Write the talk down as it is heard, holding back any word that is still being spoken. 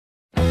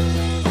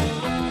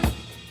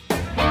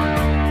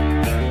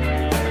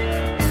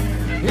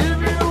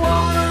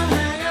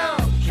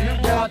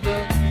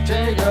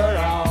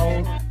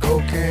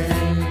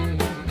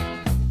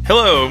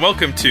Hello, and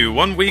welcome to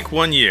 1 Week,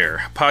 1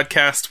 Year, a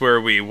podcast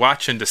where we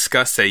watch and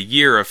discuss a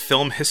year of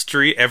film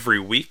history every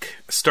week,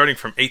 starting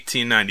from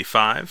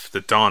 1895,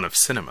 the dawn of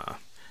cinema.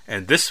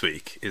 And this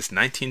week is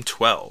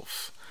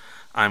 1912.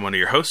 I'm one of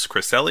your hosts,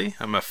 Chris Ellie.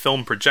 I'm a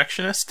film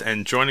projectionist,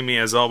 and joining me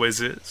as always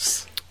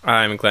is...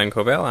 I'm Glenn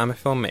Covell. I'm a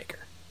filmmaker.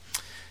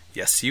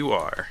 Yes, you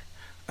are.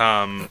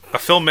 A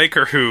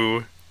filmmaker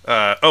who...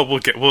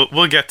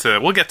 we'll get to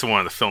one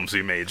of the films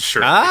we made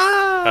shortly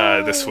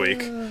this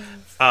week.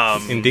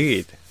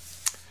 Indeed.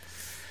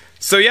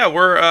 So yeah,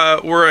 we're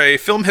a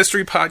film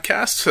history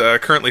podcast,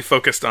 currently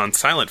focused on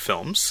silent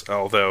films,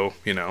 although,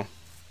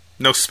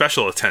 no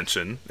special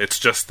attention. It's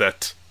just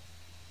that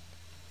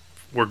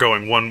we're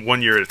going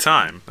one year at a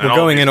time. We're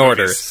going in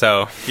order,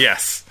 so...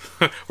 Yes.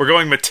 We're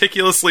going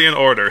meticulously in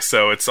order,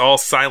 so it's all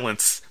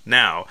silence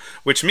now.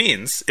 Which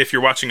means, if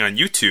you're watching on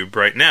YouTube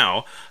right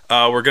now,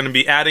 we're going to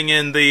be adding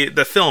in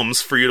the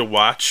films for you to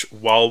watch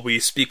while we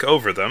speak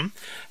over them.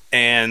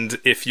 And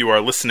if you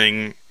are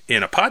listening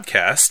in a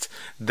podcast,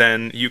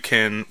 then you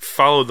can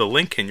follow the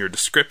link in your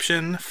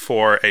description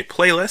for a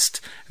playlist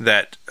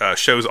that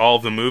shows all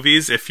of the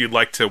movies. If you'd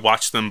like to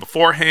watch them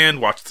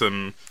beforehand, watch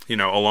them,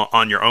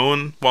 on your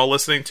own while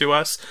listening to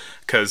us,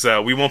 because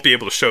we won't be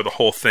able to show the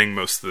whole thing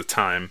most of the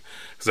time,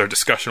 because our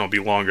discussion will be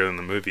longer than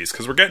the movies,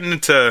 because we're getting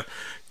into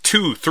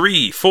 2,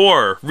 3,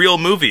 4 real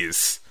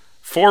movies.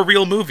 4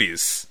 real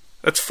movies.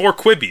 That's 4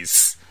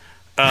 Quibbies.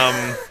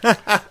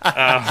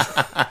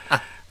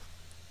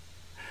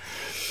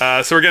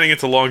 So we're getting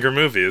into longer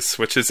movies,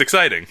 which is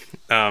exciting,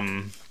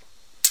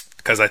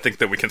 because I think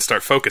that we can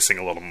start focusing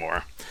a little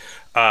more.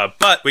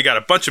 But we got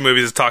a bunch of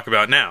movies to talk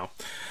about now.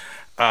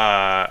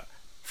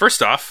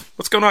 First off,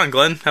 what's going on,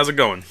 Glenn? How's it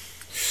going?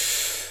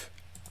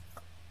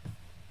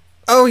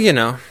 Oh,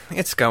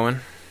 it's going.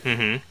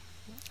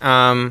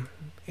 Mm-hmm.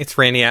 It's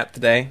rainy out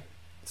today,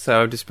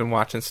 so I've just been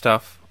watching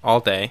stuff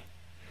all day.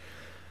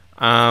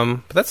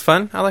 But that's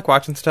fun. I like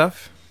watching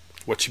stuff.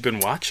 What you been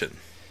watching?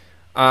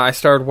 I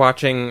started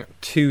watching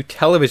 2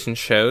 television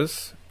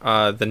shows,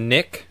 The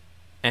Knick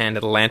and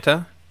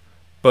Atlanta,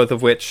 both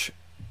of which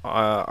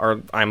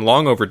I'm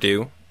long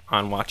overdue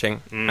on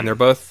watching, and they're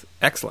both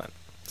excellent.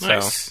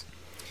 Nice. So,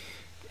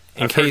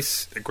 I've heard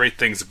great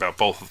things about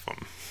both of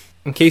them.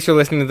 In case you're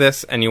listening to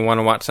this and you want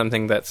to watch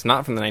something that's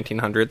not from the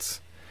 1900s,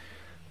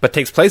 but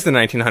takes place in the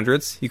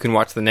 1900s, you can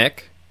watch The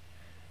Knick.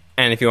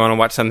 And if you want to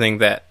watch something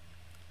that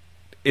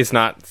was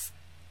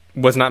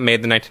not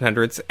made in the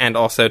 1900s and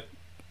also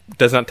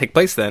does not take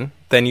place then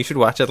you should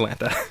watch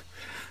Atlanta.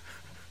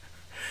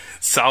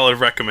 Solid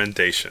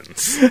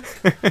recommendations.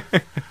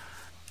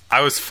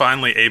 I was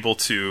finally able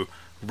to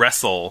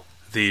wrestle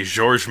the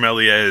Georges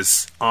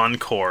Méliès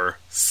Encore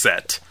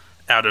set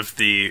out of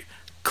the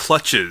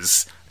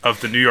clutches of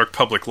the New York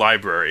Public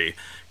Library,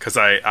 because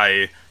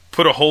I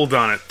put a hold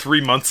on it 3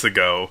 months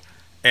ago,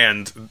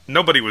 and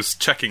nobody was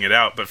checking it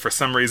out, but for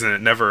some reason it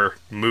never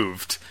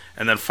moved.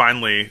 And then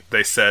finally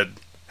they said,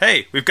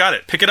 hey, we've got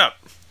it, pick it up.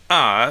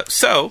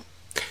 So,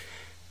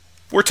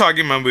 we're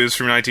talking about movies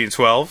from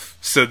 1912,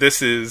 so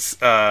this is,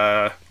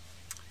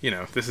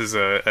 this is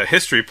a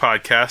history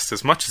podcast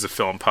as much as a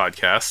film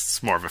podcast.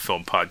 It's more of a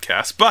film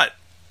podcast, but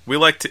we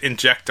like to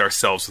inject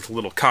ourselves with a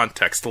little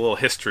context, a little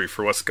history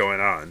for what's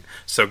going on.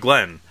 So,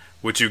 Glenn,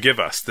 would you give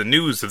us the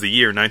news of the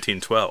year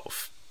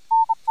 1912?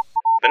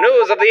 The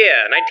news of the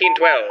year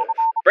 1912.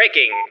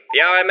 Breaking. The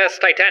RMS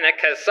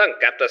Titanic has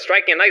sunk after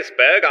striking an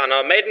iceberg on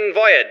her maiden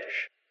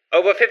voyage.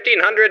 Over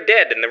 1,500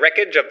 dead in the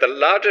wreckage of the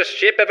largest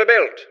ship ever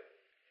built.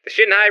 The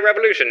Xinhai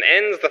Revolution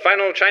ends the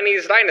final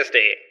Chinese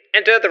dynasty.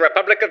 Enter the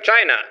Republic of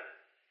China.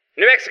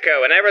 New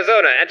Mexico and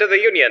Arizona enter the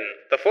Union,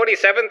 the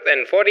 47th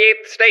and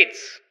 48th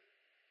states.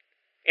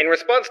 In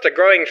response to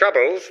growing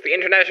troubles, the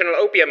International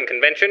Opium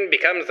Convention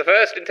becomes the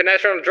first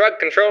international drug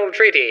control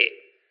treaty.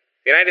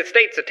 The United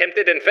States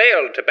attempted and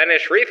failed to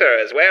banish reefer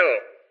as well.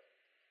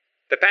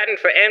 The patent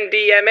for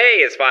MDMA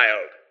is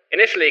filed.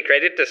 Initially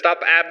created to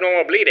stop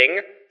abnormal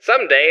bleeding,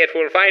 someday it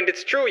will find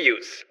its true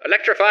use,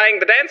 electrifying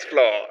the dance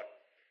floor.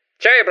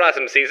 Cherry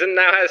blossom season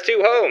now has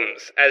 2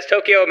 homes, as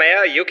Tokyo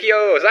Mayor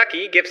Yukio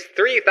Ozaki gifts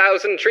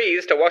 3,000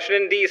 trees to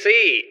Washington,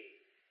 D.C.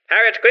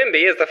 Harriet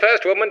Quimby is the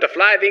first woman to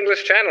fly the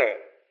English Channel.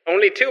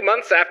 Only 2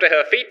 months after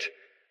her feat,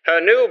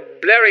 her new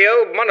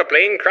Blériot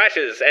monoplane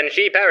crashes and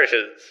she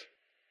perishes.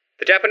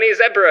 The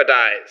Japanese emperor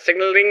dies,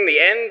 signaling the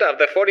end of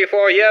the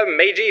 44-year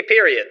Meiji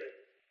period.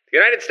 The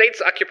United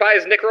States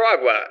occupies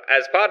Nicaragua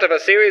as part of a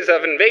series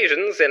of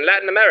invasions in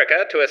Latin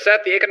America to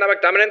assert the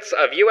economic dominance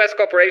of U.S.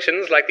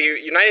 corporations like the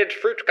United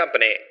Fruit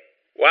Company.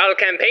 While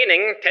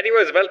campaigning, Teddy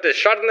Roosevelt is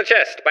shot in the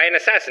chest by an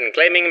assassin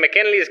claiming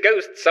McKinley's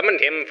ghost summoned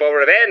him for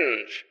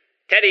revenge.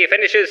 Teddy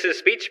finishes his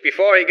speech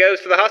before he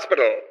goes to the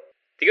hospital.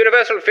 The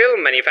Universal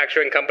Film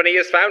Manufacturing Company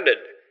is founded,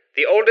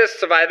 the oldest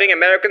surviving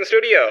American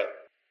studio.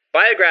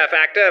 Biograph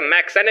actor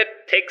Mack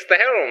Sennett takes the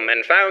helm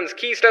and founds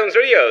Keystone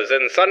Studios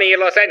in sunny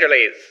Los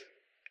Angeles.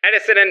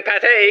 Edison and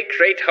Pathé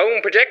create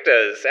home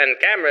projectors and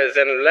cameras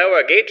in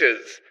lower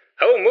gauges.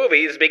 Home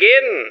movies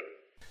begin.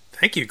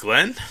 Thank you,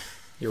 Glenn.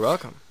 You're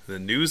welcome. The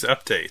news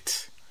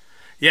update.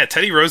 Yeah,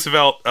 Teddy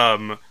Roosevelt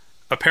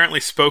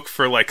apparently spoke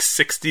for like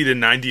 60 to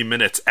 90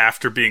 minutes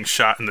after being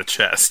shot in the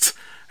chest.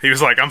 He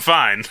was like, "I'm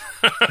fine."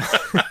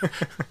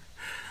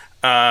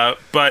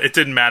 But it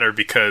didn't matter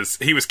because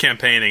he was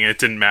campaigning, and it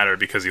didn't matter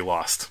because he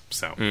lost.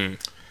 So,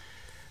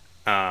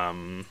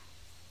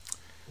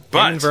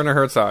 But and Werner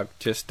Herzog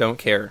just don't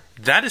care.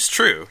 That is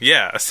true.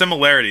 Yeah, a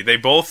similarity. They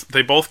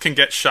both can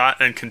get shot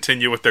and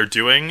continue what they're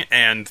doing,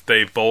 and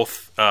they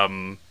both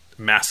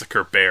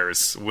massacre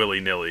bears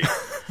willy-nilly.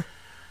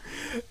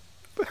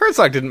 But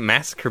Herzog didn't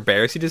massacre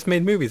bears. He just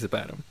made movies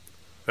about them.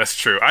 That's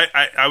true.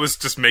 I was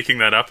just making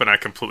that up, and I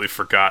completely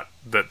forgot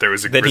that there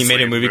was a that Grizzly he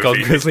made a movie called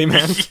Grizzly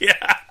Man.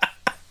 Yeah.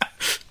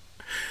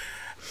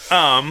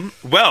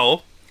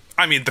 Well,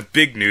 I mean, the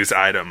big news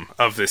item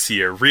of this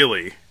year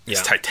really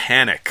is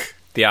Titanic.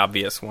 The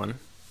obvious one.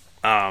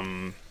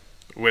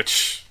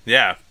 Which,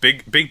 yeah,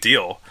 big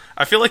deal.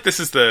 I feel like this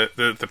is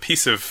the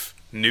piece of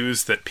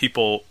news that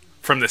people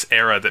from this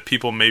era that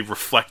people may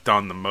reflect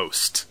on the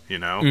most, you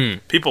know?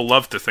 People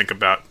love to think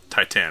about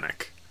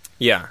Titanic.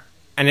 Yeah.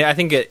 And I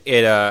think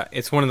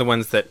it's one of the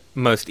ones that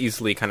most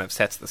easily kind of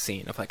sets the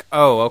scene of like,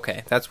 oh,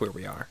 okay, that's where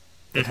we are.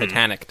 The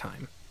Titanic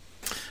time.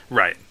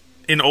 Right.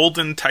 In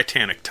olden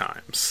Titanic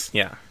times.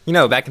 Yeah. You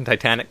know, back in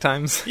Titanic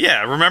times?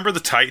 Yeah, remember the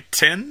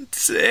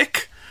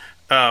Titanic?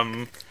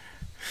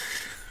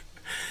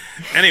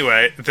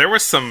 Anyway, there were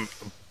some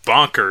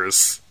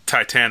bonkers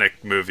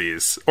Titanic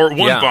movies, or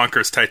one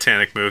bonkers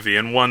Titanic movie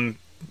and one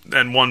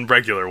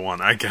regular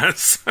one, I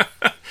guess.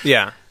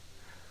 Yeah.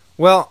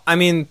 Well, I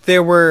mean,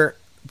 there were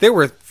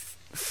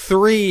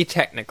three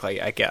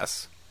technically, I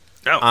guess.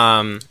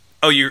 Oh.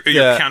 You're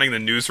counting the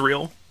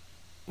newsreel?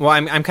 Well,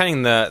 I'm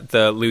counting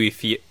the Louis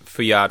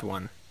Feuillade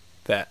one.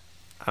 That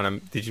I don't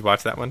know. Did you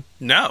watch that one?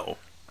 No.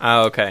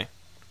 Oh, okay.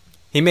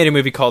 He made a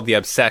movie called The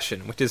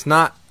Obsession, which is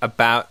not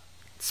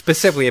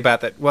specifically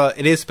about that. Well,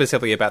 it is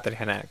specifically about the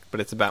Titanic,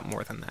 but it's about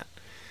more than that.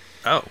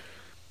 Oh.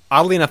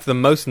 Oddly enough, the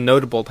most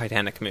notable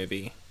Titanic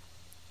movie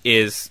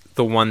is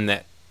the one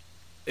that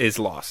is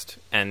lost,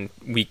 and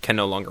we can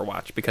no longer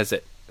watch because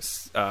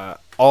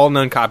all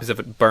known copies of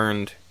it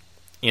burned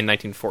in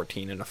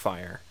 1914 in a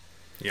fire.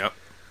 Yep.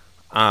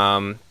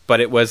 But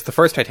it was the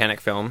first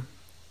Titanic film,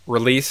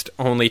 released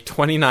only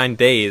 29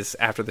 days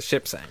after the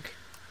ship sank.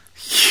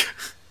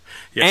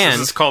 Yes, and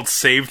this is called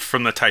Saved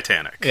from the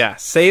Titanic. Yeah,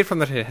 Saved from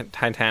the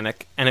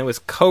Titanic, and it was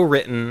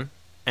co-written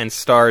and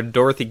starred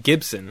Dorothy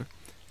Gibson,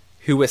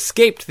 who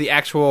escaped the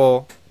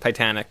actual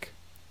Titanic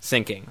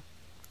sinking.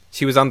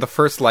 She was on the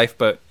first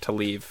lifeboat to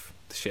leave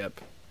the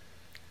ship.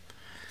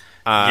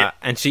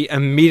 And she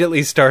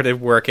immediately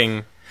started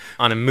working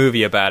on a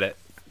movie about it.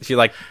 She,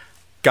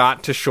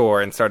 got to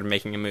shore and started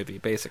making a movie,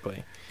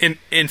 basically.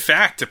 In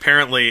fact,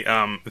 apparently,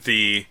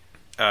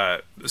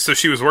 so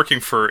she was working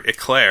for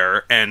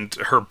Eclair, and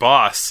her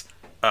boss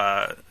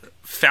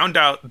found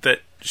out that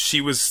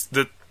she was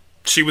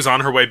on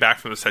her way back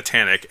from the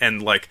Titanic,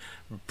 and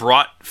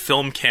brought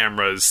film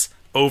cameras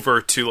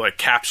over to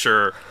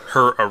capture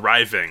her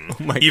arriving,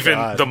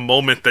 even the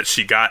moment that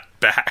she got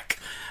back.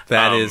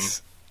 That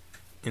is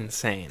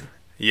insane.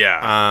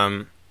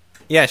 Yeah.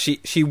 Yeah,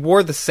 she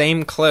wore the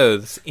same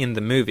clothes in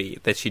the movie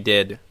that she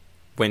did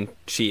when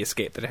she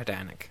escaped the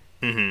Titanic.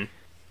 Mm-hmm.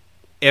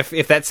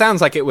 If that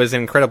sounds like it was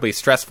an incredibly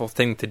stressful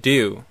thing to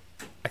do,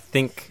 I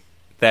think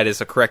that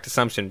is a correct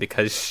assumption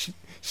because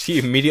she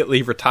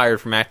immediately retired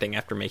from acting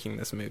after making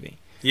this movie.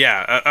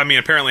 Yeah, I mean,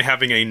 apparently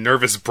having a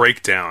nervous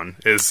breakdown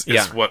is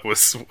what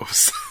was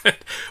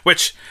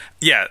which,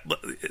 yeah,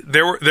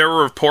 there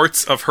were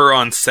reports of her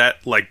on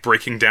set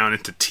breaking down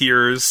into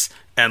tears,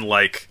 and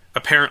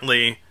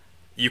apparently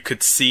you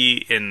could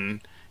see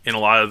in a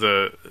lot of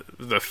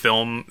the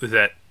film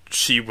that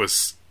she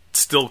was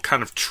still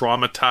kind of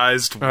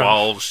traumatized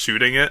while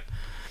shooting it.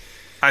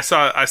 I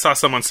saw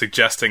someone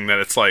suggesting that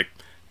it's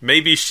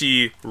maybe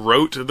she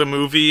wrote the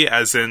movie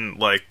as in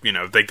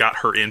they got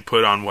her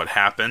input on what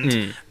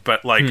happened,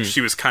 but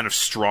she was kind of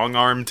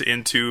strong-armed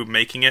into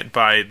making it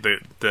by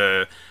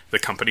the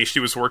company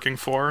she was working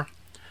for.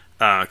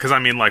 Because I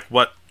mean,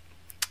 what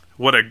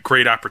a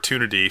great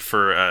opportunity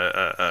for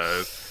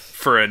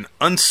an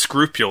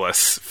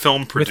unscrupulous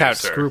film producer. Without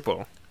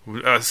scruple.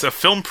 A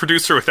film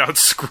producer without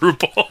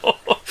scruple.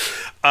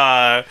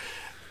 Yeah,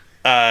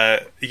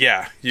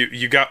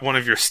 you got one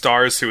of your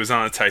stars who was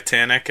on the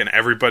Titanic, and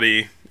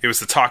everybody, it was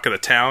the talk of the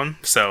town,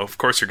 so of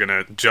course you're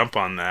gonna jump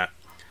on that.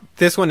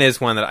 This one is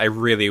one that I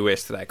really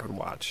wish that I could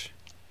watch.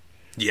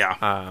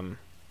 Yeah.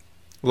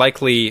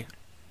 Likely,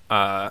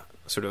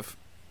 sort of,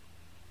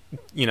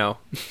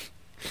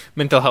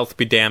 mental health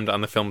be damned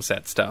on the film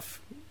set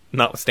stuff,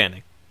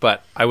 notwithstanding.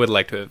 But I would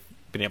like to have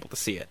been able to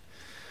see it.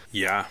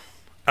 Yeah.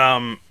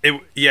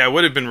 It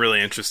would have been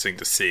really interesting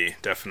to see,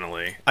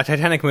 definitely. A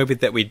Titanic movie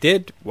that we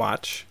did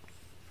watch,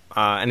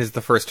 and is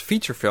the first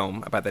feature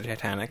film about the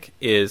Titanic,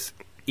 is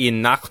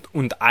In Nacht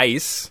und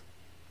Eis,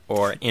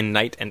 or In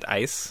Night and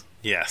Ice.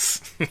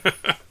 Yes.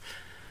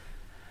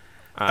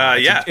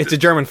 It's a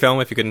German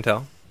film, if you couldn't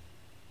tell.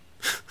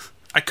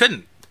 I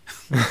couldn't.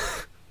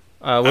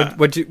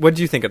 What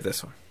do you think of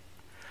this one?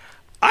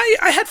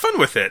 I had fun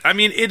with it. I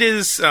mean, it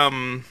is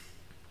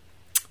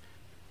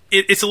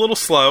it's a little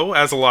slow,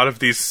 as a lot of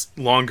these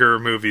longer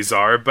movies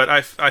are. But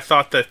I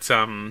thought that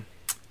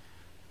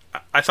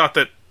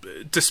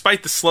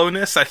despite the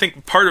slowness, I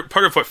think part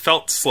of what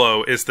felt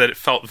slow is that it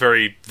felt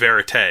very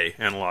verite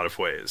in a lot of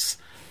ways.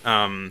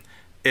 A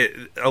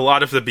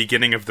lot of the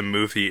beginning of the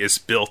movie is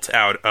built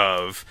out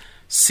of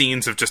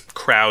scenes of just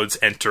crowds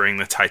entering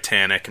the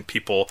Titanic and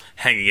people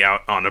hanging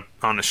out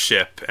on a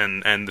ship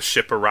and the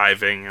ship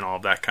arriving and all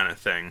that kind of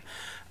thing.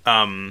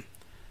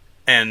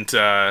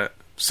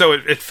 So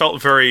it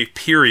felt very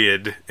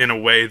period in a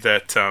way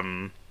that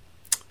a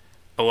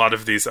lot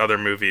of these other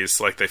movies,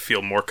 like, they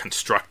feel more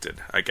constructed,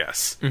 I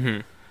guess.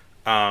 Mm-hmm.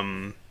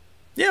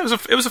 Yeah,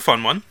 it was a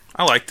fun one.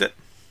 I liked it.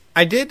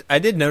 I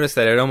did notice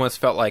that it almost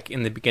felt like,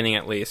 in the beginning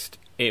at least,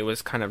 it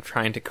was kind of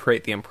trying to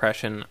create the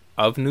impression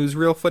of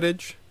newsreel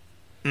footage.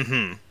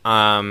 Mm-hmm.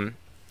 And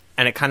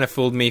it kind of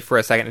fooled me for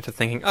a second into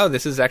thinking, oh,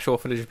 this is actual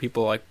footage of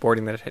people, like,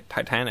 boarding the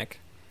Titanic.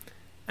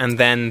 And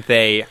then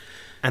they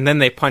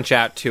punch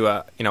out to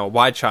a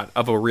wide shot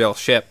of a real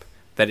ship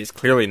that is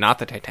clearly not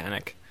the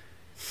Titanic.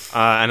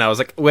 And I was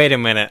like, wait a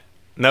minute.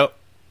 Nope.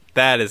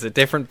 That is a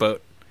different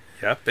boat.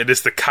 Yep. It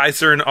is the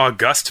Kaiser and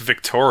August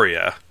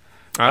Victoria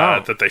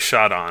that they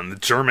shot on. A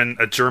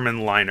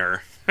German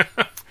liner.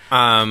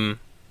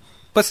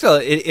 But still,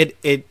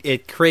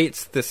 it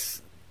creates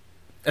this,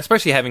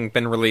 especially having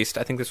been released,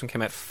 I think this one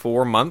came out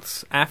 4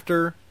 months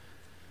after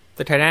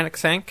the Titanic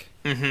sank.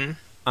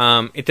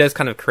 Mm-hmm. It does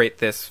kind of create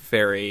this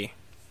very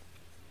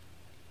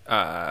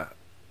kind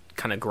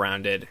of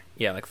grounded,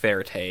 like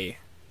verite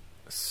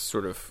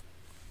sort of,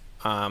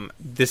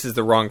 this is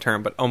the wrong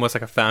term, but almost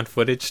like a found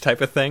footage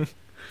type of thing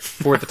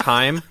for the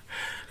time.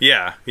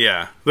 Yeah.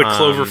 The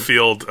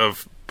Cloverfield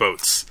of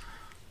boats.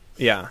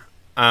 Yeah.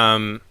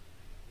 And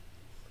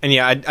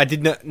yeah, I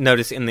did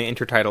notice in the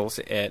intertitles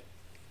it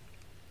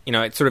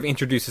sort of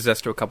introduces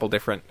us to a couple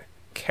different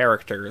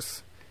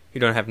characters who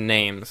don't have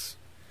names.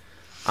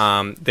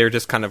 They're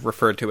just kind of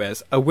referred to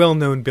as a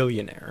well-known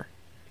billionaire.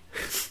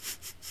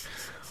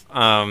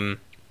 The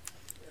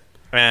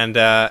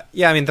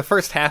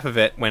first half of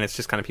it, when it's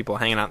just kind of people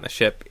hanging out in the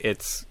ship,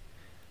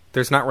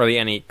 there's not really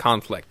any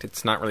conflict.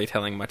 It's not really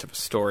telling much of a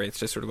story. It's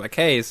just sort of like,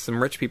 hey,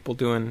 some rich people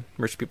doing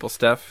rich people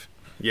stuff.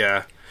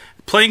 Yeah.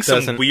 Playing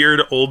some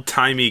weird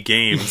old-timey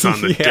games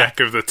on the deck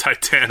of the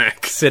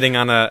Titanic. Sitting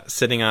on a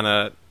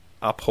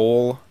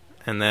pole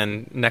and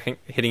then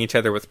hitting each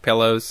other with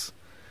pillows.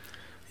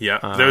 Yeah,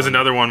 there was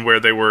another one where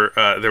they were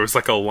there was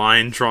like a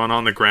line drawn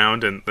on the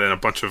ground and then a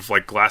bunch of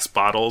like glass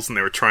bottles, and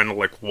they were trying to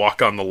like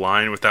walk on the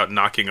line without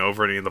knocking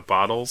over any of the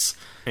bottles.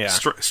 Yeah,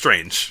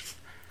 strange.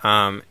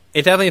 It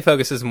definitely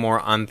focuses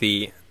more on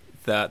the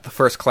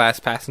first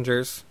class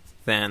passengers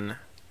than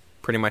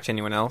pretty much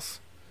anyone else.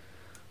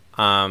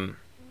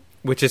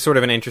 Which is sort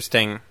of an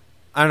interesting.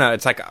 I don't know.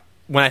 It's like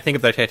when I think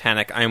of the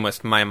Titanic,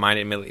 my mind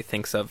immediately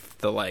thinks of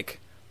the like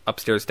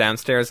upstairs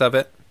downstairs of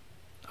it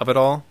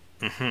all.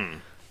 Mm-hmm.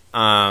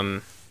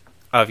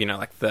 Of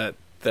like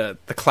the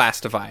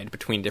class divide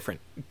between different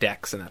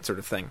decks and that sort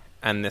of thing.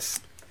 And this,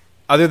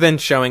 other than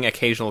showing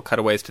occasional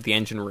cutaways to the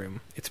engine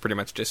room, it's pretty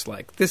much just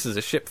like, this is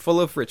a ship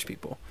full of rich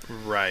people.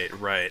 Right.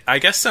 I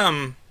guess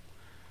that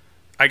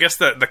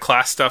the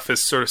class stuff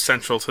is sort of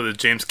central to the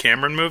James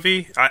Cameron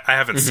movie. I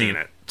haven't seen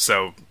it,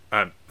 so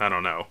I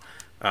don't know.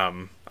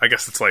 I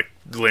guess it's like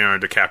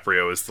Leonardo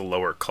DiCaprio is the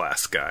lower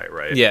class guy,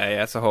 right? Yeah,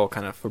 it's a whole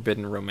kind of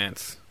forbidden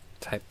romance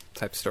type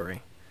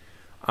story.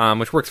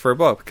 Which works for a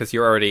boat because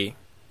you're already,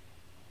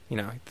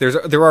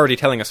 they're already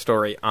telling a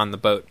story on the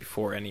boat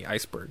before any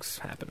icebergs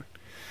happen.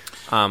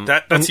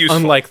 That's useful.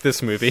 Unlike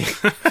this movie,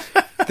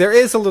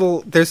 there's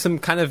some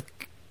kind of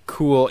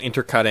cool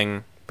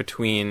intercutting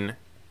between,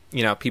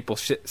 people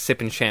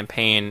sipping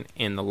champagne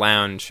in the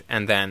lounge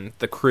and then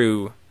the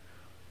crew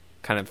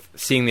kind of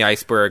seeing the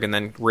iceberg and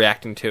then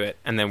reacting to it,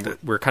 and then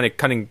we're kind of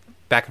cutting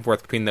back and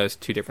forth between those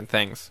two different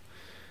things.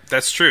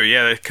 That's true.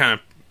 Yeah, they kind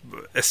of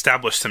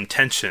establish some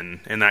tension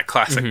in that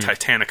classic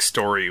Titanic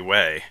story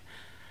way.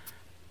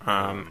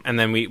 And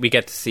then we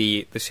get to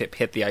see the ship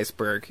hit the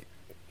iceberg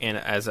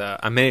as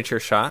a miniature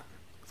shot.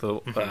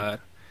 So,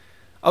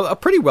 a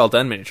pretty well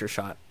done miniature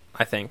shot,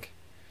 I think.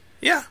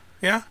 Yeah.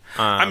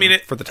 I mean,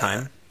 for the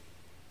time.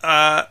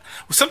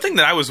 Something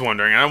that I was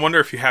wondering, and I wonder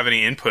if you have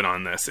any input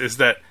on this, is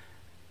that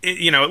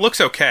it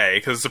looks okay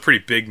because it's a pretty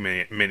big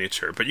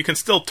miniature, but you can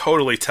still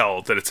totally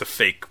tell that it's a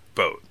fake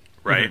boat,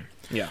 right? Mm-hmm.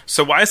 Yeah.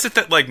 So why is it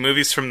that like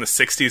movies from the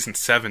 60s and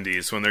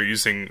 70s, when they're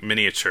using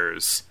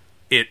miniatures,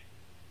 it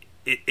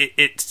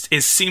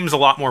seems a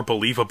lot more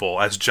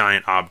believable as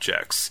giant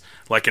objects,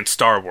 like in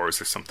Star Wars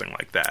or something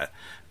like that.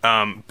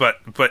 But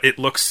it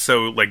looks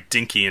so like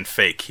dinky and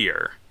fake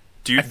here.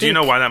 Do you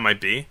know why that might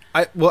be?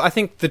 I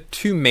think the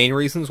two main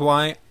reasons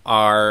why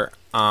are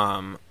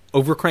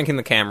overcranking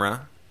the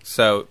camera,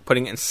 so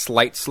putting it in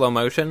slight slow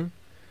motion,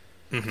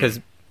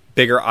 because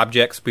bigger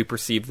objects, we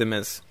perceive them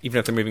as, even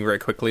if they're moving very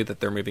quickly,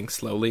 that they're moving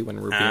slowly when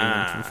we're viewing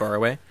them from far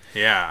away.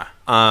 Yeah.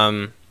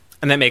 And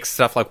that makes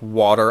stuff like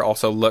water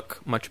also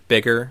look much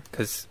bigger,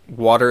 because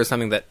water is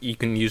something that you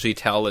can usually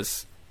tell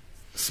is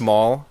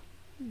small.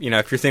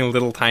 If you're seeing a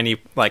little tiny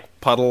like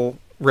puddle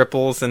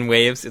ripples and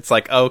waves, it's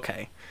like,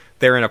 okay,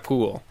 they're in a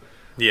pool.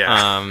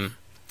 Yeah.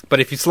 But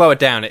if you slow it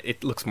down,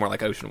 it looks more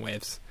like ocean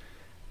waves.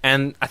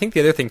 And I think the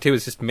other thing, too,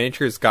 is just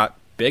miniatures got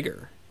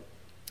bigger.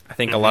 I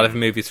think a lot of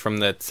movies from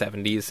the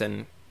 70s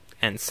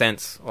and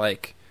since,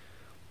 like,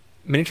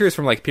 miniatures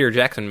from, like, Peter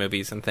Jackson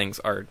movies and things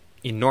are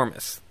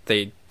enormous.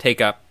 They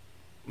take up,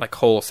 like,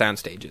 whole sound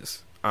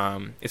stages.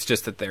 It's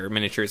just that they're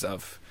miniatures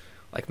of,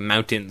 like,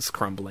 mountains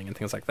crumbling and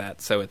things like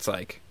that. So it's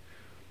like,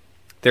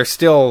 they're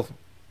still,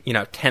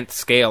 10th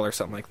scale or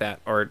something like that,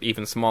 or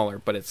even smaller,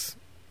 but it's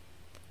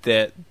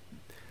that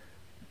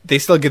they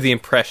still give the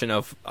impression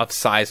of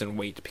size and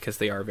weight because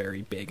they are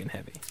very big and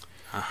heavy.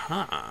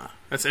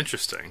 That's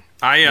interesting.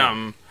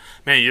 Man,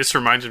 you just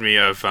reminded me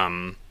of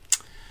I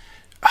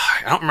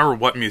don't remember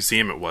what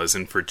museum it was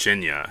in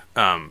Virginia,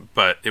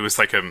 but it was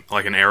like an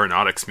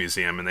aeronautics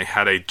museum, and they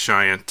had a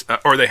giant,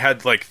 or they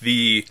had like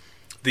the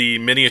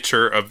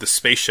miniature of the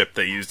spaceship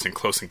they used in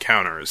Close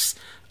Encounters,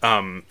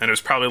 and it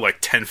was probably like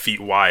 10 feet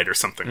wide or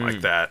something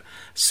like that.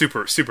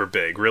 Super, super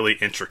big, really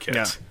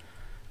intricate.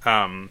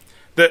 Yeah.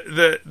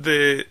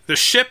 The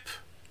ship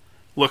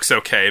looks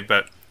okay,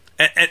 but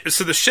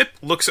so the ship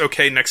looks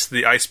okay next to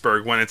the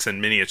iceberg when it's in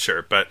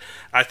miniature. But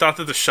I thought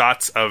that the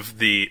shots of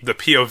the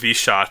POV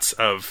shots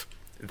of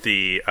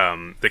the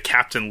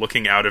captain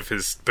looking out of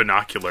his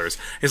binoculars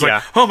is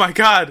like, oh my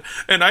god,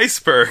 an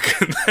iceberg,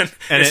 and then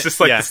it's just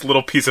like this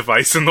little piece of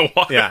ice in the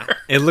water. Yeah,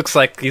 it looks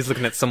like he's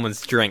looking at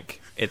someone's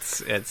drink.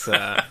 It's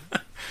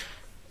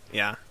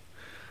yeah.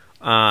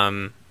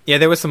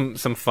 There was some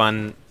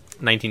fun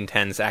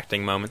 1910s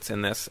acting moments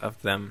in this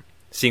of them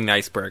seeing the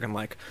iceberg and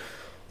like,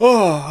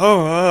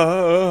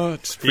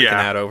 just freaking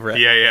out over it.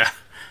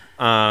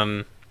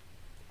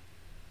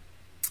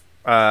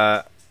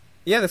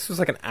 This was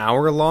like an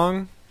hour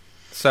long,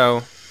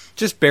 so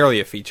just barely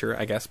a feature,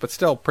 I guess, but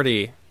still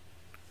pretty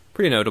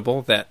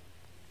notable that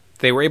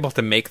they were able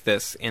to make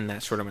this in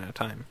that short amount of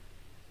time.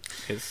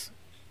 Is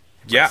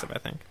impressive, I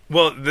think.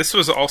 Well, this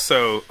was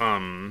also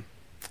a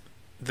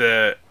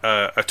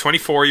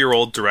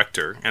 24-year-old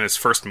director and his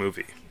first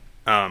movie.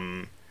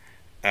 And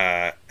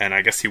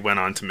I guess he went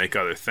on to make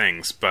other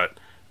things, but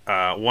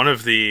one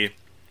of the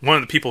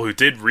people who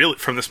did really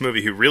from this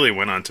movie who really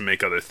went on to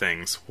make other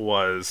things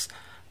was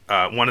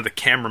one of the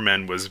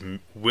cameramen was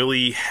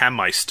Willie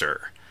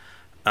Hameister,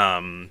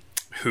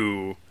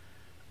 who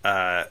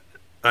a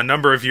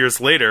number of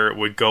years later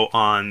would go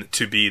on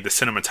to be the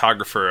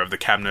cinematographer of The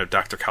Cabinet of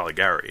Dr.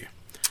 Caligari.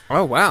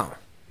 Oh wow!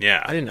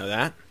 Yeah, I didn't know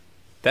that.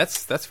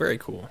 That's very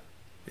cool.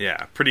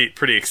 Yeah,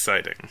 pretty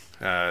exciting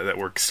that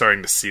we're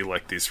starting to see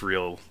like these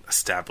real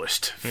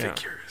established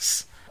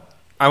figures.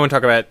 I won't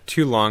talk about it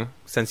too long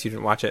since you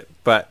didn't watch it,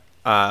 but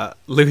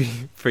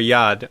Louis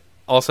Fayard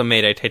also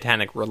made a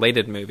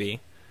Titanic-related movie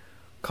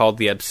called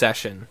The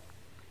Obsession,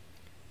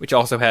 which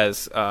also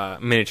has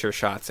miniature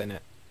shots in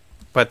it.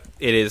 But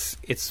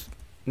it's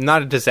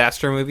not a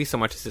disaster movie so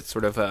much as it's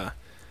sort of a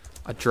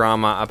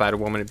drama about a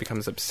woman who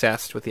becomes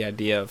obsessed with the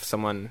idea of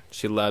someone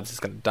she loves is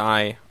going to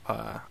die.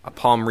 A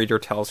palm reader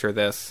tells her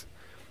this,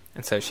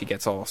 and so she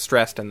gets all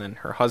stressed, and then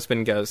her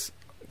husband goes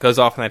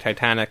off on the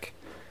Titanic,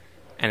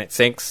 and it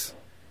sinks,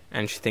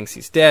 and she thinks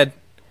he's dead.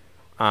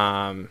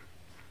 And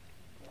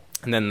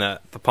then the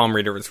palm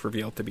reader was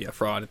revealed to be a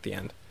fraud at the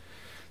end.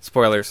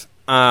 Spoilers.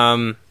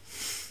 But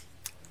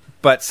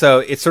so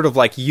it's sort of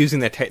like using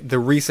the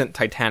recent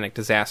Titanic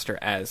disaster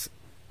as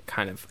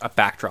kind of a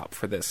backdrop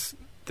for this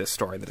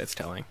story that it's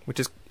telling, which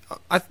is,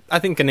 I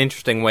think, an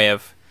interesting way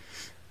of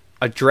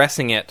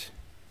addressing it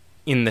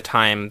in the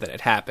time that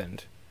it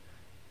happened,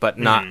 but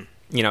not,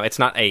 it's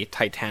not a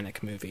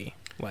Titanic movie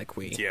like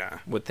we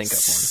would think of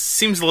one.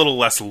 Seems a little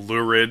less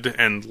lurid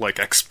and, like,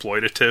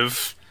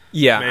 exploitative.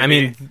 Yeah, maybe. I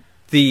mean,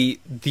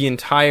 the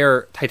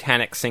entire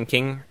Titanic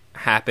sinking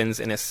happens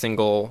in a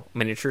single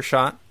miniature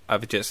shot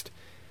of just,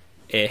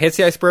 it hits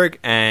the iceberg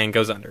and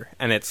goes under.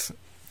 And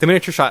the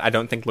miniature shot I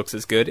don't think looks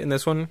as good in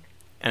this one.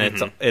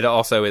 And it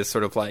also is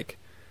sort of like,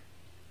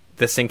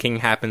 the sinking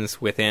happens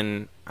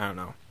within,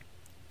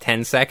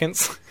 10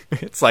 seconds.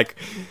 It's like,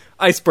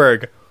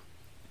 iceberg,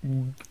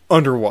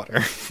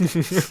 underwater.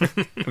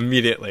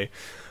 Immediately.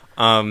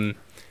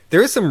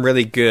 There is some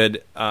really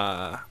good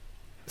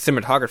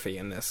cinematography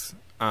in this.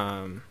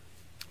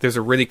 There's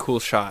a really cool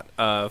shot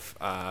of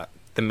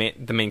the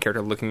main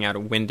character looking out a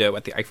window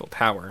at the Eiffel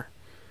Tower.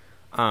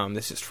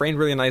 This is framed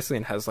really nicely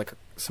and has like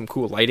some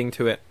cool lighting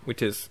to it,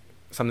 which is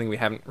something we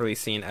haven't really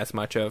seen as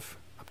much of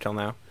up till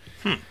now.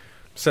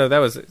 So that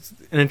was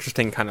an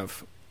interesting kind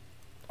of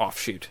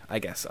offshoot, I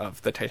guess,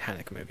 of the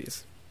Titanic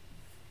movies.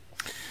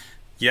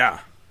 Yeah.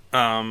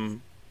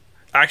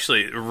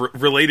 Actually,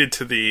 related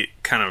to the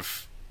kind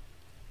of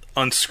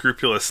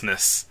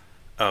unscrupulousness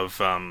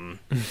of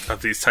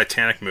these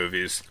Titanic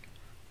movies,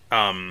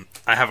 I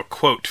have a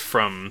quote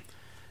from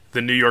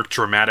the New York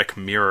Dramatic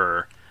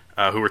Mirror,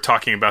 who were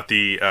talking about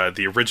the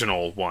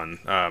original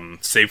one,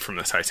 Saved from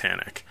the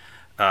Titanic.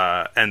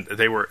 And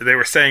they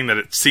were saying that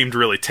it seemed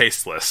really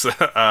tasteless.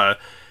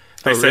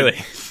 They said, really?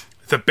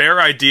 The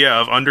bare idea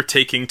of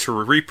undertaking to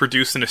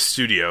reproduce in a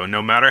studio,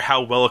 no matter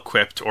how well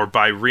equipped or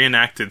by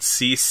reenacted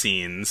sea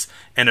scenes,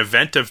 an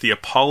event of the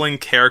appalling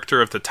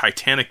character of the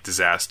Titanic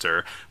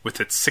disaster, with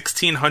its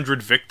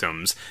 1,600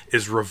 victims,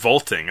 is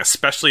revolting,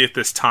 especially at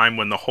this time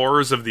when the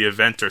horrors of the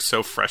event are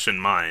so fresh in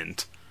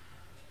mind.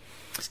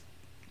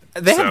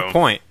 They have a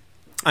point.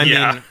 I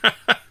yeah. mean,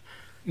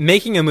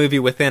 making a movie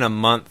within a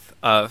month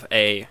of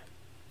a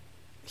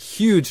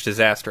huge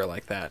disaster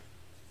like that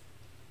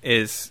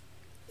is...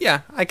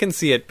 Yeah, I can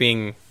see it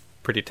being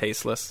pretty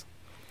tasteless.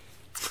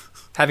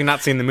 Having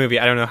not seen the movie,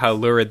 I don't know how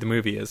lurid the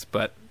movie is,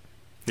 but...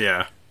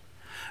 Yeah.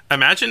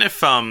 Imagine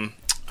if, oh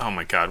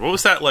my god, what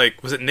was that,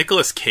 like, was it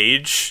Nicolas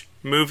Cage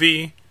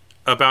movie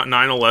about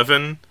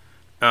 9/11?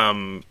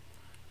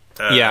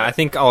 Yeah, I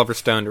think Oliver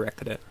Stone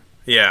directed it.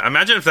 Yeah,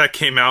 imagine if that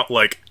came out,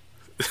 like,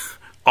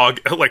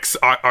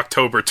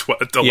 October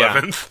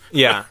 11th.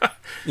 Yeah.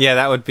 Yeah,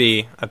 that would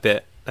be a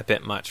bit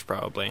much,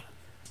 probably.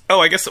 Oh,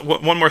 I guess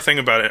one more thing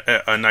about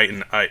a Night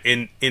in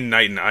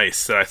Night and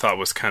Ice that I thought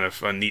was kind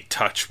of a neat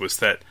touch was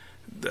that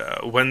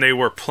when they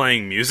were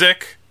playing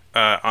music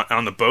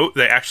on the boat,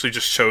 they actually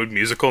just showed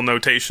musical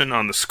notation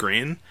on the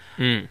screen,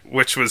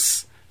 which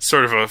was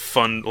sort of a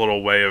fun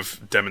little way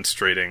of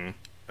demonstrating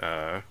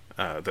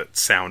that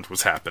sound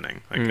was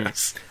happening, I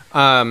guess.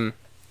 I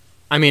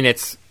mean, I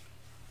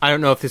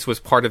don't know if this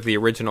was part of the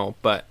original,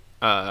 but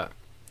the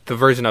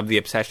version of The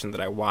Obsession that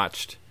I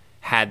watched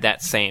had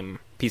that same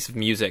piece of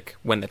music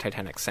when the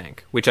Titanic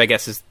sank, which I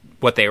guess is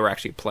what they were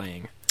actually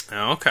playing.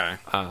 Oh, okay.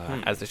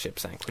 As the ship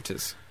sank, which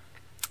is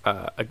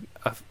a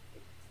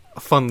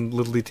fun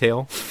little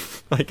detail,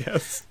 I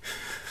guess.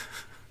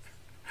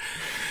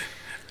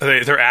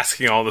 They're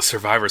asking all the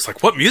survivors,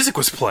 like, what music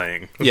was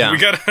playing? Yeah. we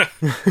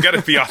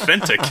gotta be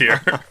authentic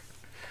here.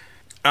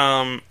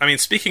 I mean,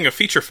 speaking of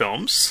feature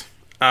films,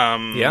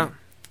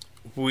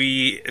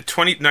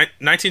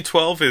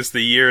 1912 is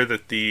the year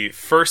that the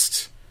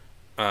first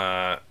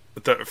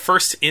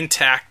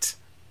intact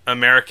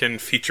American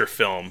feature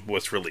film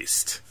was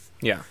released.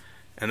 Yeah.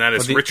 And that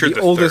is Richard III.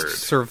 The oldest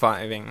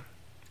surviving.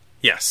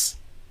 Yes.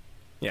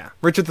 Yeah,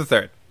 Richard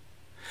III.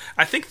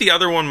 I think the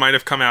other one might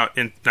have come out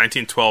in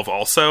 1912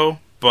 also,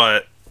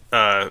 but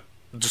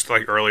just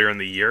like earlier in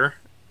the year.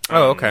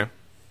 Oh, okay.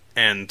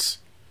 And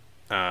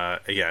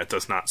it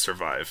does not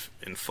survive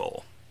in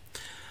full.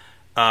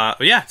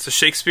 It's a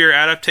Shakespeare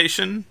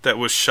adaptation that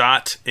was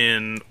shot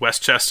in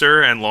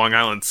Westchester and Long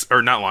Island,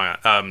 or not Long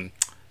Island,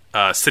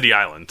 City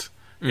Island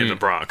in the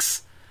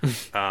Bronx.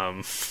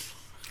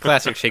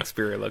 Classic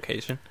Shakespeare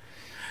location.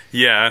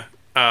 Yeah.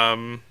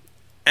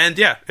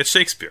 It's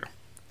Shakespeare.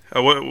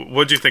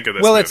 What do you think of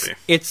this movie?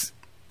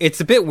 It's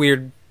a bit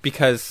weird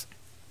because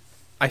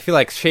I feel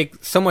like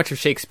so much of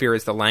Shakespeare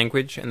is the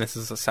language, and this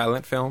is a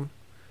silent film.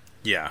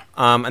 Yeah.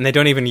 And they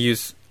don't even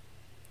use,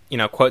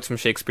 quotes from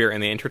Shakespeare in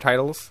the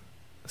intertitles.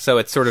 So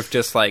it's sort of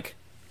just like...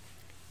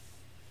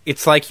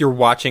 It's like you're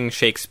watching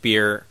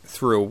Shakespeare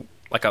through...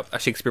 Like a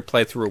Shakespeare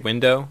play through a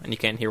window, and you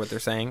can't hear what they're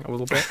saying a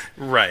little bit.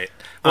 Right.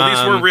 Well,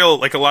 these were real...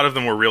 Like, a lot of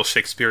them were real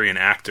Shakespearean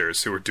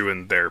actors who were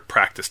doing their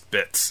practiced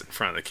bits in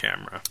front of the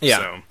camera. Yeah.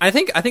 So. I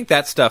think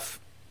that stuff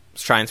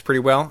shines pretty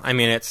well. I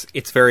mean,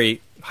 it's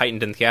very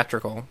heightened and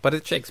theatrical, but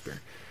it's Shakespeare.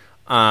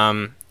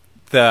 The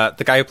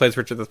guy who plays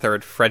Richard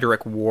III,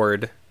 Frederick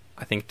Ward,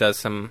 I think does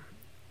some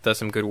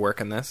good work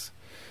in this.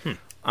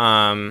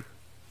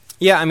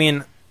 Yeah, I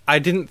mean, I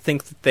didn't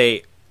think that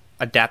they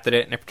adapted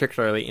it in a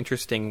particularly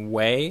interesting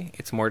way.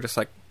 It's more just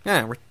like,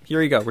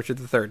 here you go, Richard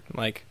III.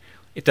 Like,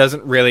 it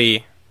doesn't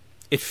really...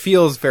 It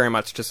feels very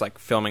much just like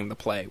filming the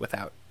play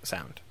without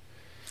sound.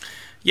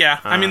 Yeah,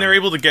 I mean, they're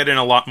able to get in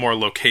a lot more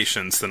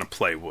locations than a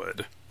play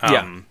would.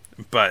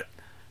 But,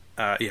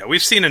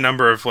 we've seen a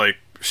number of, like,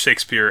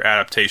 Shakespeare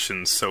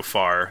adaptations so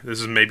far.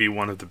 This is maybe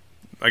one of the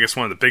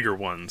bigger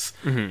ones.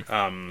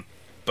 Mm-hmm.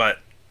 But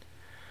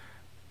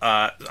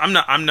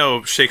I'm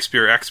no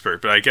Shakespeare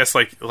expert, but I guess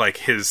like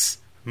his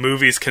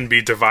movies can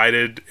be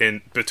divided in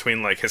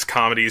between like his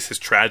comedies, his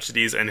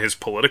tragedies, and his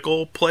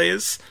political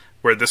plays.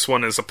 Where this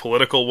one is a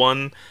political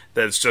one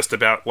that's just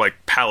about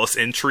like palace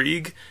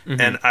intrigue,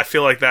 and I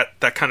feel like that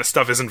kind of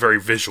stuff isn't very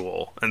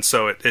visual, and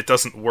so it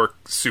doesn't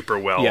work super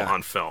well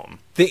on film.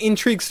 The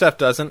intrigue stuff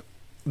doesn't.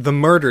 The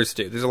murders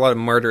do. There's a lot of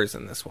murders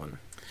in this one.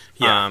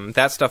 Yeah.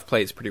 That stuff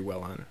plays pretty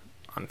well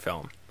on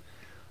film.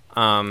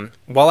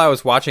 While I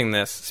was watching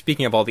this,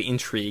 speaking of all the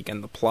intrigue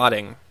and the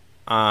plotting,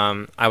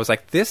 I was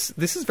like, this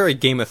is very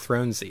Game of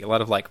Thronesy. A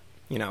lot of like,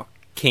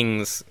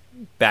 kings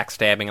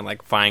backstabbing and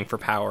like vying for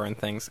power and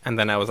things. And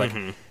then I was like,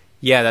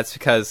 yeah, that's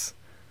because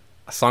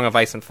A Song of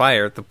Ice and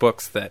Fire, the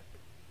books that,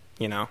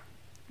 are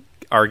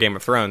Game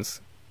of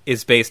Thrones,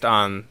 is based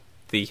on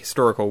the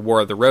historical War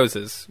of the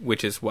Roses,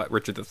 which is what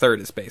Richard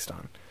III is based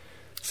on.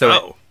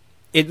 So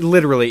it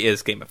literally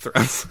is Game of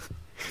Thrones.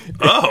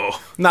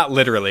 Not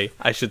literally,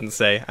 I shouldn't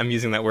say. I'm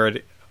using that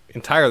word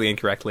entirely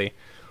incorrectly.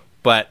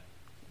 But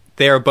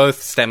they are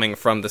both stemming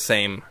from the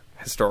same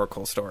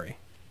historical story.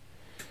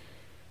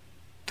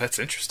 That's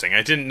interesting.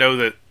 I didn't know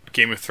that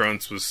Game of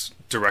Thrones was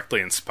directly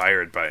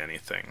inspired by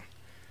anything.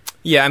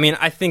 Yeah, I mean,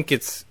 I think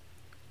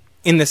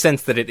in the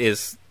sense that it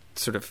is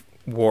sort of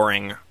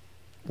warring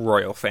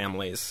royal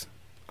families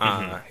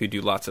who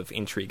do lots of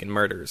intrigue and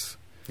murders.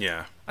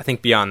 Yeah. I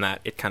think beyond that,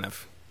 it kind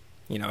of,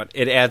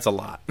 it adds a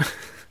lot.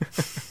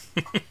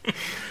 But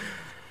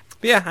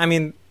yeah, I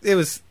mean,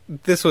 this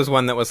was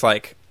one that was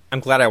like, I'm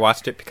glad I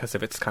watched it because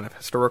of its kind of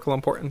historical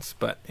importance,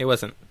 but it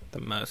wasn't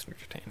the most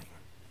entertaining.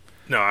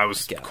 No, I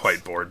was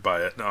quite bored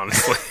by it,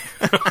 honestly.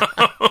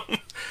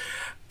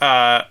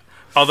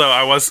 Although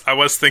I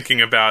was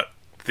thinking about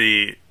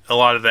a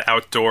lot of the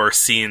outdoor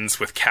scenes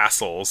with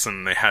castles,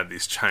 and they had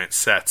these giant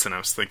sets, and I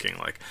was thinking,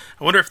 like,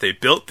 I wonder if they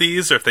built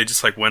these, or if they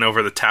just like went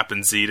over the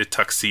Tappan Zee to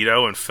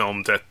Tuxedo and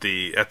filmed at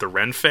the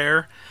Ren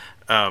Fair.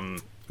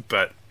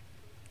 But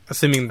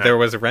assuming there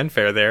was a Ren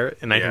Fair there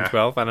in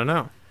 1912, I don't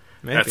know.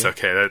 Maybe. That's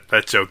okay.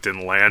 That joke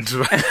didn't land.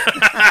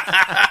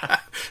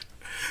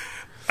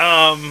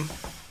 All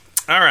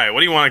right, what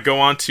do you want to go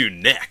on to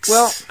next?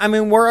 Well, I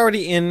mean, we're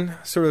already in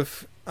sort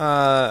of,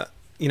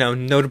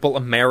 notable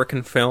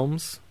American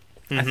films.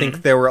 Mm-hmm. I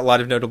think there were a lot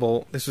of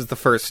notable... This was the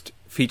first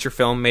feature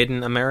film made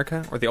in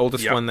America, or the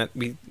oldest one that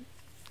we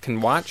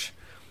can watch.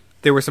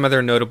 There were some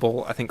other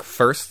notable, I think,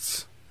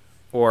 firsts,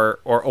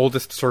 or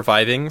oldest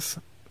survivings,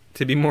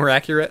 to be more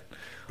accurate.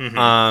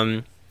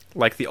 Mm-hmm.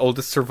 Like the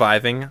oldest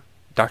surviving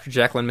Dr.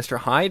 Jekyll and Mr.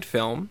 Hyde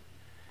film.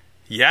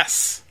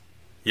 Yes.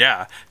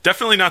 Yeah.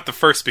 Definitely not the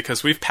first,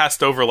 because we've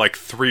passed over like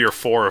 3 or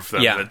 4 of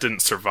them that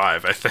didn't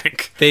survive, I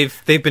think.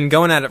 They've been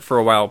going at it for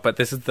a while, but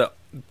this is the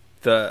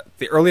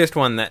earliest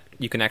one that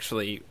you can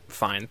actually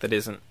find that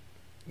isn't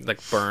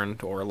like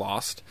burned or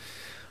lost.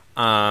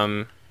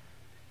 And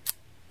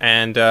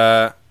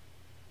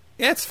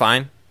it's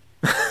fine.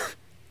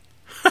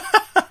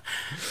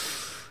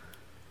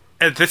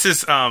 And this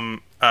is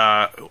what's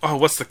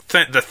the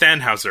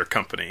Thanhouser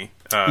company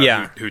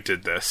who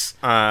did this,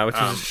 which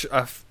is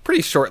a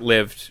pretty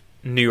short-lived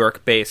New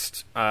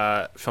York-based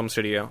film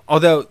studio.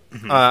 Although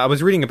I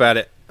was reading about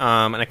it,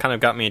 and it kind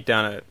of sent me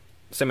down a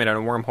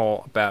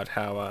wormhole about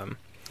how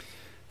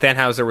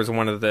Thanhouser was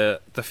one of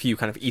the few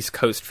kind of East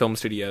Coast film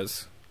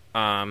studios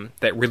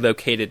that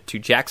relocated to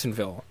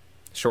Jacksonville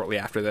shortly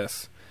after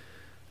this,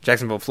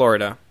 Jacksonville,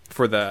 Florida,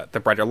 for the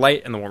brighter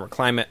light and the warmer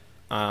climate.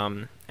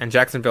 And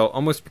Jacksonville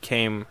almost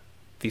became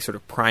the sort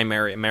of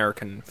primary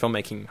American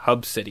filmmaking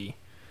hub city,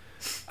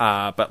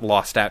 but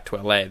lost out to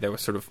LA. There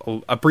was sort of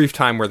a brief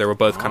time where they were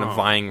both kind of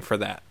vying for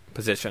that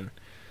position.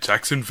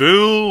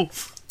 Jacksonville!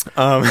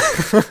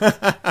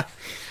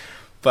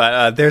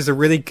 But there's a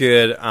really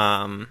good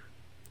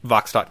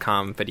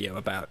Vox.com video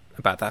about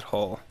that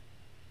whole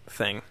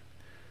thing.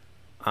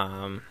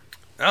 I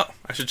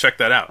should check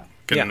that out.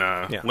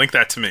 Link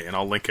that to me, and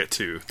I'll link it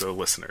to the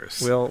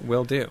listeners.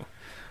 Will do.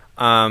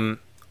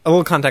 A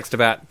little context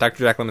about Dr.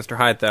 Jekyll and Mr.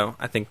 Hyde, though.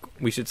 I think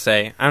we should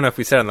say, I don't know if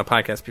we said on the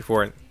podcast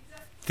before,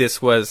 the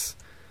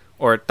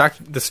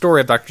story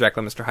of Dr.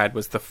 Jekyll and Mr. Hyde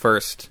was the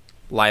first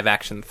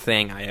live-action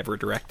thing I ever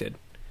directed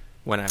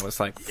when I was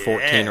like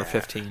 14 or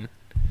 15.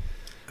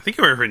 I think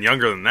you were even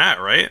younger than that,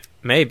 right?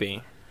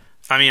 Maybe.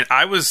 I mean,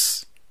 I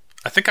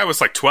think I was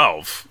like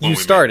 12. You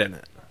starred in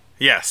it.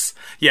 Yes.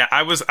 Yeah,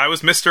 I was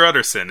Mr.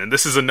 Utterson, and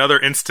this is another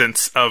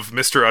instance of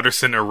Mr.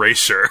 Utterson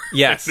erasure.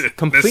 Yes,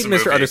 complete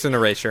Mr. Utterson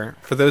erasure.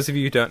 For those of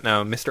you who don't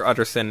know, Mr.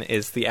 Utterson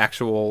is the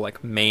actual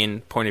like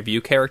main point of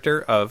view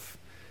character of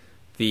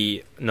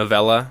the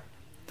novella,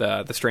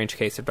 The Strange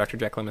Case of Dr.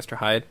 Jekyll and Mr.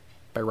 Hyde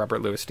by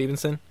Robert Louis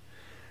Stevenson.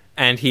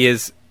 And he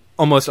is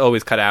almost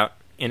always cut out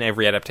in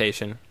every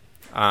adaptation.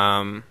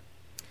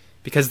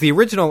 Because the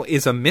original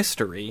is a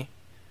mystery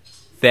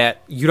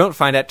that you don't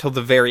find out till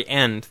the very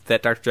end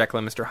that Dr. Jekyll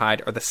and Mr.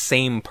 Hyde are the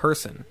same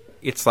person.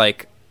 It's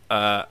like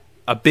a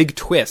big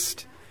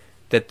twist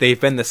that they've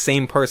been the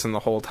same person the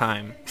whole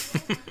time.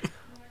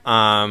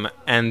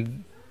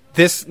 And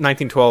this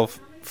 1912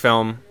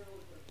 film,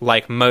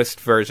 like most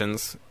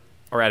versions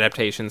or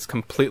adaptations,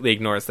 completely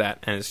ignores that,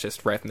 and it's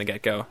just right from the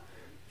get-go.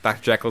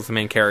 Dr. Jekyll's the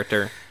main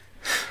character.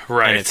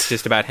 Right. And it's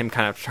just about him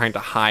kind of trying to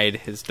hide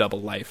his double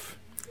life.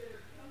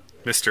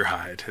 Mr.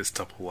 Hyde, his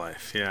double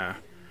life, yeah.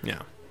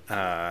 Yeah.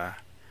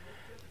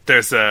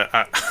 There's it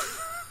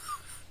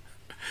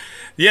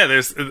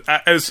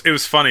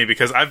was funny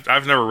because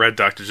I've never read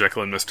Dr.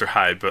 Jekyll and Mr.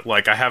 Hyde, but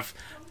like I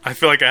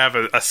feel like I have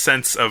a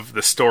sense of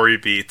the story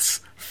beats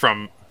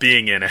from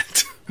being in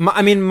it.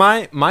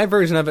 My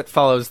version of it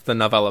follows the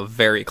novella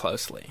very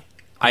closely.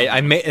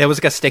 It was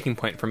like a sticking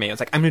point for me. I was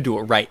like, I'm going to do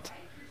it right.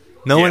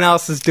 No one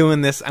else is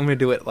doing this. I'm going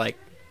to do it like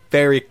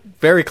very,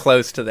 very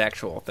close to the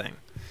actual thing.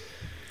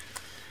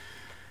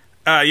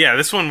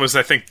 This one was,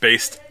 I think,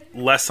 based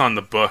less on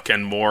the book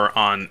and more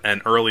on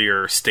an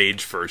earlier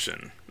stage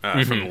version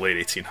from the late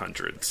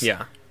 1800s.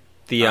 Yeah.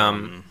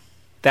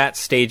 That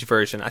stage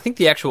version, I think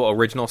the actual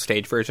original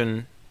stage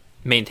version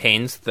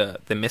maintains the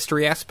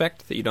mystery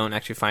aspect that you don't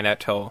actually find out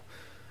till,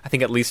 I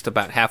think, at least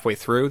about halfway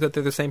through that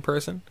they're the same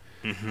person.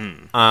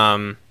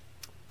 Mm-hmm.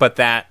 But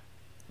that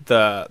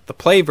the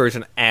play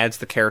version adds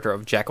the character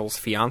of Jekyll's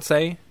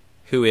fiancée,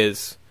 who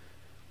is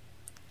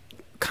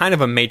kind of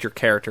a major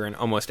character in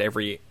almost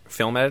every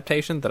film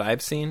adaptation that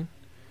I've seen.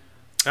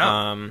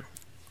 Or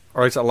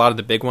it's a lot of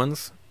the big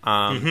ones.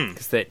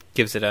 because that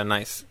gives it a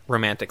nice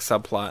romantic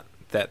subplot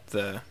that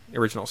the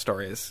original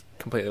story is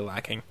completely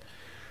lacking.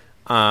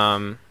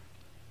 And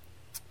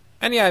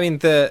yeah, I mean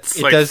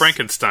it's like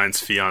Frankenstein's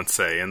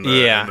fiance in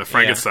the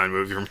Frankenstein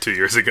movie from 2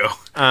 years ago.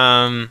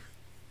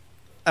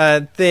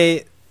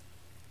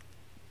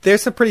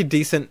 There's a pretty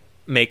decent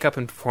makeup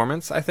and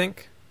performance, I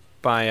think,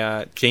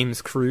 by James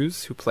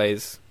Cruz, who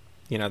plays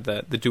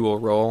the dual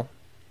role.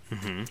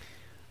 Mm-hmm.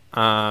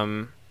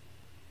 I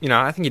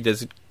think he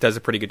does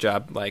a pretty good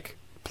job, like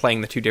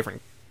playing the two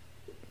different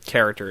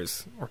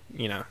characters, or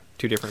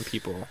two different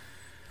people.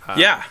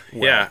 Yeah.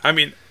 I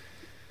mean,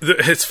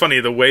 it's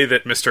funny, the way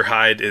that Mr.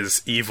 Hyde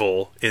is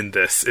evil in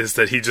this is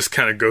that he just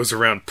kind of goes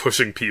around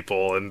pushing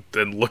people and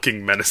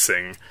looking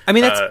menacing. I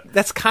mean,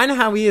 that's kind of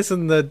how he is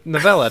in the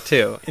novella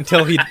too,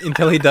 until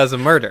he does a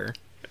murder.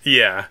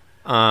 Yeah.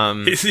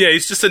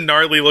 He's just a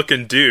gnarly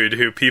looking dude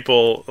who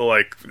people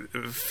like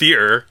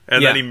fear,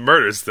 and then he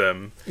murders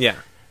them. Yeah.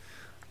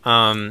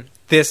 The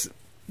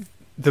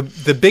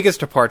biggest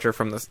departure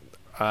from this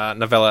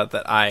novella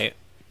that I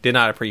did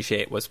not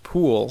appreciate was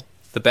Poole,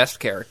 the best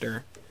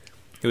character,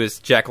 who is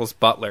Jekyll's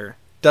butler,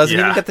 doesn't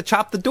even get to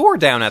chop the door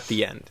down at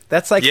the end.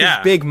 That's like his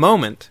big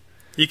moment.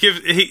 They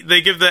give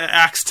the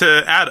axe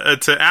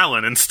to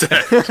Alan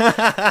instead.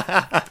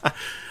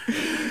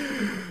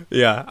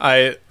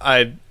 Yeah,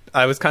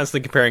 I was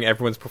constantly comparing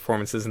everyone's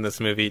performances in this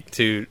movie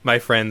to my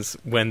friends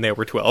when they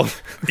were 12.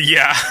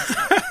 Yeah.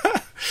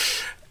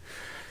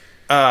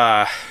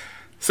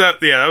 So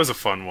that was a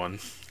fun one.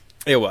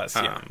 It was.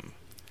 Yeah.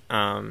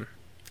 I'm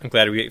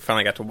glad we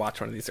finally got to watch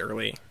one of these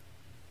early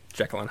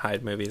Jekyll and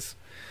Hyde movies.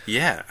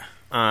 Yeah.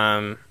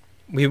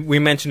 We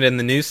mentioned in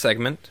the news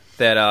segment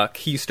that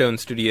Keystone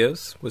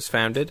Studios was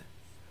founded.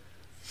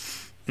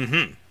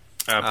 Mm-hmm.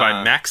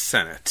 By Max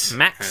Sennett.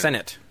 Max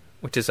Sennett,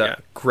 which is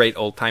a great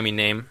old-timey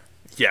name.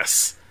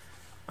 Yes.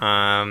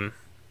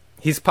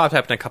 He's popped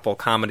up in a couple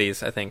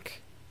comedies, I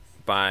think,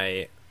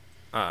 by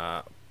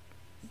not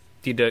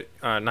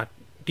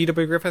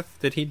D.W. Griffith.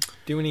 Did he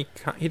do any?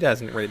 He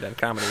hasn't really done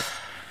comedy.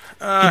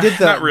 He did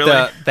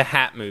the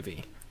Hat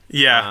movie.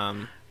 Yeah.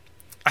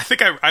 I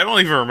think I don't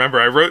even remember.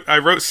 I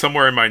wrote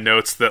somewhere in my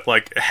notes that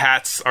like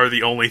hats are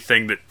the only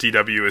thing that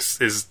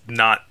DW is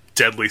not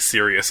deadly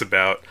serious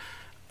about.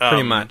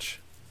 Pretty much.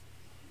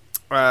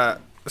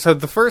 So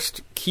the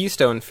first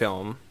Keystone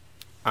film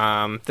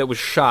that was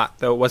shot,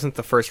 though it wasn't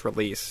the first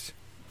released,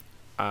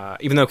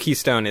 even though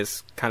Keystone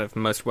is kind of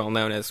most well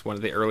known as one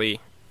of the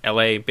early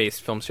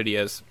LA-based film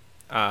studios,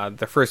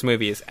 the first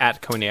movie is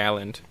at Coney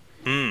Island.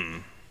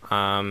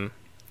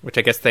 Which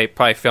I guess they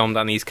probably filmed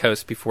on the East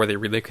Coast before they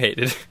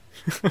relocated.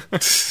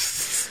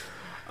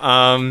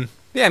 I mean,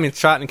 it's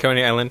shot in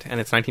Coney Island, and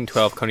it's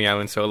 1912 Coney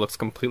Island, so it looks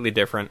completely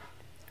different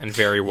and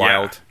very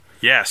wild.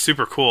 Yeah,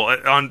 super cool.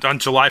 On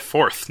July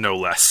 4th, no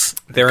less.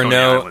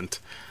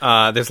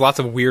 There's lots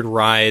of weird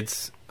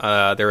rides.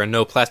 There are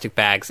no plastic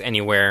bags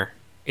anywhere.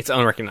 It's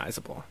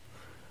unrecognizable.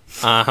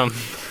 And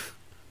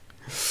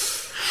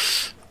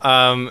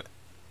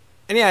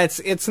yeah,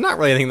 it's not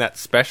really anything that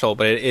special,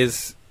 but it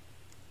is.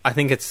 I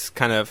think it's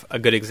kind of a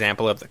good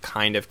example of the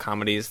kind of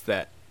comedies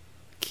that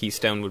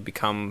Keystone would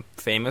become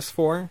famous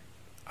for,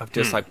 of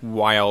just like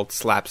wild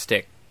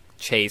slapstick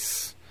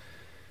chase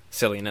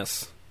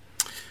silliness.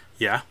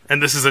 Yeah, and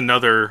this is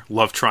another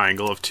love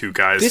triangle of two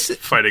guys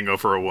fighting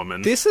over a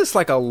woman. This is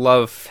like a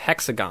love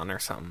hexagon or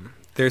something.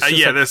 There's I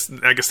guess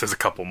there's a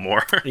couple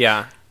more.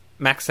 Yeah,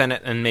 Max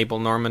Sennett and Mabel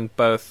Normand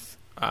both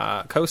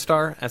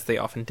co-star, as they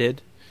often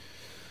did.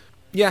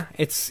 Yeah,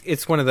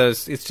 it's one of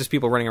those. It's just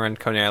people running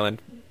around Coney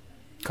Island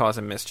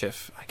causing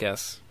mischief, I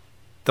guess.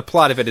 The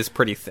plot of it is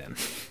pretty thin.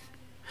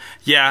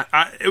 Yeah,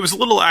 it was a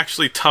little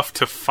actually tough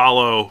to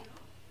follow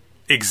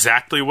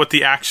exactly what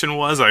the action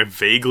was. I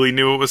vaguely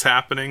knew it was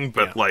happening,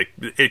 but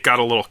it got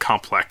a little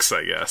complex,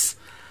 I guess.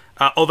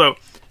 Although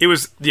it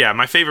was,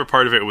 my favorite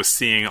part of it was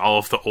seeing all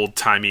of the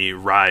old-timey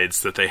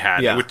rides that they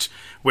had,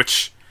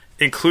 which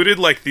included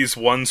like these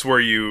ones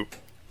where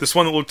this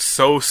one that looked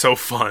so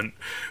fun,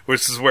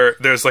 which is where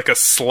there's like a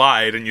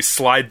slide and you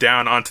slide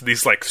down onto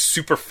these like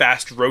super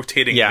fast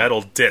rotating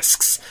metal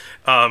discs.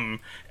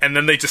 And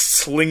then they just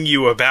sling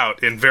you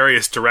about in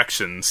various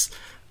directions.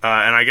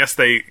 And I guess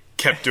they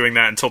kept doing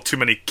that until too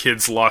many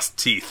kids lost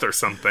teeth or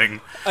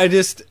something.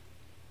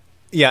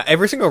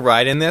 Every single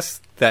ride in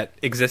this that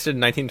existed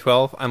in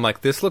 1912, I'm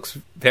like, this looks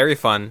very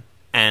fun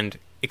and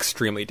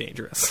extremely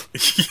dangerous.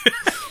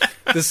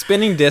 The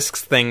spinning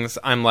discs things,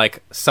 I'm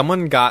like,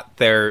 someone got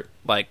their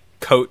like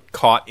coat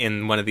caught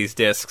in one of these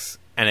discs,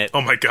 and it.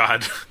 Oh my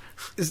god!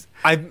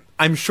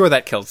 I'm sure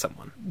that killed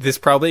someone. This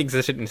probably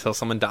existed until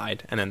someone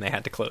died, and then they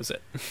had to close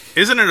it.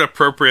 Isn't it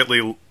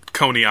appropriately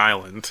Coney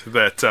Island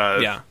that?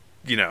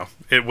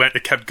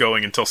 It kept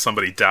going until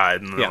somebody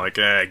died, and they're like,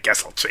 I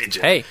guess I'll change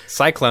it. Hey,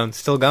 Cyclone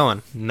still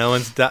going. No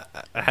one's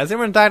has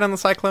anyone died on the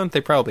Cyclone?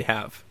 They probably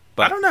have.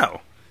 But I don't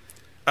know.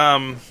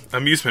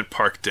 Amusement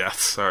park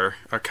deaths are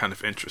kind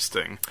of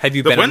interesting. Have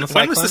you been on the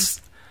Cyclone? When was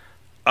this?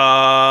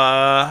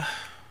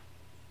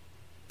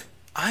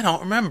 I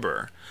don't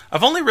remember.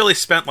 I've only really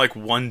spent like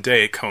one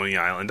day at Coney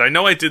Island. I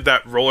know I did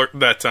that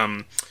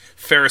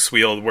Ferris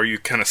wheel where you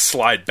kind of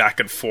slide back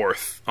and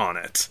forth on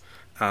it.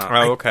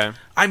 Okay.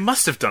 I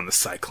must have done the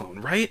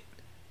Cyclone, right?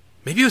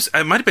 Maybe it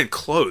might have been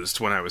closed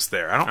when I was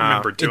there. I don't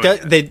remember doing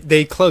it.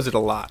 They close it a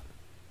lot.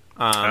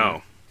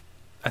 Oh.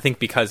 I think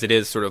because it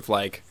is sort of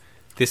like,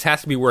 this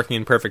has to be working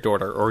in perfect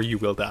order or you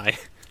will die.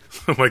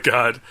 Oh my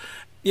god.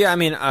 Yeah, I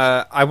mean,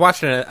 I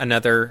watched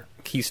another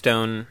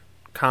Keystone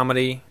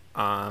comedy.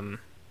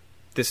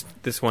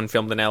 This one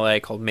filmed in LA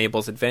called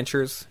Mabel's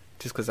Adventures,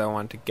 just because I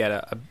wanted to get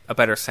a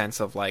better sense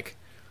of, like,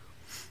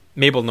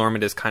 Mabel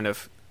Normand is kind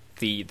of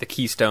the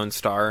Keystone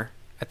star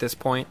at this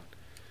point.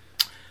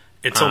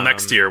 Until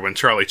next year when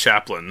Charlie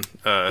Chaplin...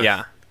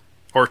 yeah.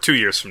 Or 2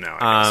 years from now,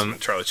 I guess, when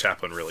Charlie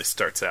Chaplin really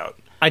starts out.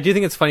 I do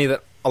think it's funny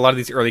that a lot of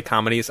these early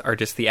comedies are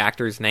just the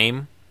actor's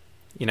name.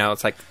 You know,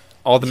 it's like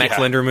all the Max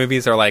Linder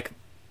movies are like,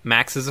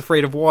 Max is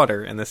afraid of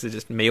water, and this is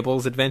just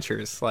Mabel's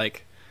Adventures.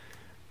 Like,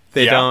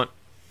 they don't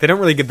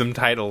really give them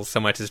titles so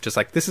much as just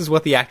like, this is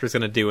what the actor's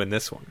going to do in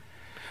this one.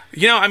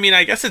 You know, I mean,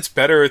 I guess it's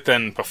better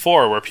than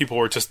before, where people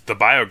were just the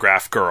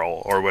Biograph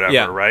girl or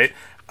whatever, right?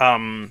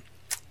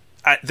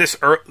 This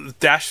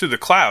Dash Through the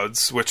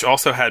Clouds, which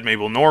also had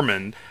Mabel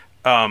Normand,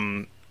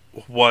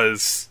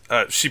 was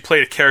she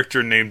played a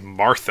character named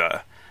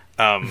Martha.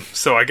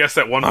 So I guess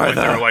at one point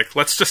they were like,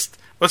 let's just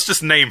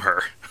name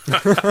her.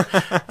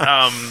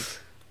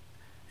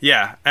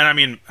 Yeah, and I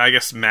mean, I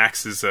guess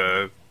Max is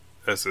a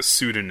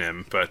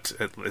pseudonym, but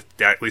it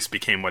at least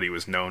became what he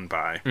was known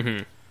by.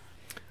 Mm-hmm.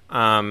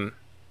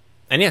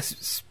 And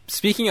yes,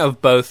 speaking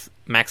of both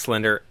Max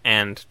Linder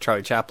and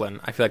Charlie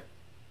Chaplin, I feel like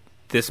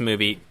this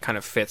movie kind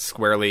of fits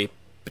squarely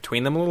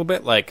between them a little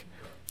bit. Like,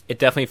 it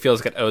definitely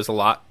feels like it owes a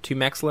lot to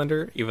Max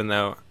Linder, even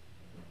though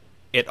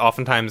it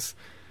oftentimes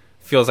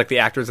feels like the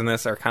actors in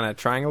this are kind of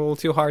trying a little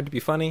too hard to be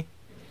funny.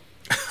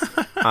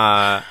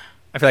 I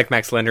feel like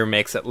Max Linder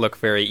makes it look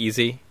very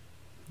easy.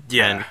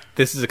 Yeah. And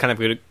this is a kind of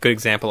good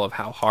example of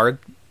how hard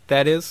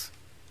that is.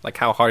 Like,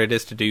 how hard it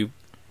is to do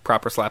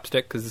proper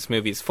slapstick, because this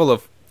movie is full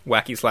of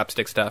wacky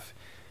slapstick stuff,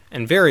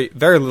 and very,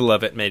 very little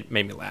of it made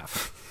me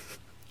laugh.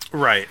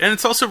 Right, and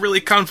it's also really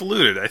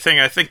convoluted. I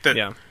think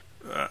that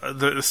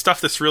the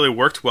stuff that's really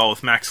worked well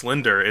with Max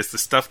Linder is the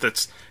stuff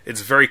it's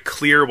very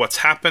clear what's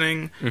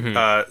happening,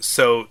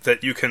 so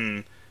that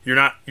you're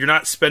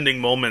not spending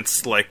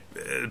moments like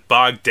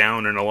bogged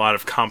down in a lot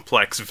of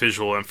complex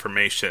visual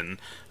information.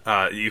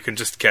 You can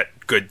just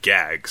get good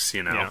gags,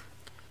 you know. Yeah.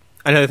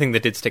 Another thing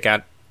that did stick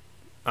out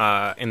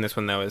in this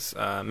one, though, is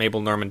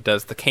Mabel Normand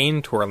does the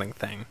cane twirling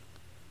thing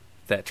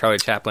that Charlie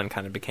Chaplin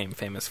kind of became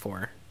famous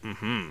for.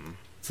 Mm-hmm.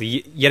 So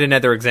yet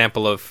another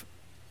example of,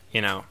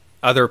 you know,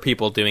 other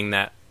people doing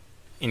that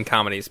in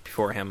comedies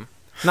before him.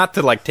 Not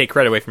to, like, take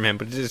credit away from him,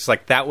 but it's just,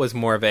 like, that was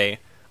more of a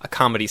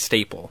comedy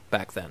staple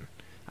back then,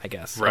 I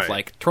guess. Right. Of,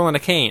 like, twirling a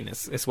cane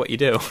is what you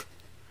do.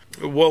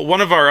 Well,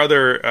 one of our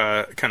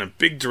other kind of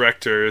big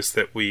directors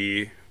that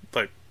we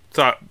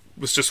thought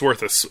was just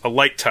worth a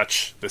light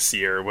touch this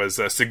year was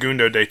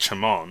Segundo de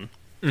Chamon,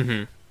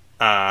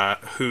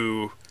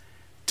 who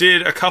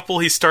did a couple.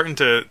 He's starting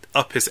to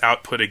up his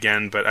output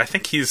again, but I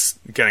think he's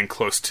getting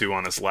close to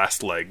on his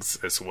last legs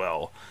as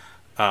well.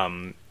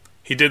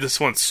 He did this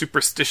one,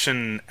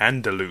 Superstition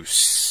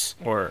Andalus.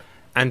 Or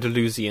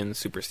Andalusian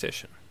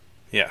Superstition.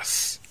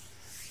 Yes.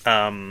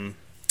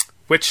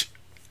 Which,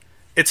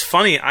 it's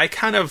funny, I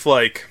kind of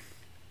like...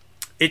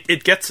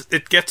 It gets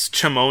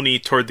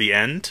Chamoni toward the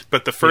end,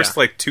 but the first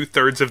like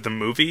 2/3 of the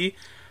movie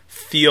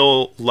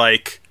feel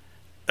like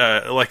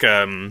a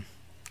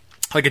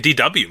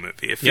DW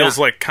movie. It feels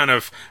like kind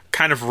of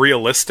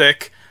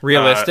realistic,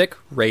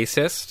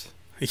 racist.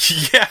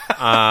 Yeah,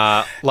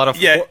 a lot of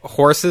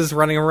horses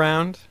running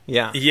around.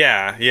 Yeah.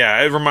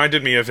 It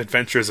reminded me of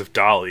Adventures of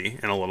Dolly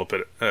in a little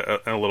bit,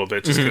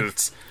 just because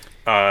it's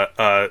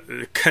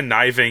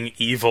conniving,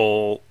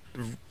 evil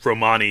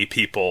Romani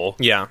people.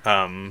 Yeah.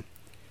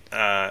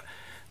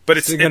 But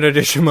it's Segundo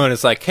de Chamon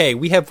is like, hey,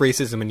 we have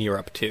racism in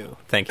Europe too.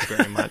 Thank you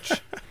very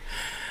much.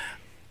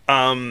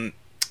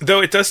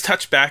 Though it does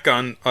touch back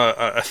on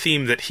a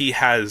theme that he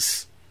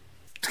has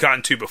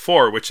gotten to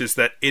before, which is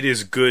that it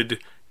is good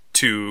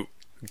to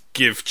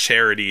give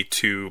charity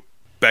to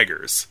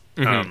beggars.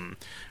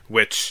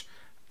 Which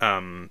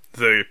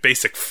the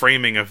basic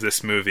framing of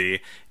this movie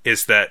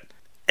is that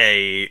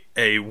a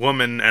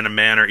woman and a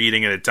man are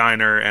eating at a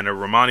diner, and a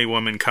Romani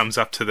woman comes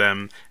up to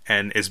them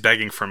and is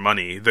begging for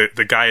money.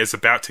 The guy is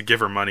about to give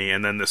her money,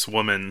 and then this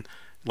woman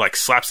like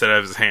slaps it out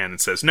of his hand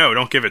and says, "No,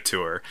 don't give it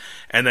to her."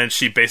 And then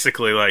she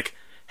basically like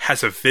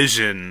has a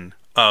vision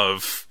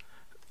of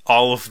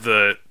all of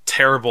the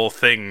terrible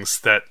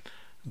things that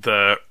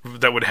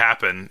would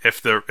happen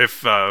if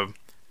the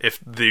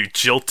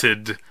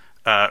jilted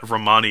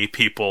Romani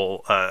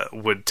people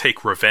would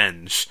take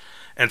revenge.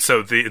 And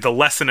so the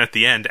lesson at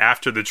the end,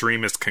 after the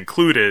dream is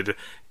concluded,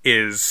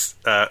 is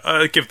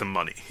give them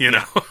money, you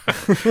know?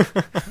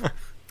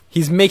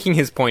 He's making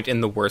his point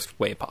in the worst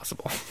way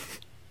possible.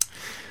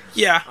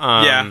 Yeah.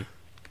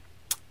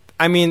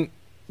 I mean,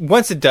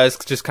 once it does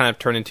just kind of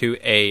turn into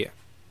a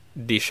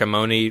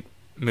DeShimoni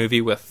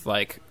movie with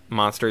like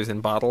monsters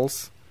in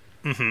bottles,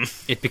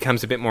 it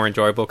becomes a bit more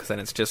enjoyable because then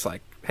it's just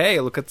like, hey,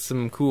 look at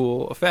some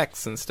cool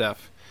effects and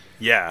stuff.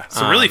 Yeah,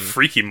 some really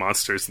freaky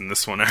monsters in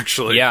this one,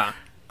 actually. Yeah,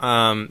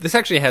 this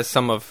actually has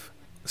some of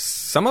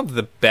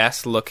the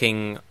best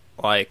looking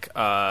like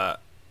double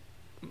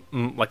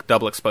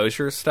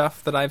exposure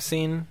stuff that I've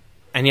seen,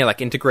 and yeah,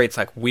 like integrates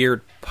like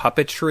weird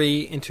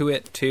puppetry into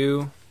it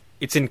too.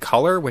 It's in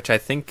color, which I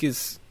think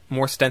is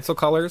more stencil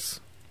colors,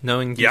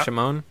 knowing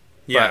DeShimon.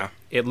 Yeah, but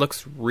it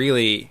looks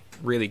really,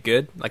 really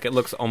good. Like it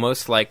looks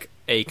almost like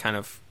a kind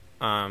of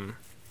some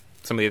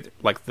of the,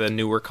 like the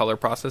newer color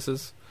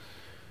processes.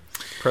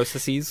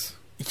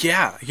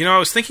 Yeah, I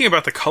was thinking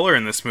about the color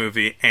in this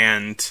movie,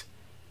 and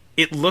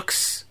it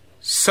looks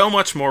so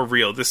much more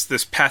real. This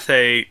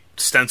Pathé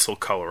stencil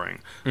coloring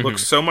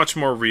looks so much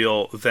more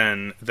real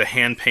than the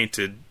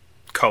hand-painted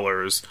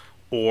colors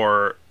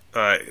or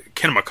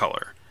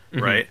Kinemacolor,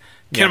 right?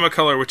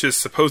 Kinemacolor, which is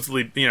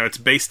supposedly, it's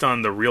based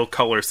on the real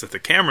colors that the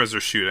cameras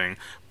are shooting,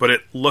 but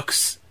it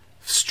looks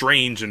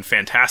strange and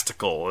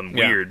fantastical and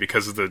weird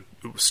because of the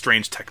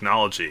strange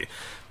technology.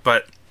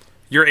 But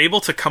you're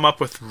able to come up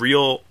with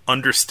real,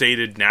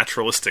 understated,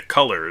 naturalistic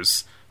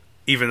colors,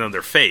 even though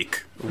they're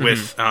fake,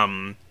 with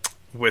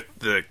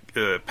the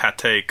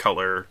Pathé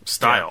color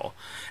style.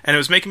 And it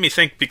was making me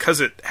think, because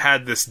it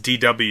had this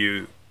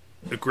D.W.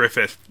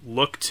 Griffith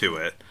look to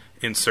it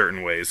in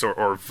certain ways,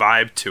 or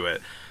vibe to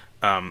it,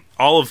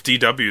 all of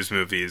D.W.'s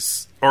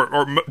movies,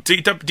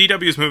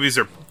 D.W.'s movies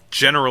are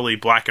generally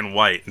black and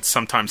white and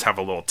sometimes have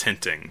a little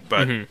tinting,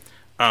 but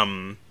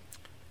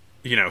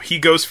he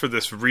goes for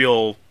this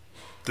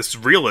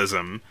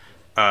realism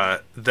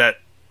that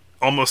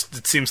almost,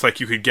 it seems like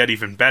you could get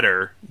even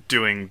better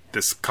doing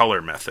this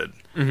color method.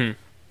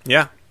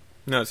 Yeah,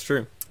 no, it's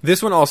true.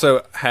 This one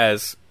also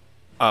has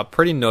a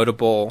pretty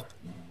notable,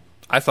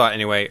 I thought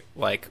anyway,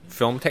 like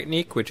film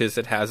technique, which is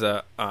it has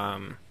a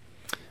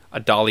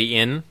dolly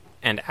in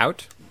and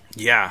out.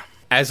 Yeah,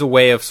 as a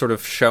way of sort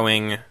of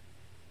showing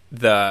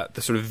the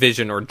sort of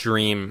vision or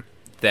dream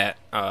that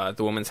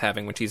the woman's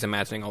having when she's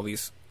imagining all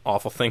these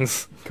awful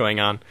things going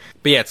on.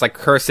 But yeah, it's like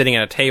her sitting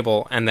at a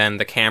table, and then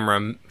the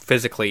camera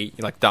physically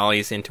like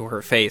dollies into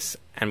her face,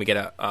 and we get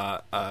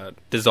a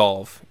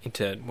dissolve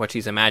into what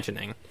she's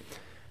imagining.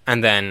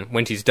 And then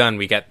when she's done,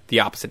 we get the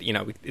opposite.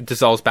 It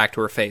dissolves back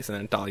to her face, and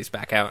then it dollies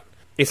back out.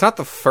 It's not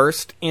the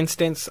first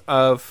instance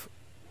of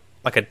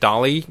like a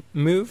dolly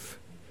move,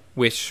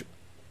 which,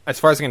 as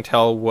far as I can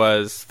tell,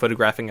 was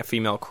photographing a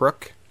female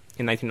crook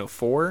in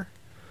 1904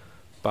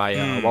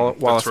 by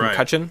Wallace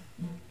McCutcheon.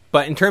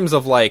 But in terms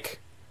of like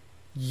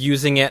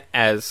using it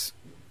as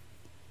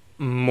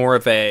more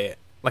of an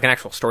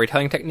actual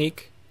storytelling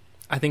technique,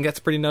 I think that's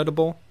pretty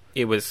notable.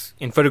 It was,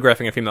 in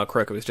photographing a female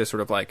crook, it was just sort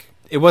of like,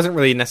 it wasn't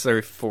really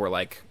necessary for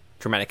like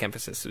dramatic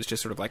emphasis. It was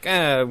just sort of like,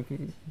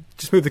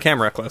 just move the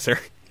camera closer.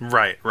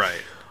 Right.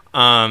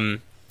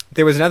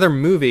 There was another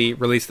movie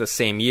released the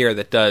same year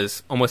that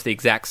does almost the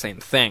exact same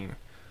thing.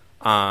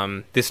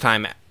 This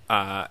time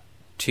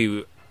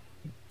to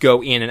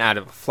go in and out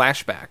of a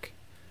flashback,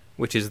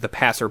 which is The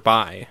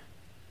Passerby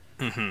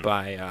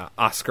by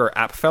Oscar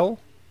Apfel,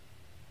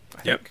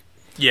 I think.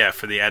 Yeah,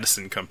 for the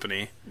Edison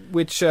Company.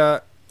 Which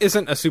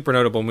isn't a super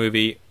notable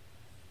movie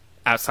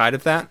outside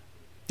of that.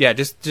 Yeah,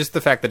 just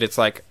the fact that it's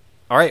like,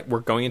 all right, we're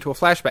going into a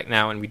flashback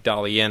now, and we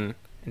dolly in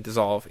and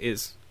dissolve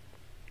is,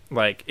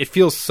 like, it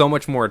feels so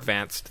much more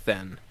advanced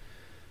than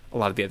a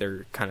lot of the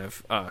other kind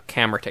of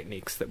camera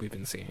techniques that we've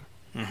been seeing.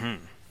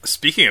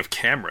 Speaking of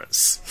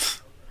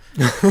cameras,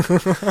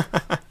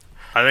 I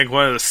think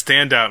one of the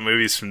standout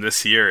movies from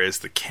this year is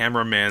The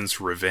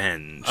Cameraman's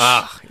Revenge.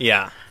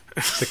 Yeah.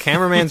 The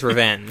Cameraman's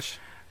Revenge.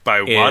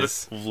 By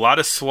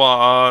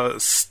Władysław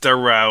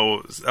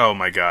Starowicz. Oh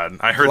my god.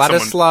 I heard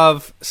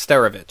Władysław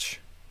Starowicz.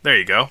 There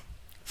you go.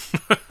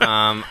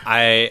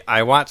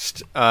 I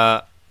watched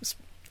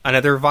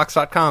another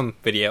Vox.com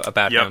video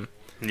about him.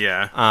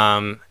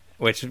 Yeah.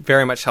 Which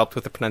very much helped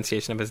with the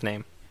pronunciation of his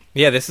name.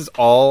 Yeah, this is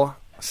all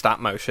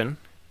stop motion,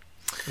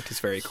 which is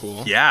very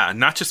cool. Yeah,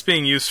 not just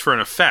being used for an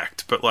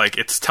effect, but like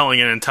it's telling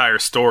an entire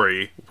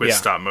story with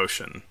stop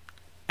motion.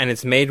 And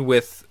it's made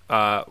with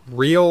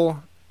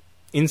real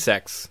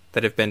insects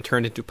that have been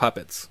turned into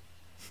puppets,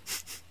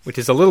 which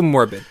is a little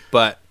morbid,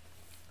 but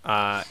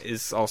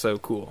is also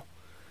cool.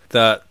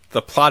 The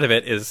plot of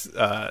it is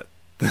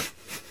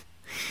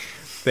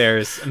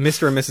there's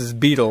Mr. and Mrs.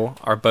 Beetle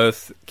are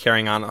both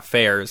carrying on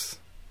affairs,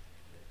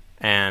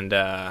 and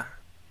the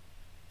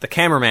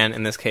cameraman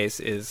in this case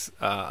is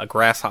a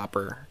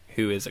grasshopper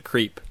who is a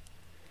creep,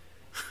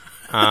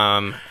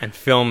 and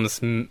films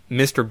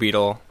Mr.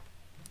 Beetle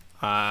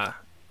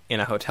in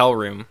a hotel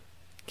room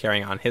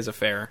carrying on his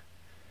affair.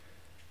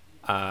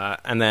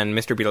 And then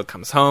Mr. Beetle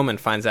comes home and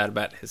finds out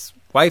about his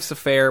wife's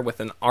affair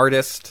with an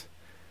artist,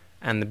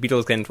 and the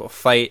Beatles get into a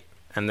fight,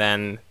 and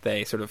then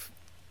they sort of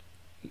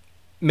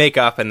make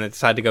up and they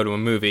decide to go to a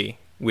movie,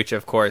 which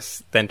of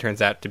course then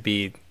turns out to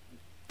be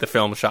the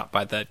film shot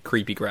by the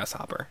creepy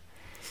grasshopper.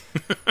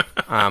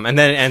 And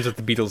then it ends with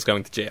the Beatles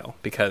going to jail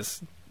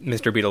because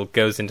Mr. Beetle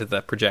goes into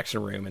the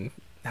projection room and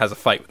has a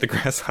fight with the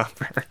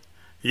grasshopper.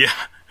 Yeah,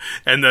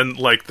 and then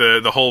like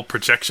the whole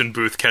projection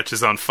booth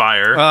catches on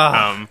fire.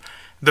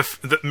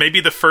 Maybe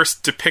the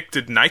first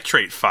depicted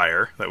nitrate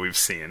fire that we've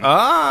seen.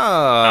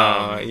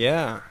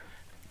 Yeah.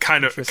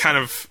 Kind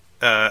of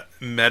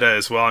meta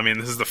as well. I mean,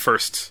 this is the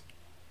first.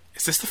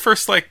 Is this the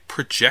first like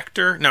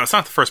projector? No, it's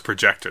not the first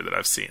projector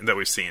that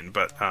we've seen.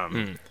 But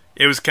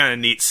it was kind of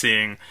neat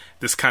seeing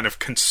this kind of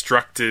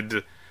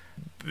constructed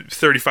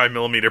 35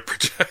 millimeter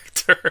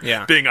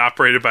projector being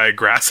operated by a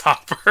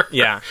grasshopper.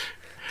 Yeah.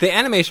 The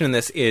animation in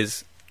this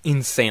is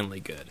insanely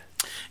good.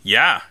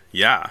 Yeah.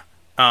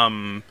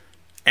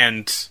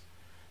 And,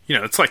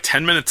 it's like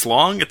 10 minutes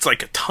long. It's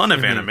like a ton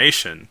of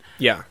animation.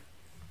 Yeah.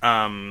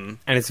 And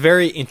it's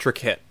very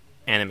intricate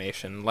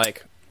animation.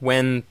 Like,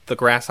 when the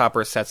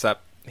grasshopper sets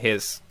up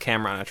his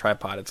camera on a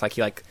tripod, it's like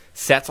he, like,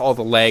 sets all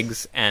the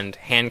legs and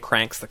hand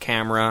cranks the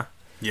camera.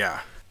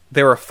 Yeah.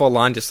 There were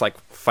full-on just, like,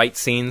 fight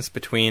scenes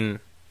between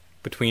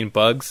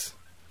bugs.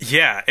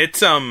 Yeah,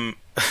 it's, and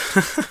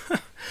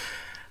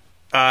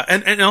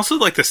also,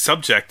 like, the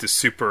subject is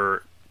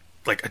super,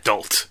 like,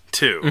 adult,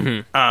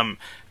 too.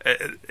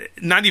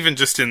 Not even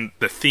just in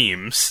the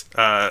themes,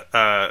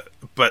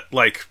 but,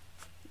 like,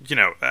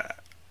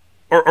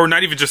 or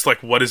not even just,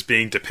 like, what is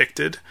being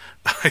depicted,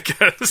 I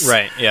guess.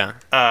 Right, yeah.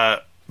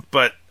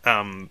 But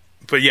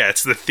yeah,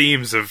 it's the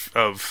themes of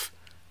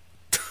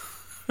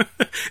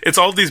it's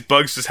all these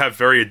bugs just have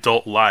very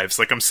adult lives.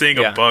 Like, I'm seeing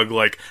a bug,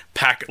 like,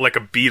 pack, like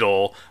a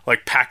beetle,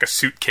 like, pack a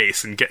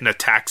suitcase and get in a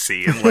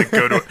taxi and, like,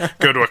 go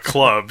to a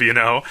club,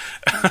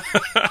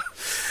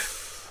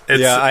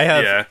 I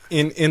have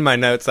in my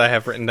notes I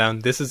have written down,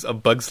 this is a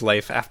bug's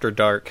life after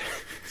dark.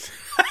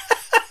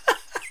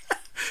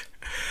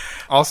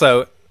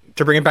 Also,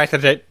 to bring it back to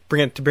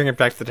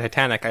the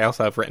Titanic, I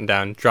also have written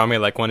down, draw me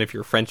like one of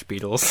your French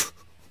Beatles.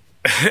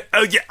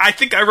 Oh yeah, I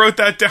think I wrote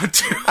that down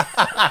too.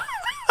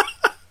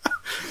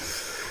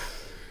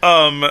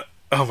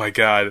 Oh my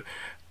god.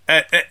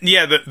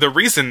 Yeah, the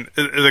reason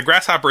the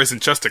grasshopper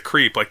isn't just a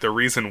creep. Like, the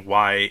reason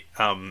why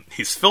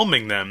he's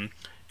filming them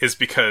is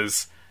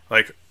because,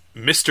 like,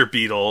 Mr.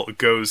 Beetle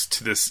goes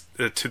to this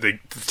to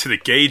the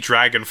Gay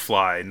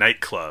Dragonfly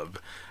nightclub,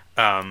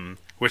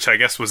 which I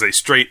guess was a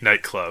straight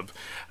nightclub,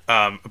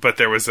 but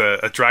there was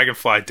a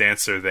dragonfly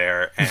dancer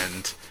there,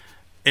 and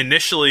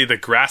initially the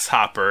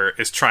grasshopper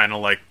is trying to,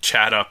 like,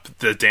 chat up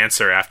the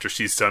dancer after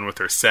she's done with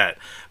her set,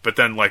 but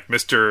then, like,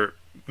 Mr.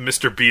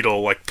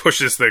 Beetle, like,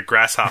 pushes the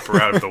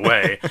grasshopper out of the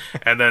way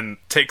and then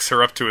takes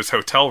her up to his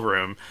hotel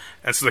room,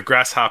 and so the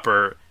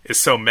grasshopper is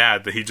so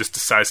mad that he just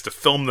decides to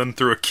film them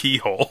through a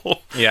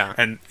keyhole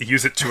and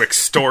use it to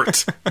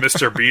extort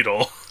Mr.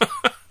 Beetle.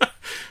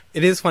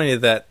 It is funny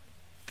that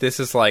this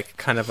is, like,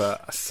 kind of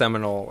a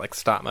seminal, like,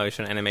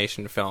 stop-motion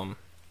animation film,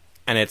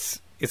 and it's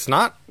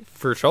not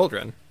for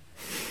children.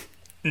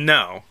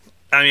 No.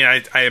 I mean,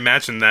 I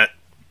imagine that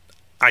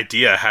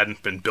idea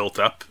hadn't been built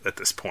up at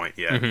this point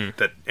yet,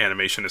 that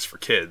animation is for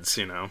kids,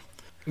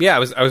 Yeah, I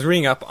was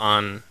reading up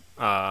on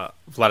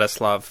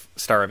Vladislav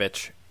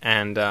Starovich,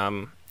 and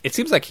it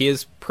seems like he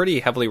is pretty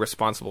heavily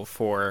responsible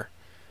for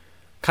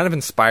kind of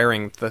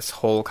inspiring this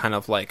whole kind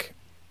of, like,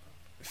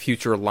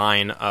 future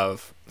line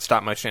of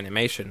stop-motion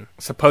animation.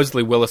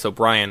 Supposedly Willis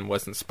O'Brien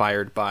was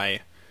inspired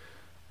by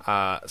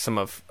some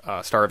of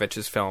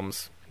Starovich's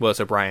films, Willis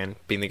O'Brien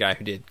being the guy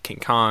who did King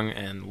Kong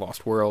and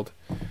Lost World,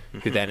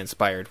 who then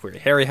inspired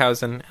Weird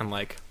Harryhausen, and,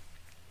 like,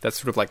 that's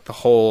sort of, like, the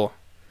whole,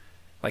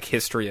 like,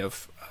 history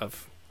of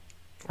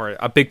or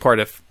a big part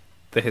of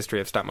the history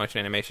of stop-motion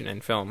animation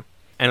and film.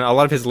 And a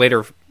lot of his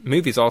later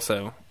movies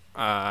also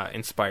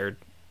inspired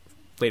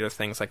later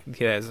things. Like,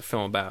 he has a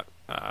film about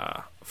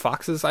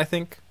foxes, I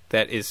think,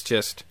 that is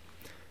just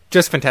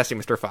Fantastic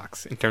Mr.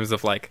 Fox in terms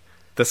of, like,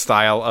 the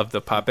style of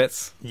the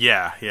puppets.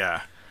 Yeah.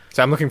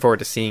 So I'm looking forward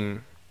to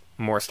seeing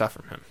more stuff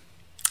from him.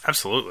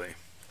 Absolutely.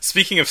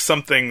 Speaking of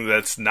something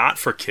that's not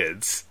for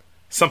kids,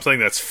 something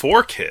that's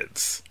for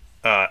kids,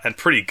 and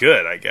pretty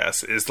good, I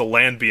guess, is The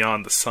Land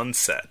Beyond the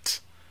Sunset.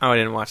 Oh, I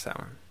didn't watch that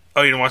one.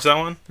 Oh, you didn't watch that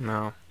one?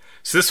 No.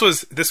 So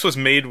this was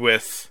made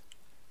with,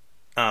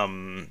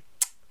 in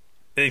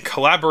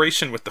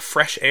collaboration with the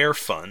Fresh Air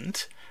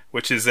Fund,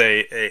 which is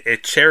a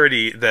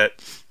charity that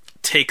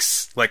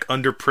takes, like,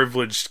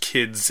 underprivileged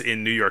kids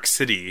in New York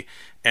City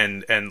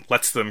and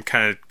lets them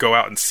kind of go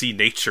out and see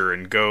nature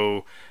and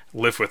go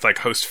live with, like,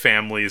 host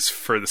families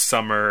for the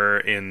summer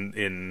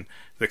in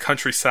the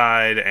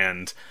countryside,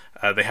 and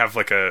they have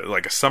like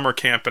a summer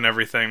camp and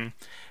everything.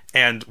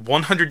 And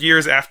 100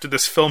 years after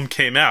this film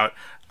came out,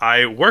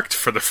 I worked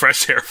for the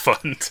Fresh Air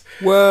Fund.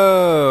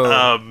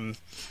 Whoa.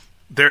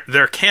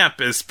 Their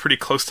camp is pretty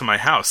close to my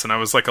house, and I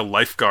was like a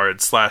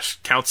lifeguard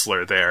 /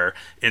 counselor there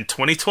in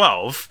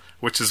 2012,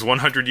 which is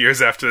 100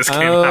 years after this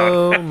came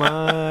out. Oh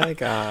my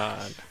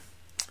god.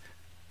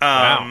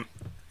 Wow.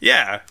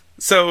 Yeah.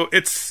 So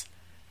it's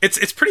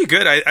pretty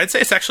good. I'd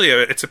say it's actually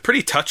it's a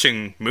pretty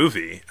touching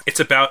movie.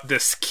 It's about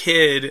this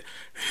kid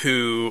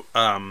who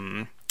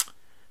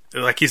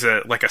he's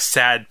a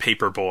sad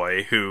paper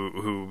boy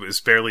who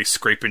is barely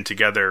scraping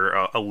together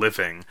a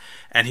living,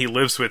 and he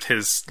lives with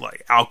his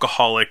like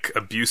alcoholic,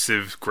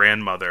 abusive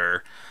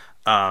grandmother,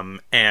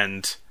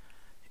 and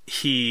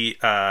he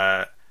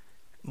he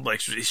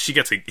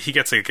gets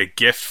like a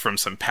gift from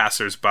some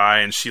passersby,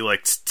 and she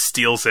like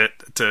steals it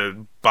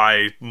to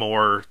buy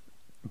more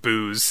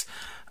booze,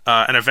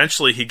 and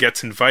eventually he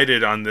gets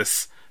invited on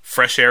this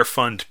Fresh Air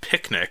Fund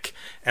picnic,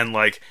 and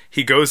like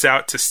he goes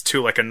out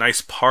to like a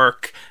nice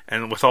park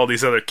and with all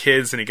these other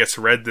kids, and he gets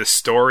read this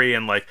story,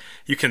 and like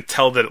you can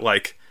tell that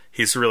like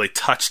he's really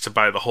touched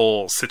by the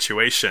whole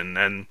situation,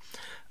 and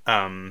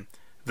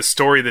the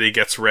story that he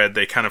gets read,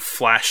 they kind of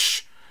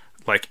flash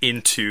like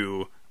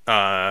into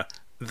the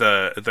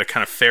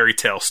kind of fairy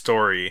tale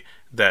story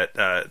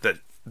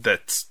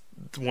that's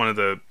one of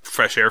the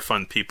Fresh Air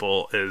Fund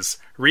people is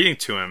reading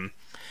to him.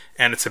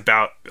 And it's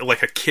about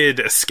like a kid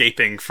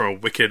escaping from a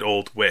wicked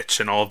old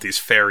witch, and all of these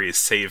fairies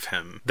save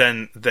him.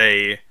 Then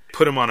they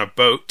put him on a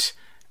boat,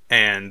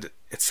 and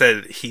it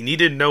said he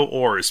needed no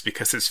oars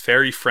because his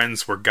fairy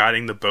friends were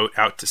guiding the boat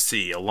out to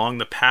sea, along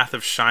the path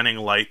of shining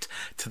light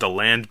to the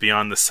land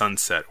beyond the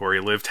sunset, where he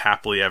lived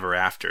happily ever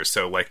after.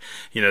 So like,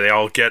 you know, they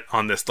all get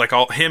on this, like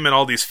him and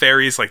all these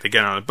fairies, like they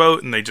get on a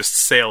boat and they just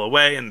sail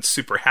away and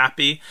super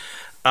happy.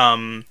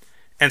 And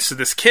so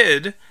this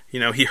kid,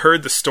 you know, he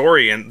heard the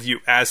story, and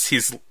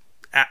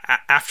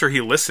after he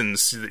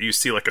listens, you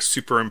see like a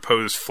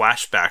superimposed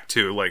flashback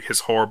to like his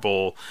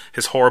horrible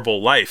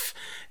life.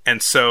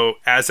 And so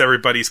as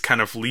everybody's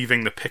kind of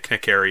leaving the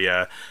picnic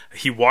area,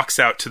 he walks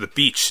out to the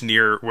beach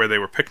near where they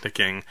were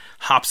picnicking,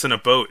 hops in a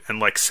boat, and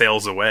like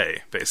sails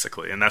away,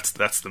 basically. And that's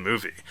the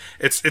movie.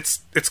 It's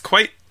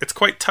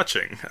quite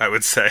touching, I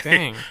would say.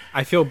 Dang,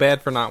 I feel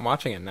bad for not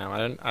watching it now.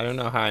 I don't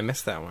know how I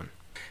missed that one.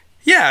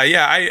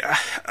 Yeah.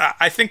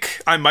 I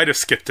think I might have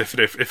skipped it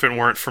if it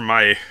weren't for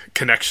my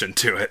connection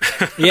to it.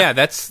 Yeah,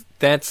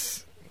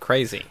 that's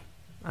crazy.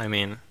 I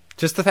mean,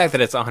 just the fact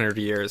that it's 100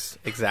 years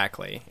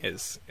exactly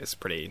is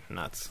pretty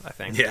nuts, I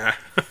think. Yeah.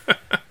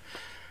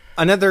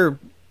 Another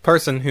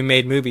person who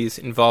made movies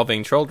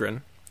involving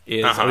children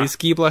is Alice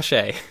Guy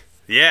Blaché.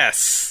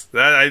 Yes,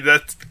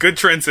 that's good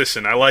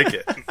transition. I like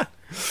it.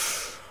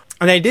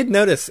 And I did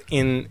notice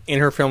in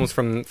her films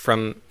from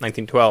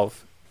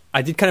 1912.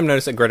 I did kind of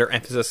notice a greater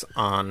emphasis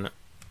on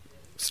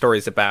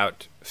stories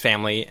about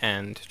family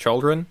and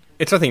children.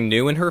 It's nothing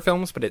new in her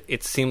films, but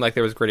it seemed like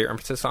there was greater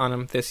emphasis on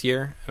them this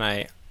year,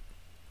 and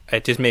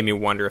it just made me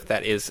wonder if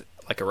that is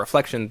like a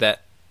reflection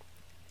that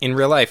in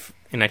real life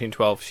in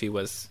 1912 she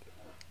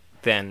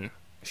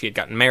had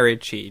gotten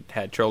married, she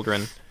had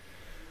children,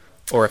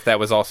 or if that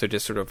was also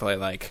just sort of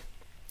like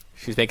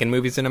she's making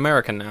movies in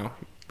America now.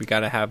 We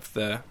got to have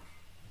the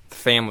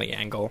family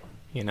angle,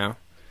 you know?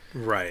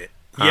 Right.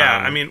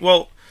 Yeah,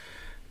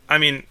 I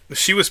mean,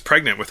 she was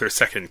pregnant with her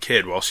second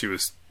kid while she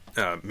was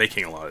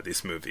making a lot of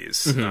these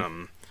movies.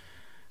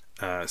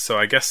 Mm-hmm. So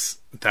I guess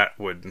that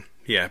would,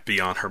 be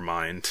on her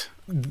mind.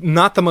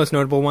 Not the most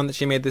notable one that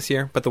she made this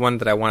year, but the one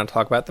that I want to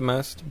talk about the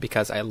most,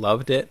 because I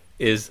loved it,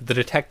 is The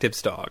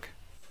Detective's Dog.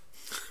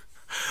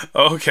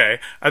 Okay.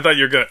 I thought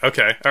you were going to...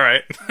 Okay, all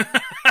right.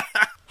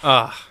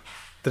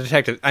 The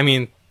Detective... I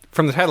mean,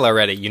 from the title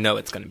already, you know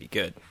it's going to be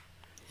good.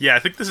 Yeah, I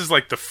think this is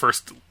like the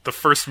first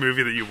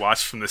movie that you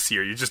watched from this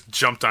year. You just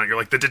jumped on it. You're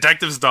like, The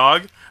Detective's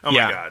Dog? Oh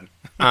my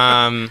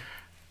god.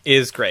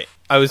 Is great.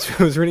 I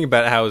was reading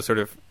about how sort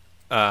of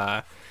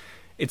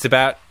it's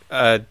about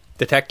a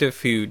detective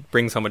who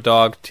brings home a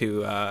dog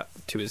to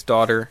his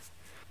daughter,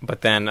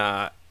 but then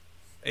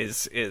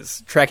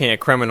is tracking a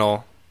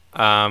criminal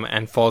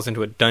and falls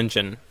into a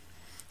dungeon,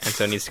 and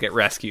so needs to get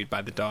rescued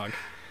by the dog.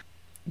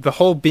 The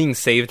whole being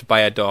saved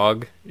by a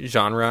dog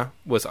genre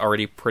was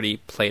already pretty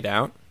played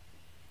out.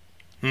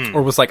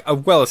 Or was like a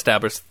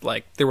well-established,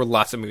 like, there were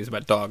lots of movies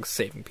about dogs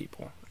saving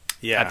people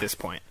at this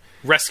point.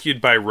 Rescued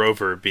by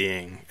Rover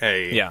being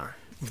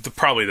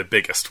probably the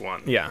biggest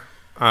one. Yeah.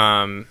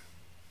 So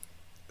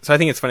I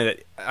think it's funny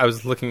that I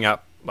was looking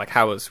up like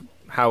how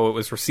it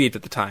was received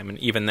at the time, and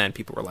even then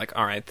people were like,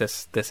 all right,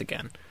 this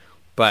again.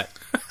 But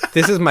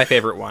this is my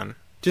favorite one,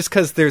 just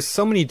because there's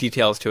so many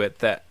details to it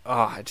that,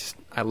 I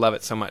love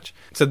it so much.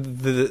 So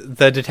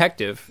the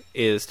detective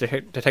is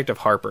Detective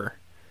Harper.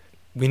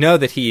 We know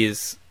that he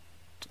is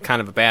kind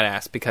of a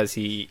badass because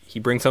he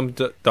brings home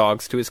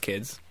dogs to his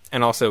kids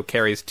and also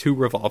carries 2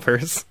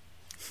 revolvers.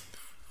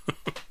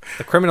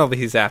 The criminal that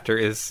he's after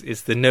is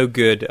the no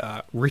good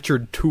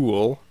Richard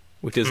Toole,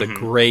 which is a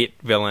great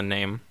villain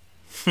name.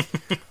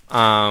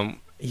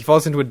 He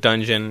falls into a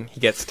dungeon. He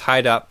gets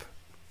tied up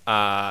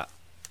on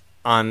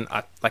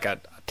a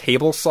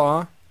table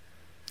saw,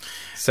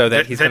 so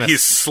that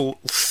he's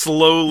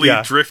slowly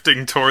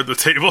drifting toward the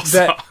table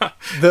saw.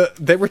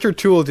 That Richard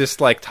Toole just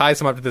like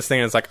ties him up to this thing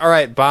and is like, all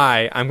right,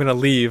 bye, I'm gonna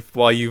leave,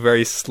 while you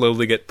very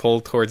slowly get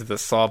pulled towards the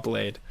saw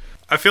blade.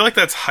 I feel like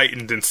that's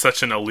heightened in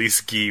such an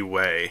Alice Guy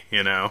way,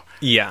 you know?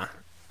 Yeah.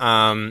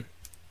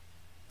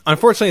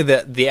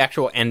 Unfortunately, the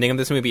actual ending of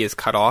this movie is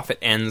cut off. It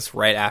ends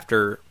right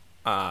after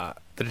the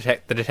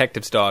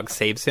detective's dog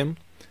saves him.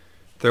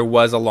 There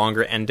was a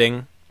longer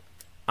ending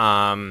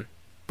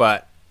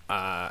But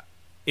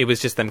it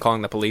was just them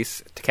calling the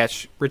police to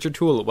catch Richard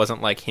Toole. It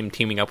wasn't like him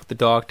teaming up with the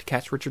dog to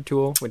catch Richard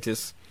Toole, which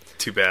is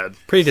Too bad.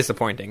 pretty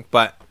disappointing.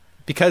 But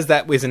because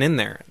that wasn't in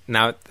there,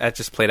 now that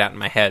just played out in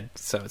my head,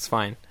 so it's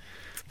fine.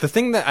 The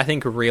thing that I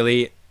think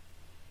really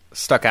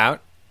stuck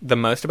out the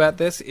most about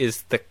this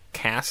is the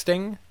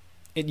casting.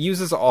 It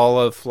uses all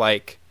of,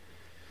 like,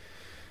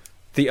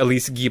 the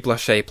Elise Guy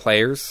Blaché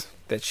players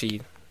that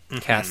she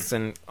casts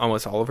in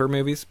almost all of her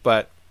movies,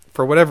 but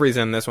for whatever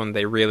reason, this one,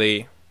 they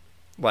really,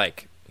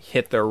 like,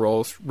 hit their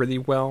roles really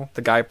well.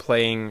 The guy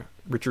playing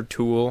Richard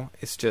Toole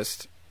is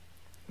just,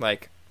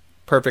 like,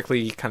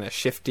 perfectly kind of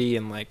shifty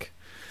and, like,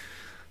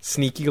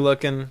 sneaky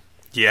looking.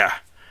 Yeah.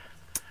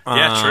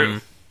 Yeah,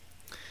 true.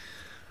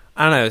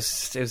 I don't know,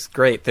 it was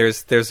great.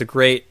 There's a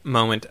great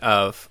moment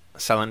of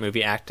silent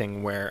movie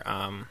acting where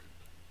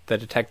the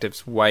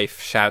detective's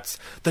wife shouts,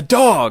 "The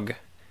dog!"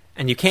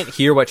 And you can't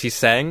hear what she's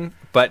saying,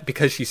 but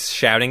because she's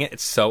shouting it,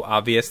 it's so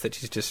obvious that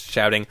she's just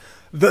shouting,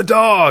 "The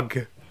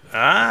dog!"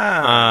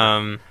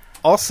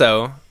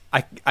 Also,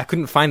 I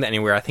couldn't find that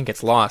anywhere. I think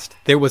it's lost.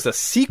 There was a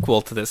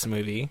sequel to this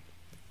movie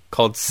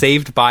called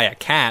Saved by a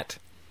Cat.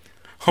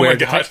 Oh my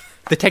God.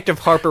 Detective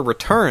Harper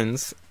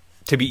returns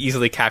to be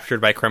easily captured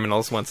by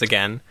criminals once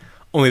again.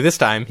 Only this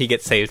time, he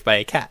gets saved by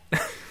a cat.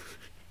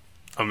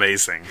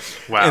 Amazing.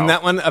 Wow. In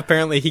that one,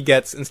 apparently he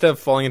gets, instead of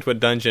falling into a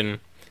dungeon,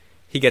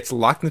 he gets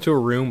locked into a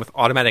room with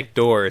automatic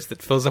doors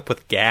that fills up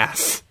with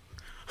gas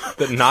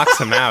that knocks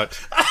him out.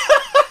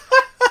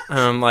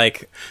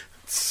 Like,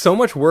 so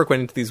much work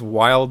went into these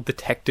wild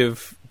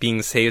detective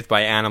being saved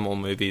by animal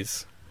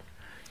movies.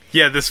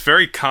 Yeah, this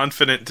very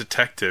confident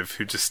detective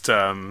who just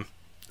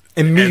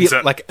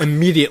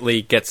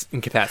immediately gets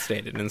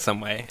incapacitated in some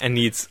way and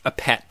needs a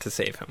pet to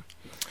save him.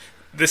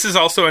 This is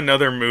also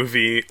another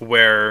movie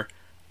where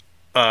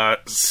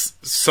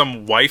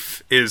some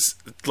wife is,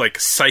 like,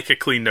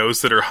 psychically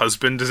knows that her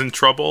husband is in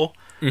trouble,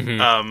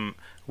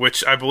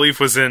 which I believe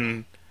was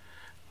in...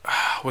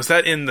 was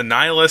that in The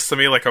Nihilist? I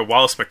mean, like a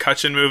Wallace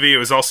McCutcheon movie. It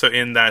was also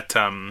in that...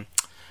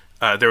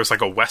 there was,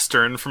 like, a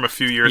Western from a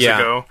few years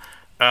ago.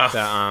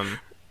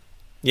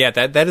 Yeah,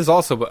 that is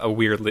also a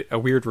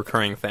weird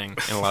recurring thing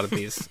in a lot of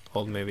these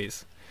old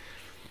movies.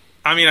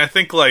 I mean, I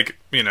think, like,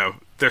 you know,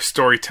 their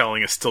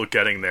storytelling is still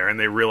getting there, and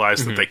they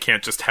realize that they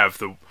can't just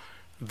have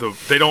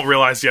they don't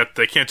realize yet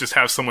they can't just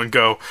have someone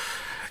go,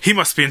 he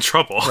must be in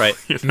trouble. Right.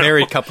 You know?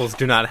 Married couples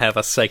do not have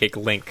a psychic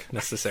link,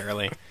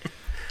 necessarily.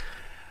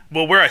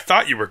 Well, where I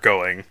thought you were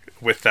going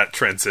with that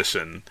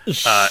transition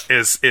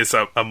is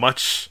a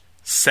much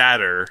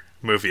sadder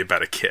movie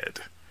about a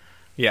kid.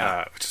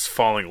 Yeah. Which is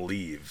Falling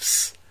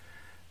Leaves.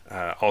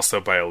 Also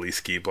by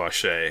Elise Guy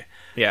Blaché.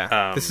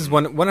 Yeah. This is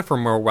one of her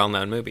more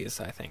well-known movies,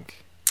 I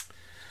think.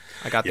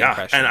 I got the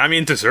impression. And I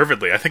mean,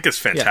 deservedly. I think it's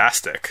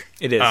fantastic.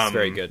 Yeah, it is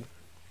very good.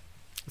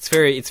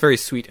 It's very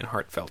sweet and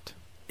heartfelt.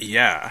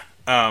 Yeah.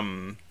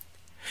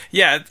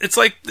 Yeah, it's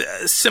like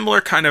a similar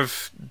kind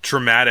of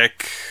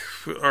dramatic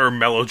or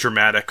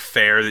melodramatic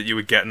fare that you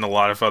would get in a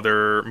lot of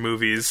other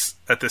movies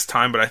at this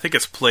time, but I think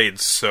it's played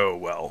so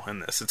well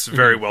in this. It's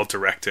very well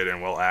directed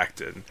and well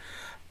acted.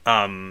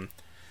 And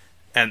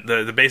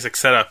the basic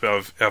setup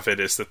of it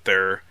is that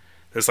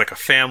there's like a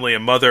family, a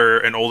mother,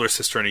 an older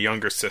sister, and a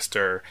younger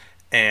sister,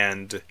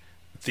 and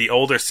the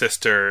older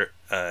sister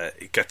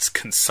gets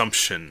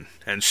consumption,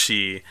 and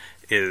she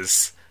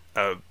is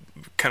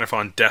kind of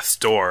on death's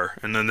door,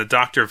 and then the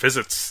doctor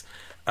visits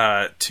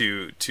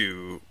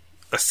to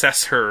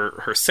assess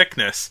her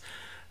sickness.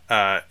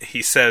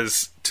 He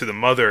says to the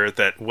mother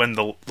that when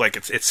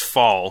it's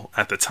fall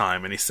at the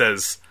time, and he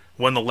says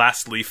when the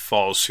last leaf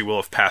falls, she will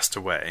have passed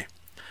away.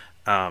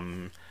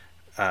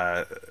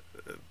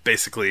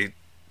 Basically,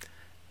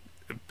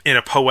 in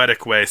a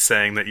poetic way,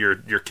 saying that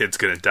your kid's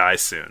gonna die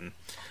soon.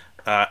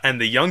 And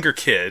the younger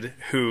kid,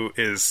 who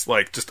is,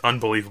 like, just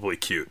unbelievably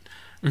cute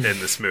in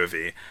this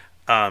movie,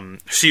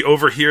 she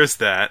overhears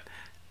that,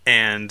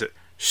 and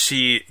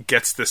she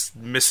gets this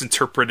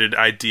misinterpreted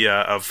idea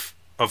of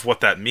what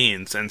that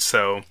means, and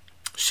so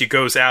she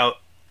goes out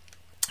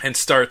and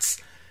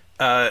starts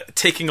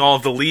taking all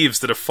of the leaves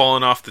that have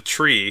fallen off the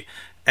tree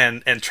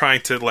and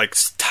trying to, like,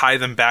 tie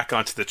them back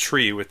onto the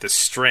tree with this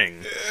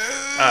string.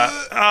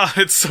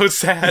 It's so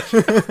sad.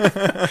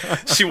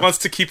 She wants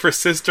to keep her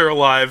sister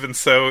alive, and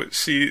so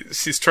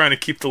she's trying to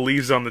keep the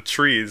leaves on the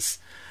trees.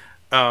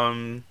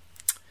 And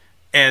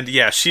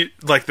yeah, she,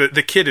 like,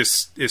 the kid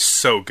is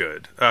so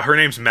good. Her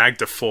name's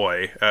Magda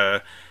Foy.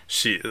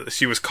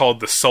 She was called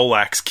the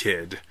Solax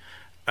Kid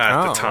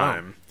at the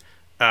time.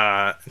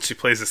 Wow. She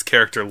plays this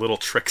character, Little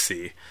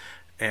Trixie,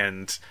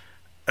 and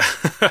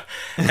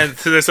and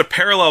so there's a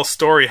parallel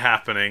story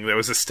happening that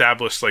was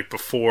established, like,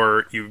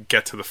 before you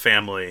get to the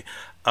family,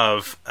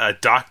 of a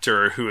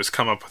doctor who has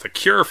come up with a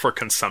cure for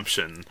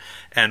consumption,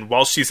 and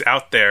while she's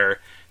out there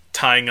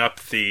tying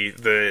up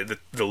the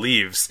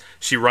leaves,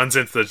 she runs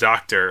into the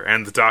doctor,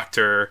 and the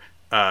doctor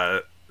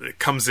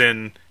comes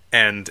in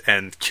and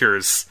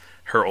cures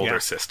her older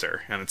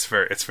sister, and it's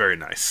very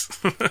nice.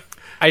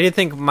 I did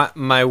think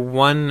my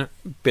one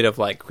bit of,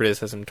 like,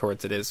 criticism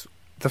towards it is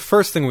the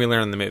first thing we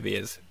learn in the movie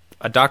is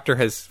a doctor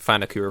has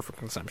found a cure for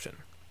consumption.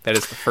 That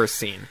is the first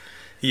scene.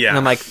 Yeah. And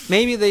I'm like,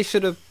 maybe they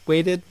should have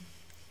waited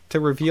to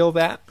reveal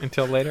that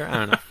until later. I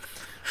don't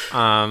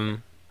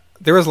know.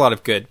 There was a lot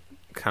of good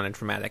kind of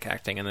dramatic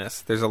acting in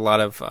this. There's a lot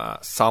of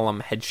solemn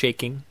head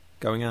shaking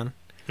going on.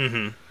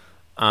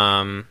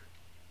 Mm-hmm.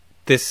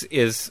 This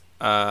is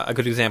a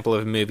good example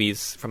of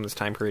movies from this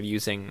time period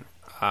using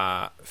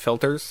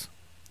filters,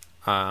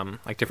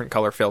 like different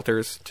color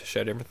filters to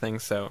show different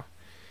things. So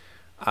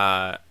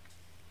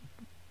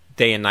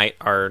day and night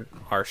are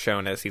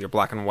shown as either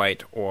black and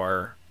white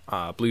or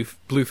blue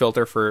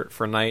filter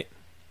for night,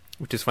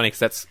 which is funny because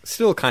that's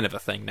still kind of a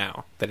thing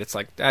now. That it's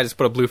like, I just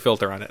put a blue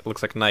filter on it. It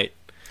looks like night.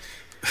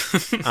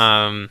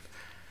 And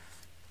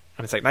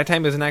it's like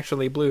nighttime isn't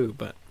actually blue,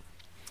 but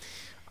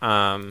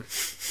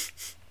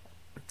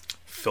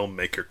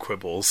filmmaker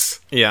quibbles.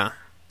 Yeah,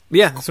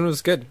 this one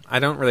was good. I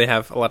don't really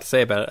have a lot to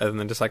say about it other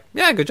than just like,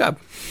 yeah, good job.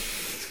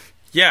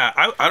 Yeah,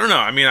 I don't know.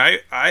 I mean,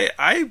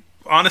 I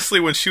honestly,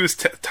 when she was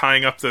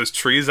tying up those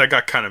trees, I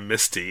got kind of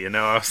misty. You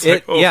know, I was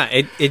like, oh, yeah,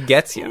 it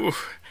gets you. Ooh.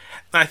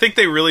 I think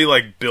they really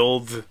like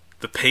build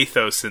the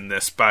pathos in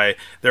this by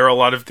there are a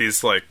lot of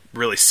these like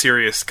really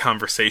serious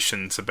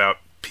conversations about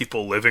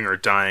people living or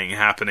dying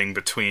happening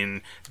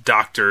between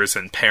doctors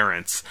and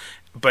parents.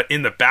 But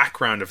in the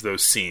background of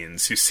those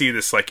scenes, you see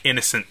this like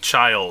innocent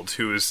child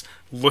who is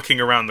looking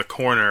around the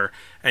corner,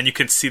 and you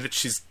can see that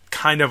she's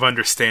kind of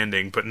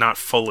understanding, but not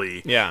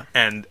fully. Yeah.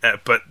 And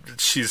but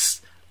she's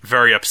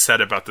very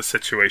upset about the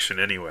situation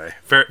anyway.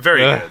 Very, very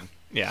good.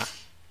 Yeah.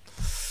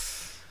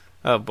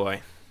 Oh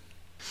boy.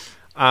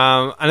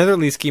 Another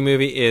Leesky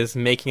movie is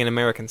Making an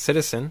American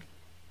Citizen.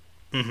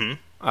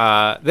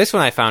 Mm-hmm. This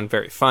one I found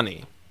very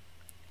funny,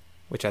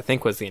 which I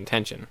think was the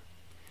intention.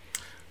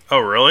 Oh,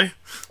 really?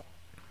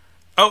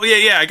 Oh,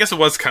 yeah, I guess it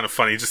was kind of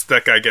funny, just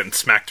that guy getting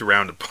smacked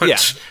around a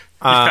bunch.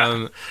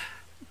 Yeah.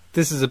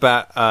 This is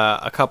about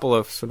a couple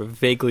of sort of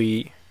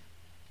vaguely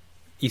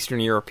Eastern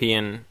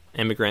European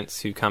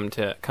immigrants who come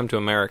to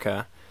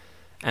America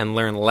and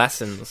learn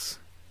lessons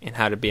in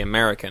how to be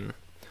American,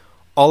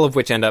 all of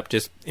which end up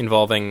just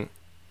involving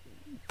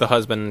the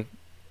husband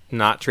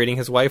not treating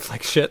his wife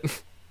like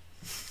shit.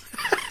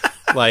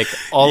 Like,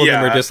 all of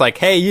them are just like,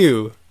 hey,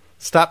 you,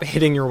 stop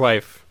hitting your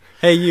wife.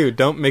 Hey, you,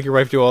 don't make your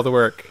wife do all the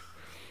work.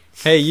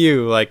 Hey,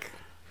 you, like,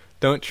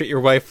 don't treat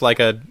your wife like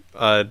a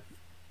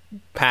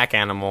pack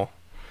animal.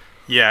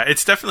 Yeah,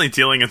 it's definitely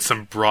dealing in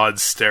some broad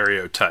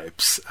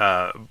stereotypes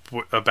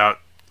about,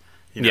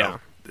 you know,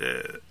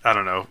 I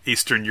don't know,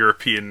 Eastern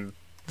European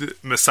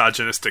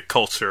misogynistic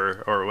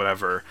culture or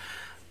whatever.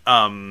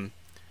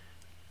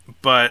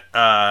 But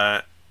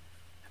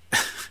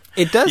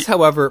it does,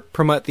 however,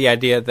 promote the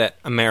idea that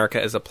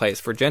America is a place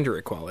for gender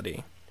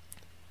equality.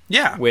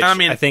 Yeah, which I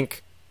mean, I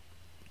think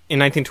in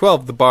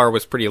 1912 the bar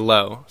was pretty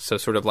low, so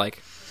sort of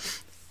like,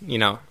 you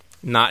know,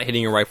 not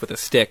hitting your wife with a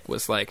stick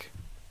was like,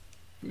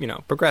 you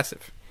know,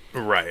 progressive.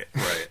 Right.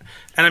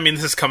 And I mean,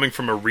 this is coming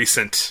from a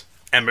recent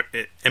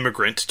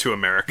immigrant to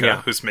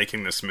America who's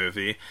making this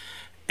movie.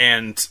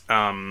 And,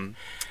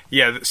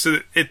 so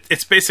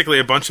it's basically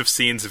a bunch of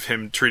scenes of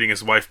him treating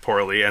his wife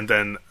poorly, and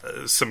then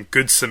some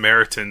good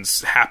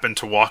Samaritans happen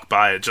to walk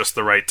by at just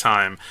the right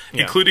time,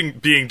 including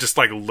being just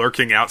like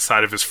lurking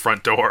outside of his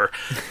front door,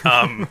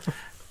 and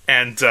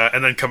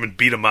then come and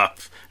beat him up.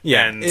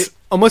 Yeah, and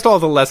almost all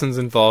the lessons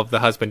involve the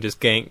husband just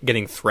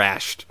getting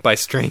thrashed by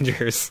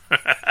strangers.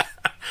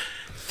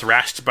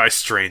 Thrashed by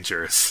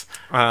strangers.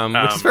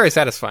 Which is very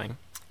satisfying.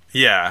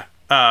 Yeah.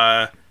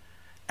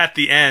 At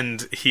the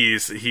end,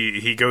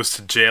 he goes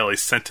to jail.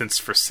 He's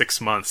sentenced for 6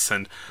 months,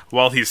 and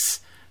while he's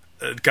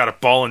got a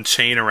ball and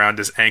chain around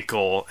his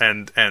ankle,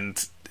 and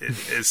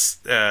is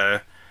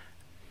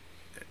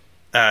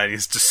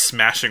he's just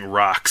smashing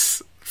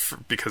rocks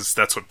because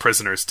that's what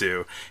prisoners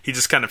do. He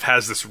just kind of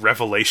has this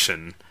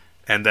revelation,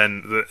 and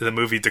then the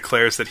movie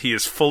declares that he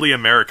is fully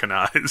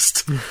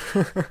Americanized.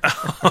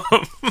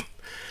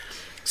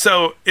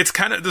 So it's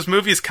kind of, this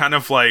movie is kind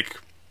of like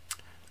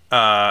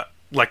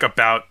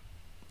about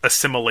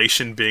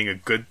assimilation being a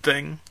good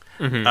thing.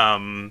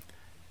 Mm-hmm.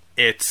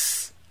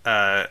 It's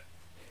a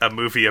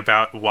movie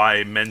about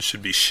why men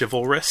should be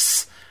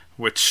chivalrous,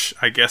 which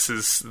I guess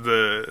is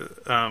the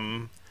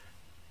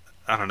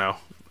I don't know,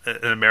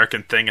 an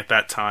American thing at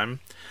that time.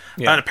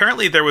 Yeah. And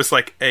apparently there was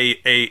like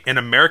an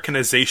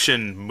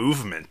Americanization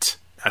movement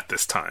at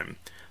this time,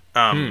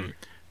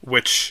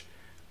 which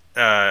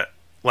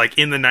like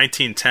in the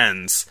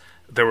 1910s,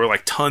 there were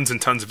like tons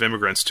and tons of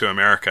immigrants to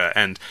America,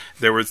 and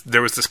there was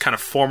this kind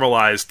of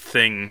formalized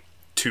thing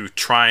to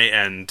try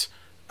and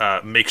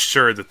make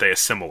sure that they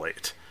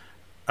assimilate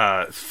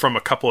from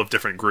a couple of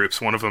different groups.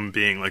 One of them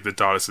being like the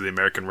Daughters of the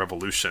American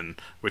Revolution,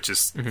 which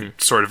is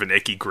sort of an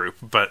icky group,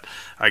 but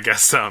I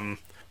guess I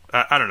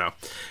don't know.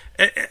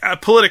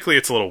 Politically,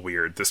 it's a little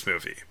weird, this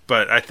movie,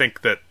 but I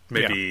think that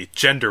maybe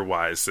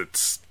gender-wise,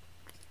 it's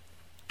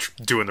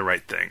doing the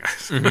right thing.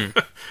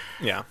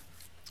 Yeah.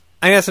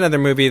 I guess another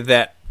movie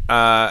that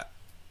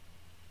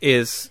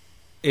is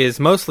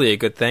mostly a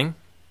good thing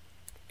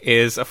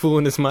is A Fool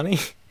and His Money.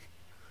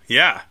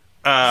 Yeah.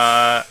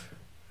 A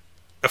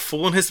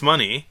Fool and His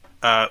Money,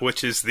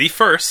 which is the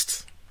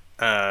first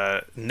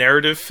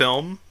narrative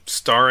film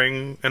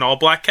starring an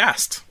all-black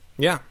cast.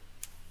 Yeah.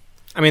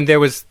 I mean, there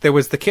was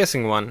the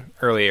kissing one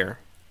earlier,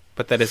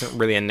 but that isn't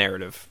really a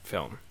narrative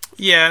film.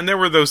 Yeah, and there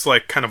were those,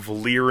 like, kind of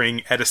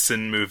leering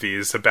Edison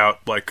movies about,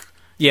 like,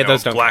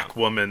 those don't black count.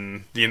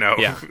 woman,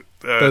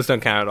 Those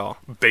don't count at all.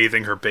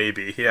 Bathing her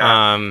baby,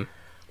 yeah.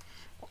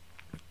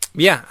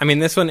 Yeah, I mean,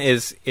 this one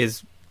is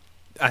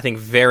I think,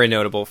 very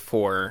notable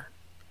for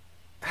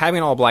having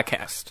an all-black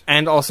cast,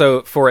 and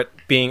also for it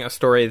being a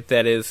story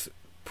that is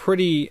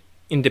pretty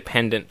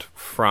independent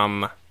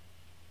from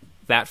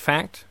that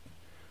fact.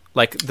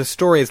 Like, the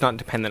story is not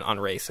dependent on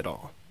race at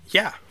all.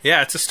 Yeah,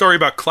 it's a story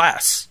about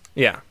class.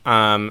 Yeah,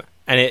 and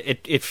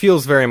it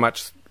feels very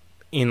much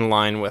in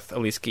line with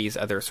Elise Guy's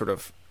other sort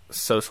of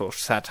social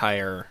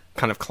satire,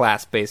 kind of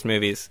class-based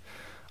movies.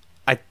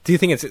 I do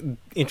think it's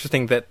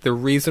interesting that the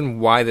reason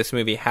why this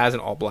movie has an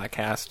all-black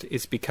cast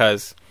is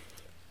because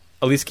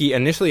Elise Guy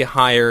initially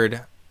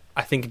hired,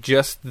 I think,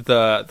 just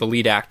the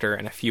lead actor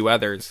and a few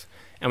others,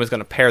 and was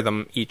going to pair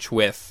them each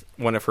with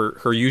one of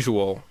her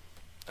usual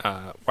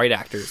white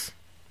actors.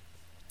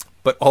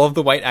 But all of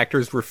the white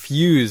actors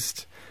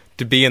refused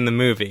to be in the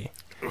movie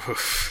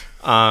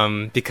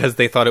because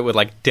they thought it would,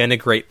 like,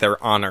 denigrate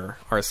their honor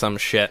or some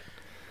shit.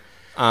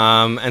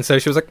 And so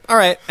she was like, all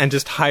right, and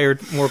just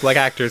hired more black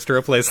actors to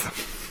replace them.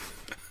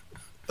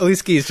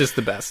 Elise Guy is just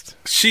the best.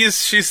 She's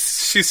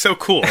so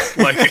cool.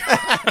 Like,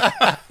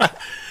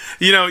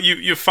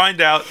 you find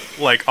out,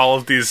 like, all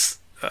of these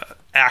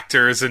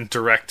actors and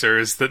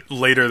directors that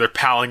later they're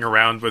palling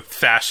around with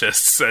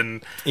fascists,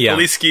 and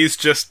Elise Guy's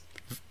just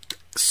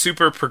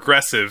super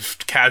progressive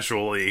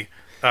casually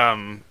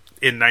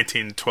in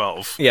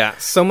 1912. Yeah,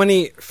 so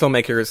many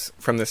filmmakers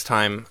from this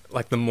time,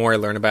 like, the more I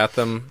learn about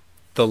them,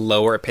 the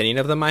lower opinion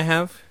of them I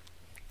have,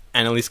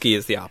 and Elise Guy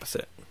is the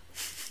opposite.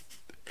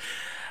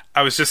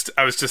 I was just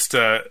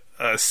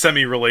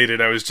semi-related.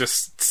 I was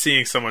just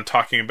seeing someone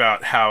talking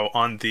about how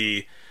on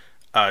the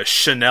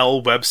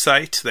Chanel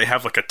website they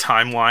have, like, a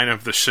timeline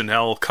of the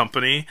Chanel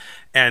company,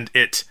 and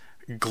it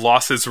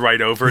glosses right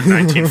over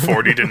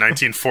 1940 to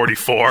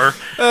 1944.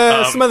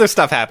 Some other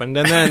stuff happened,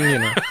 and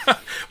then,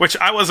 which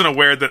I wasn't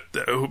aware that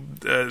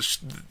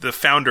the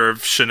founder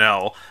of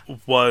Chanel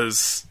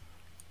was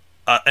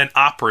an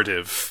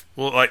operative.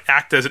 Well, like,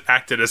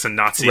 acted as a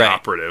Nazi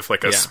operative,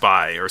 like a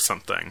spy or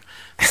something.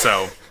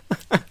 So,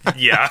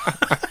 yeah.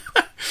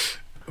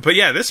 But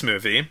yeah, this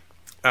movie,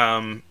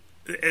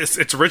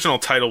 its original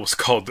title was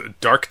called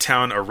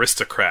Darktown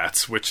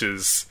Aristocrats, which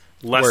is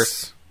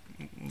less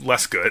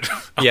good.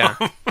 Yeah.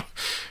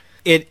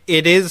 It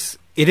is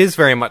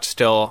very much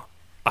still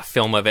a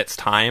film of its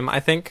time, I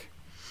think.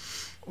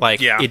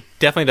 Like, it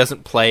definitely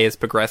doesn't play as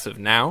progressive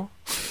now.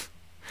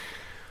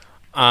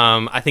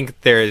 I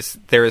think there is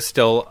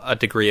still a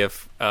degree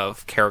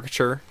of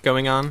caricature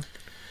going on,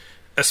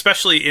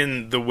 especially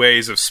in the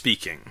ways of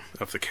speaking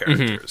of the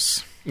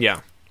characters. Mm-hmm.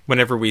 Yeah,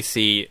 whenever we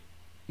see,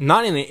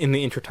 not in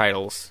the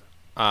intertitles,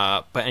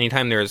 but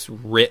anytime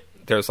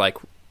there's like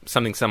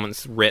something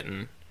someone's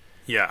written.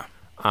 Yeah.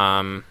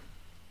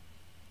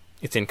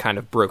 It's in kind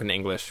of broken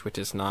English, which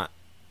is not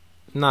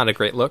a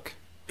great look.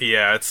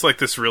 Yeah, it's like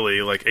this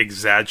really, like,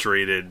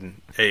 exaggerated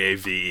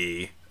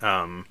AAVE.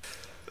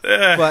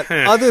 But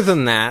other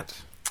than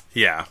that,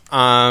 yeah,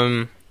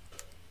 I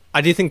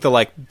do think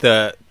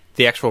the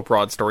actual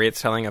broad story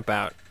it's telling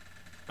about,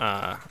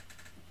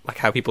 like,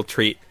 how people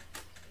treat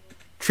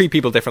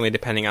people differently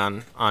depending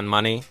on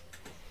money.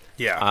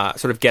 Yeah,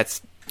 sort of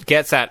gets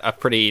at a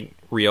pretty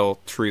real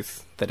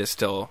truth that is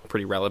still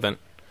pretty relevant.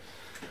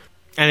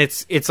 And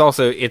it's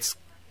also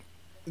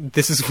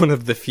this is one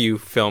of the few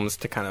films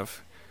to kind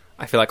of,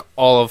 I feel like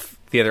all of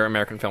the other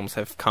American films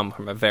have come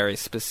from a very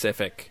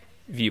specific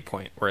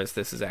viewpoint, whereas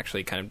this is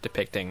actually kind of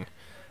depicting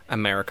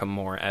America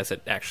more as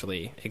it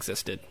actually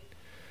existed,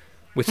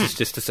 which is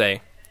just to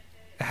say,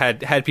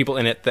 had people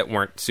in it that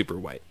weren't super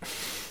white.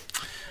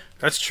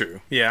 That's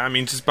true. Yeah, I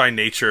mean, just by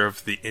nature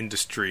of the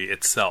industry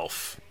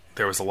itself,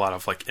 there was a lot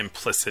of, like,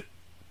 implicit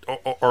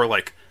or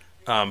like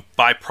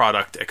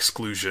byproduct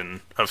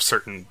exclusion of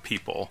certain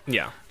people.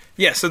 Yeah.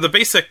 Yeah, so the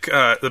basic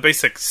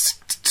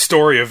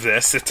story of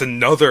this, it's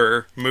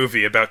another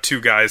movie about two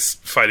guys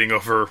fighting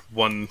over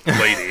one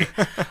lady,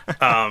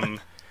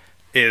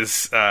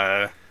 is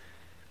that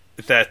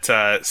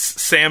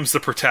Sam's the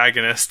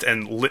protagonist,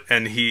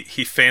 and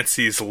he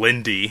fancies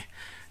Lindy,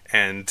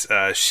 and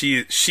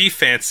she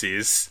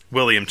fancies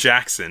William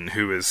Jackson,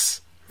 who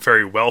is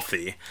very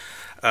wealthy.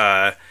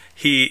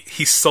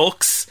 He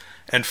sulks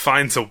and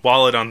finds a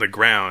wallet on the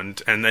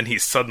ground, and then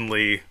he's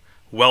suddenly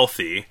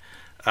wealthy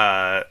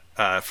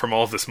from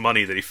all this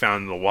money that he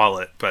found in the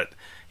wallet. But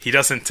he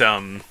doesn't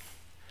want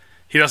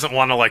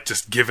to, like,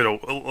 just give it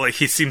like,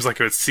 he seems like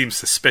it would seem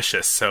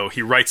suspicious, so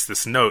he writes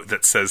this note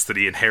that says that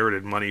he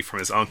inherited money from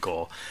his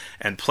uncle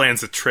and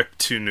plans a trip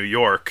to New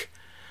York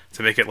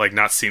to make it, like,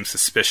 not seem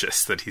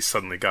suspicious that he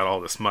suddenly got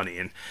all this money.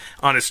 And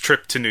on his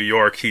trip to New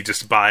York, he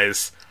just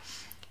buys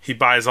he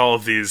buys all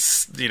of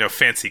these,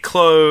 fancy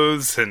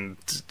clothes and,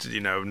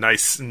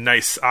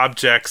 nice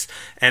objects,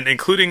 and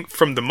including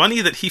from the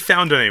money that he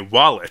found in a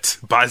wallet,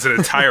 buys an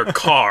entire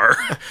car.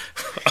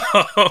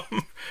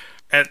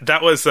 And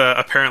that was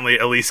apparently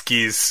Elise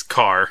Guy's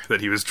car that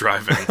he was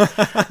driving.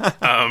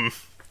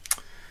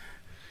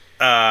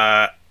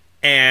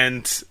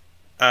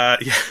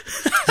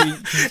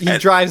 He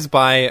drives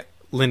by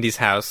Lindy's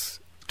house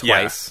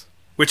twice. Yeah.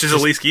 Which is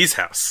Elise Guy's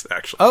house,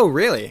 actually. Oh,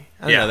 really?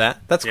 I didn't know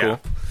that. That's cool.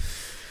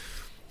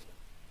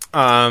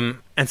 And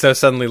so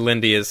suddenly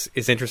Lindy is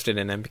interested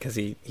in him because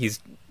he's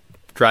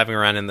driving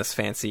around in this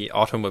fancy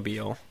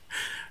automobile.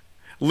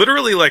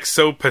 Literally,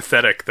 so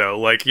pathetic,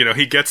 though.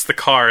 He gets the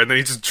car and then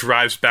he just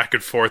drives back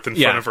and forth in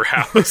front of her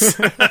house.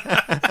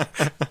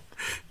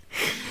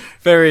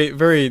 Very,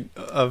 very,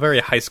 a very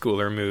high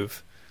schooler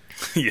move.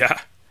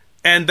 Yeah.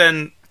 And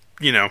then,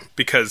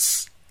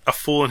 because a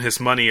fool and his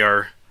money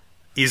are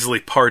easily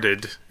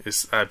parted,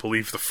 is, I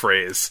believe, the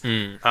phrase.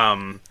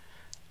 William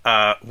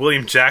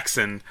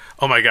Jackson,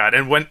 oh my god.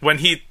 And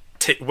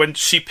when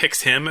she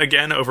picks him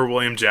again over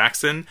William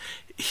Jackson,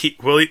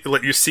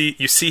 you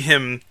see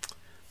him...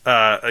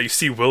 you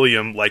see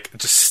William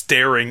just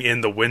staring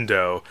in the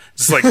window,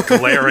 just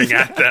glaring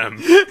at them,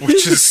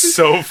 which is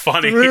so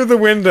funny. Through the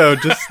window,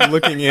 just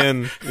looking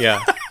in.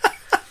 Yeah.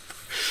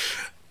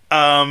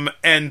 And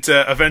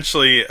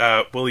eventually,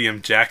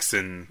 William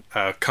Jackson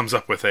comes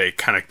up with a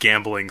kind of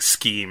gambling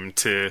scheme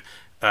to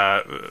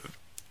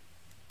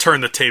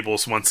turn the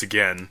tables once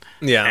again.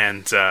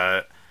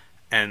 Yeah.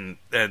 And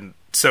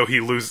so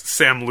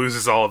Sam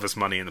loses all of his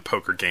money in the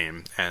poker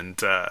game, and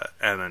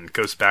then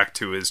goes back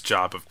to his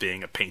job of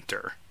being a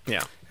painter.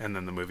 Yeah. And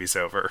then the movie's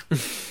over.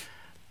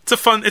 It's a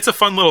fun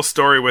little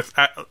story with,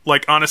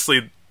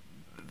 honestly,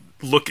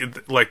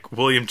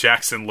 William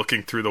Jackson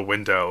looking through the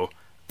window,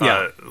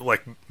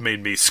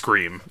 made me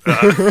scream.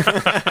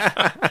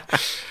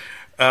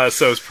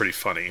 So it's pretty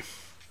funny.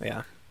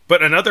 Yeah.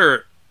 But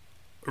another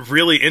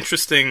really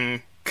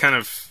interesting kind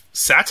of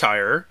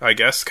satire, I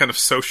guess, kind of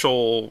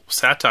social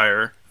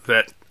satire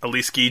that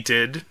Elise Guy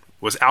did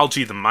was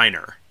Algy the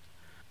Miner.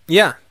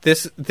 Yeah,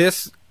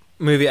 this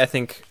movie, I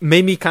think,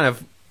 made me kind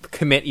of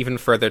commit even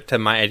further to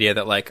my idea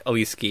that,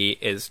 Elise Guy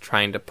is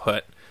trying to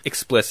put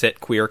explicit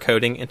queer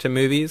coding into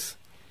movies.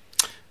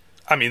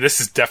 I mean,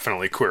 this is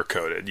definitely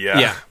queer-coded, yeah.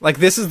 Yeah,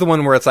 this is the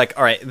one where it's all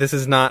right, this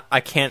is not, I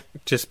can't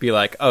just be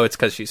oh, it's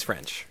because she's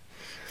French.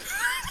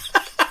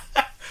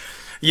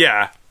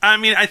 Yeah, I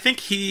mean, I think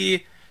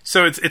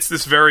so it's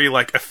this very,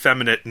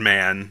 effeminate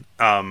man,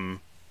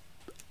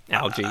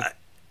 Algy.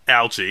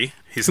 Algy.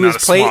 He's not a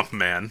swamp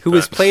man. Who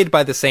was played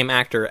by the same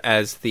actor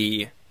as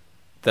the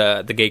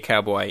gay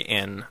cowboy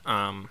in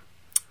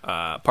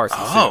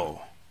Parsons.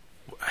 Oh.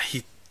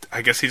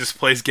 I guess he just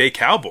plays gay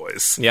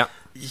cowboys. Yeah.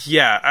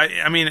 Yeah,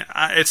 I mean,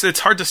 it's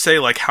hard to say,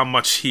 how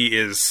much he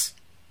is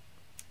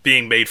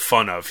being made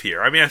fun of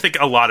here. I mean, I think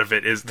a lot of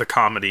it is the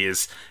comedy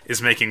is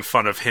making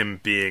fun of him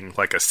being, a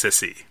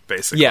sissy,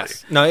 basically.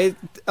 Yes. No,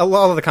 a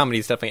lot of the comedy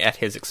is definitely at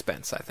his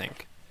expense, I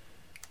think.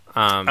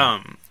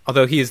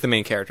 Although he is the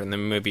main character, and the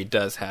movie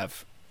does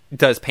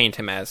paint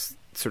him as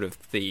sort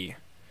of the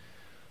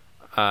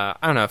I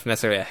don't know if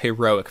necessarily a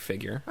heroic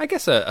figure. I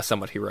guess a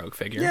somewhat heroic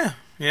figure. Yeah,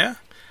 yeah.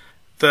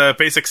 The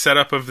basic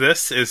setup of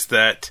this is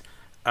that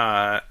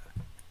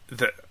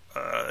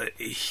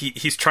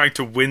he's trying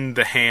to win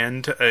the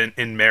hand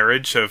in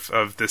marriage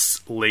of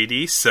this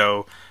lady.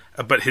 So,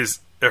 but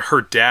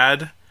her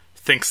dad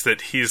thinks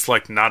that he's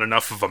not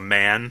enough of a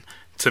man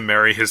to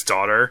marry his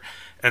daughter,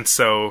 and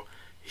so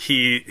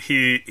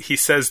he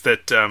says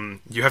that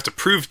you have to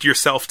prove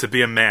yourself to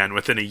be a man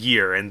within a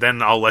year, and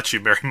then I'll let you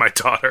marry my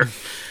daughter.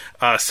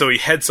 So he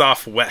heads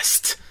off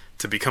west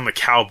to become a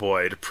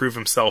cowboy to prove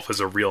himself as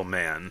a real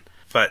man.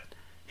 But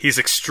he's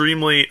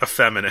extremely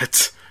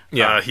effeminate.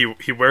 Yeah.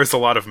 He wears a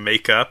lot of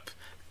makeup,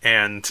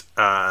 and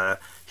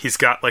he's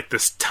got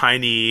this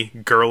tiny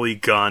girly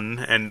gun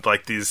and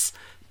these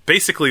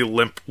basically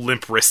limp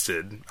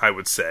wristed, I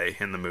would say,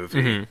 in the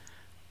movie.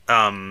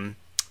 Mm-hmm.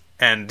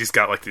 And he's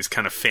got these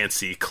kind of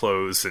fancy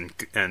clothes and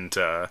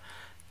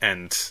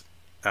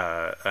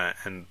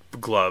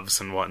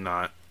gloves and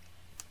whatnot.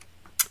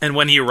 And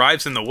when he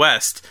arrives in the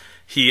West,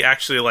 he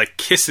actually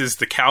kisses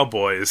the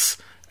cowboys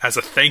as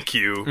a thank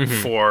you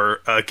for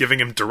giving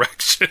him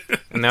direction.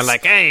 And they're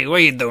like, "Hey, what are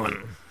you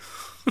doing?"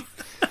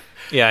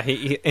 Yeah,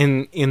 he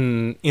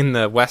in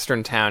the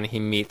western town he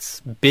meets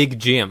Big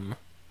Jim,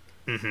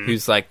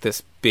 who's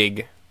this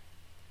big,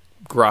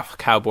 gruff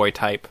cowboy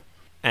type,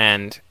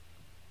 and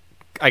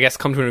I guess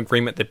come to an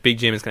agreement that Big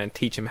Jim is going to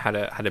teach him how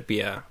to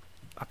be a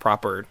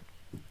proper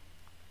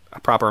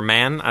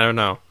man. I don't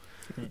know.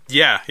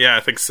 Yeah, I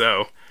think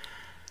so.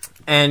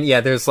 And yeah,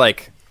 there's a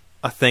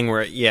thing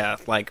where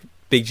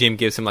Big Jim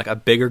gives him a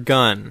bigger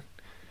gun.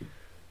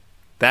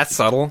 That's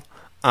subtle.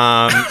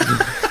 And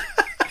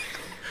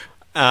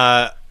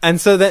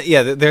so that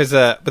there's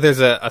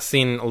a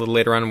scene a little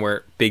later on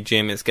where Big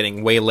Jim is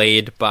getting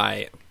waylaid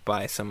by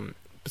some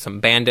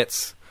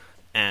bandits,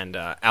 and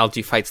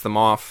Algy fights them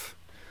off.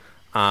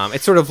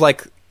 It's sort of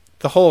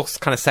the whole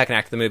kind of second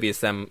act of the movie is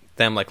them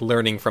like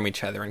learning from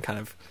each other and kind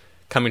of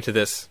coming to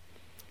this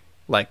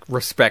like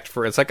respect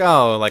for it's like,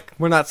 oh, like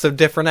we're not so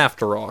different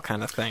after all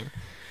kind of thing.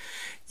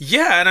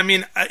 Yeah, and I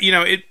mean,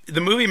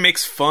 the movie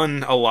makes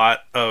fun a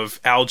lot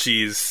of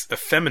Algie's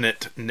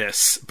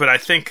effeminateness, but I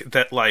think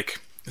that like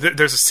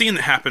there's a scene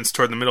that happens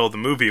toward the middle of the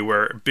movie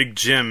where Big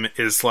Jim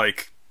is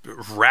like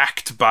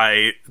racked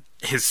by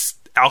his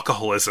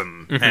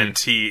alcoholism, and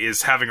he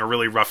is having a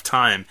really rough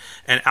time,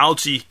 and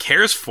Algie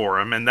cares for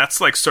him, and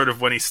that's like sort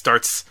of when he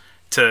starts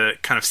to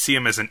kind of see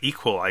him as an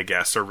equal, I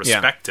guess, or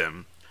respect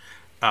him,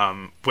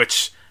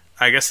 which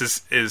I guess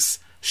is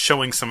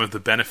showing some of the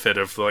benefit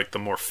of like the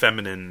more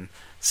feminine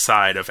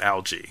side of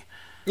Algie.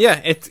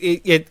 Yeah, it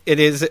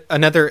is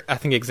another, I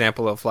think,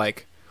 example of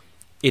like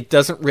it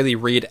doesn't really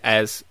read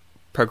as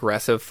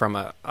progressive from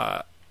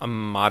a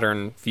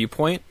modern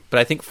viewpoint, but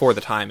I think for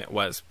the time it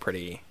was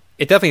pretty.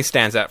 It definitely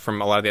stands out from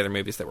a lot of the other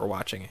movies that we're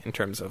watching in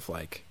terms of,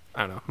 like,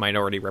 I don't know,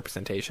 minority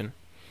representation.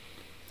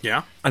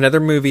 Yeah. Another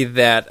movie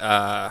that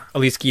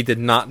Elise Guy did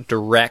not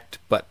direct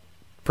but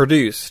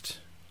produced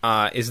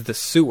is The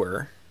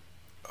Sewer.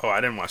 Oh,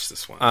 I didn't watch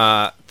this one.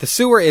 The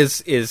Sewer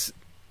is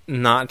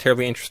not a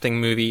terribly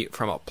interesting movie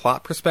from a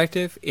plot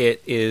perspective.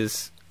 It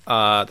is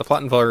the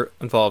plot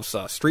involves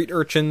street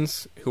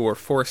urchins who were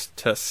forced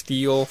to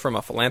steal from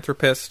a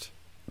philanthropist.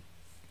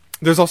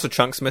 There's also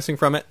chunks missing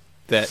from it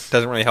that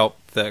doesn't really help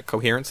the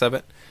coherence of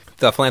it.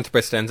 The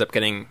philanthropist ends up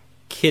getting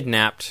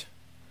kidnapped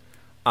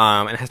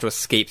and has to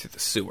escape through the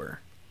sewer,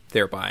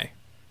 thereby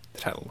the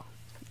title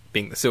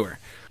being The Sewer.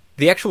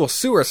 The actual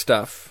sewer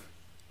stuff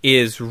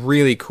is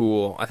really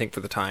cool, I think, for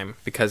the time,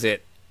 because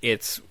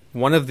it's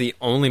one of the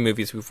only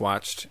movies we've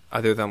watched,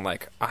 other than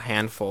like a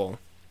handful,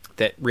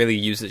 that really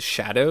uses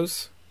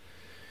shadows.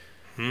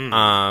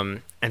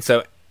 And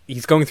so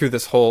he's going through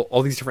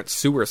all these different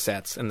sewer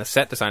sets, and the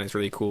set design is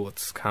really cool.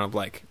 It's kind of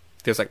like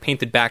there's like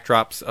painted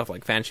backdrops of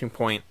like vanishing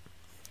point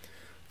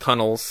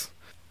tunnels.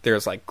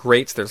 There's like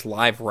grates. There's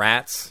live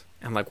rats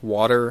and like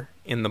water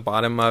in the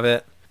bottom of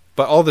it.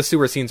 But all the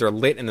sewer scenes are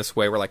lit in this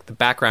way, where like the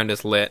background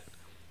is lit,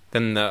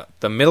 then the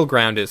middle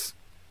ground is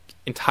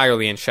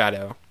entirely in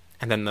shadow,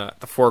 and then the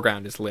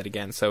foreground is lit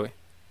again. So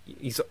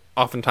he's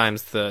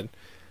oftentimes the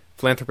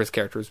philanthropist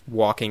character is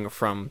walking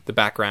from the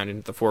background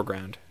into the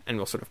foreground, and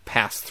will sort of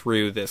pass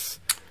through this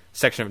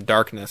section of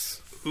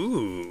darkness.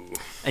 Ooh.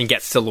 And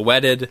get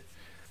silhouetted.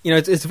 You know,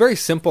 it's very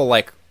simple,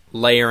 like,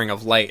 layering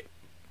of light.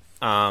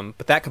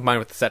 But that combined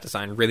with the set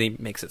design really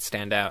makes it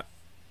stand out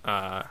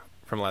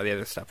from a lot of the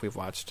other stuff we've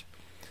watched.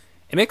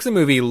 It makes the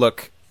movie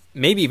look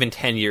maybe even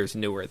 10 years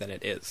newer than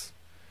it is.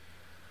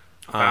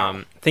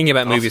 Wow. Thinking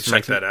about movies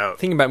from that out.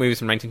 Thinking about movies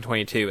from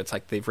 1922, it's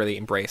like they've really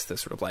embraced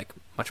this sort of like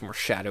much more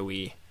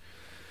shadowy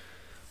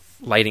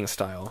lighting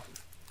style.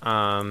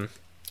 I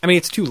mean,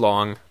 it's too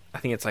long. I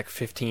think it's like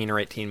 15 or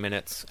 18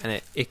 minutes,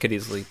 and it could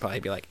easily probably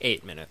be like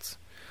 8 minutes.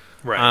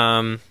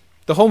 Right.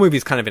 The whole movie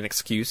is kind of an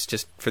excuse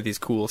just for these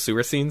cool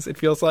sewer scenes, it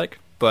feels like.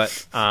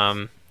 But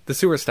the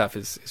sewer stuff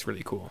is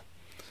really cool.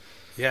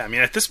 Yeah, I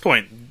mean, at this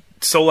point,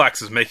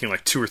 Solax is making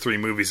like 2 or 3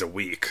 movies a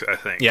week, I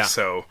think. Yeah.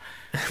 So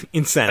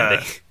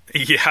insanity.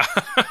 Yeah.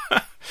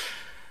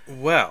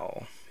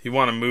 Well, you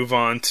want to move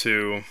on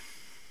to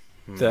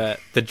the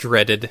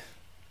dreaded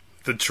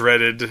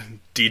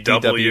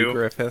DW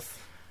Griffith.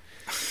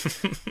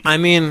 I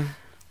mean,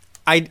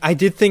 I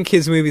did think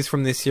his movies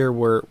from this year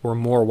were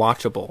more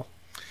watchable.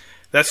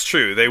 That's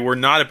true. They were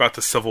not about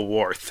the Civil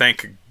War,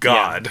 thank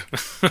God.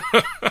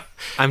 Yeah.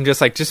 I'm just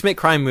like, just make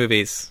crime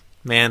movies,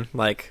 man.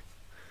 Like,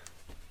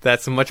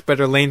 that's a much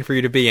better lane for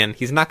you to be in.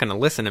 He's not going to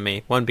listen to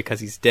me. One, because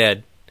he's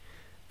dead,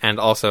 and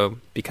also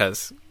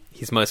because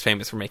he's most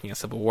famous for making a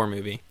Civil War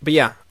movie. But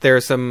yeah, there are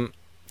some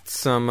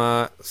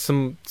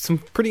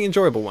pretty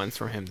enjoyable ones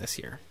from him this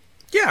year.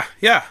 Yeah.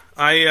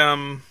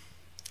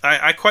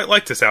 I quite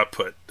liked his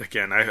output.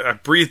 Again, I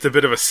breathed a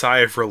bit of a sigh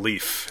of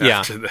relief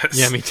after this.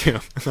 Yeah, me too.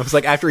 I was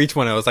like, after each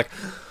one, I was like,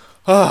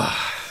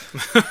 oh.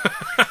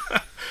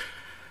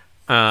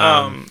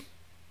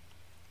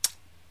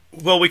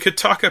 Well, we could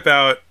talk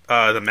about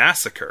The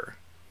Massacre,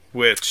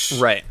 which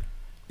right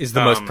is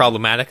the most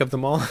problematic of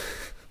them all.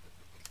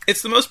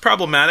 It's the most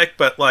problematic,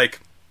 but like,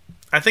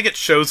 I think it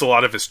shows a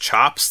lot of his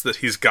chops that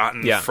he's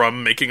gotten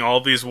from making all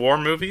of these war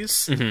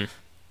movies.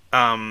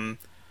 Mm-hmm.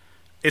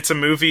 It's a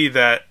movie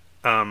that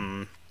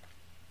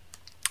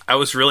I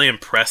was really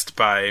impressed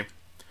by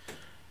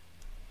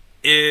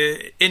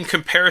in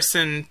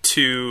comparison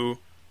to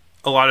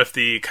a lot of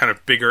the kind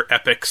of bigger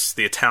epics,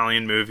 the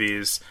Italian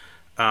movies,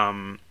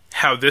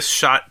 how this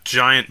shot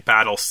giant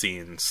battle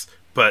scenes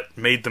but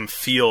made them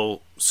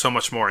feel so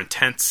much more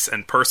intense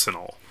and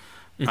personal.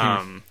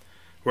 Mm-hmm.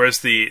 Whereas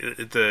the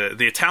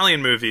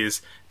Italian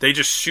movies, they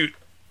just shoot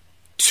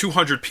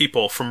 200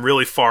 people from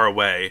really far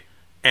away,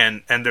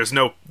 and there's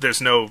no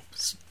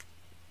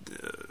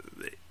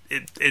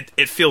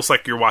it feels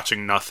like you're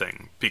watching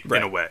nothing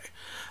in a way.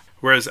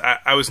 Whereas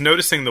I was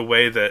noticing the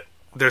way that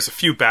there's a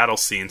few battle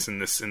scenes in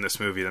this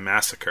movie, The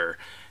Massacre,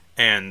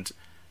 and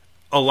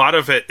a lot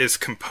of it is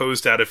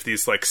composed out of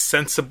these like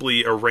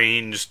sensibly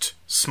arranged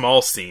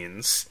small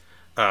scenes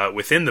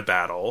within the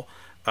battle.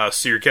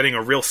 So you're getting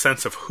a real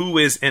sense of who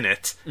is in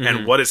it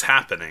and what is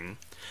happening.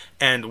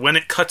 And when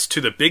it cuts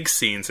to the big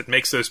scenes, it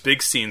makes those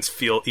big scenes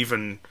feel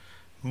even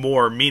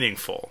more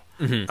meaningful.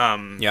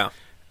 Yeah.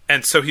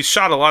 And so he's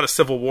shot a lot of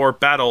Civil War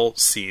battle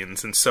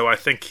scenes, and so I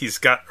think he's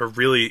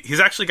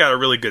actually got a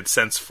really good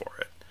sense for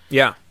it.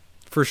 Yeah,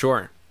 for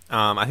sure.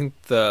 I think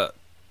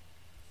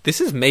this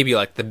is maybe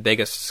like the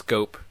biggest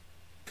scope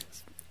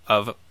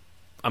of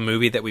a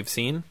movie that we've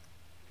seen.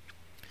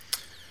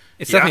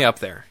 It's definitely up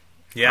there.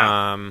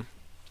 Yeah. And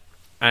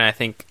I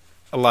think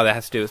a lot of that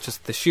has to do with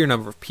just the sheer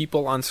number of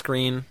people on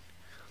screen,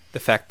 the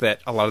fact that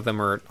a lot of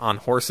them are on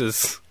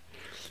horses,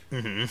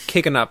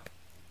 kicking up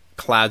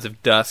clouds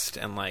of dust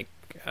and like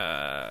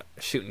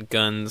shooting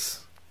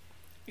guns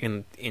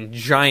in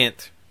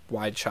giant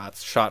wide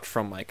shots shot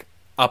from like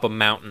up a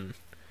mountain.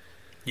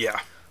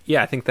 Yeah.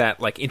 Yeah, I think that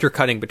like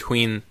intercutting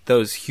between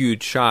those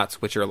huge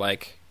shots, which are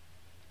like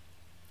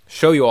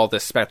show you all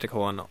this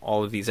spectacle and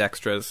all of these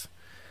extras,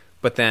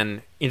 but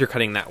then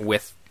intercutting that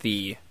with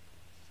the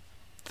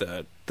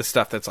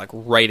stuff that's like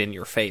right in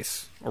your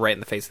face, or right in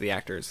the face of the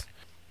actors.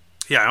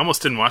 Yeah, I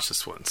almost didn't watch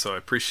this one, so I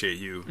appreciate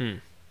you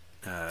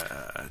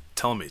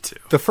telling me to.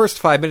 The first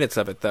 5 minutes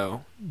of it,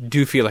 though,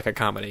 do feel like a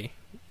comedy,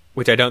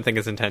 which I don't think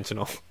is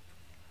intentional.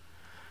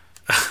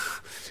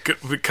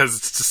 Because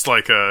it's just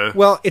like a...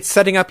 Well, it's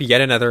setting up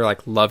yet another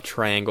like love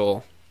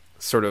triangle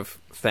sort of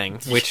thing,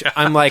 which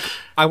I'm like,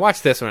 I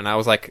watched this one and I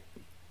was like,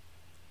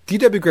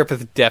 D.W.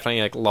 Griffith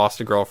definitely like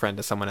lost a girlfriend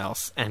to someone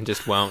else and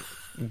just won't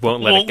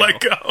let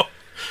go.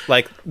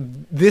 Like,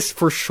 this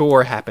for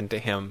sure happened to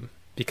him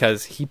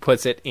because he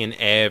puts it in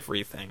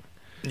everything.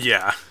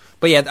 Yeah.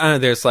 But yeah, I don't know,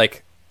 there's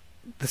like,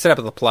 the setup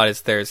of the plot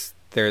is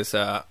there's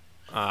a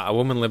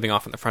woman living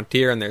off on the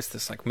frontier, and there's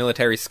this like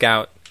military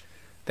scout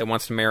that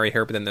wants to marry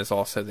her, but then there's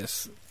also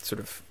this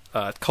sort of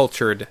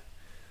cultured,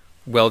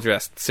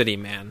 well-dressed city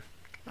man,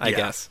 I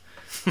guess.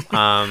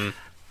 And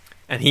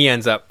he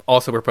ends up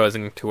also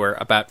proposing to her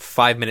about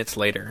 5 minutes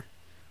later.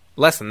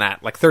 Less than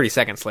that, like 30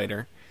 seconds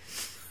later.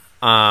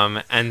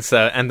 And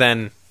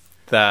then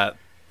the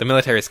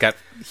military scout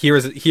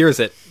hears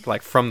it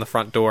like from the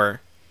front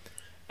door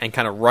and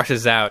kind of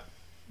rushes out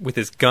with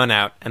his gun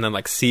out and then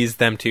like sees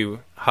them two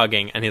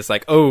hugging, and he's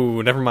like,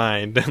 oh, never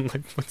mind, and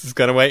like puts his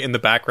gun away in the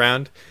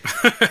background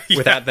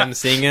without them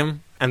seeing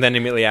him. And then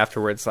immediately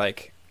afterwards,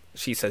 like,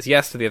 she says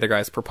yes to the other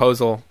guy's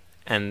proposal,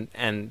 and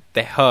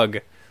they hug.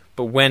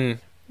 But when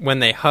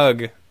they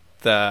hug,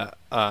 the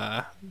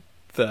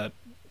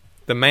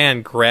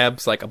man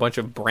grabs like a bunch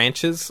of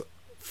branches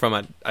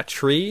from a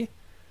tree.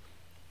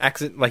 Like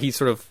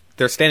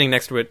they're standing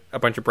next to it, a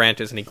bunch of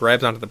branches, and he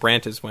grabs onto the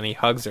branches when he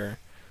hugs her.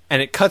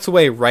 And it cuts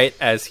away right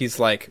as he's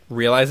like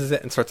realizes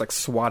it and starts like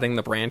swatting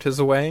the branches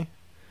away.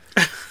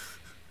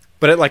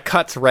 But it like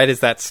cuts right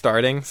as that's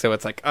starting, so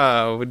it's like,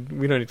 oh,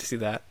 we don't need to see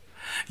that.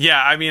 Yeah,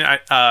 I mean,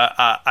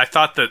 I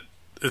thought that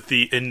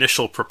the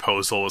initial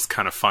proposal was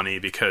kind of funny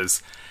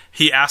because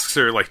he asks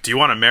her, like, do you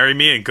want to marry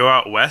me and go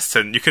out west?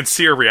 And you can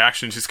see her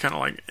reaction. She's kind of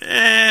like,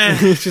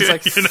 She's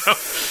like, you know,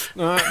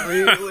 not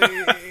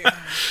really.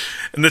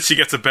 And then she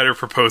gets a better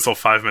proposal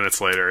 5 minutes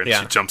later, and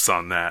she jumps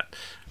on that.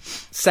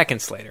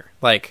 Seconds later,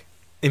 like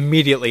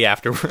immediately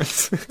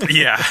afterwards.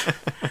 Yeah.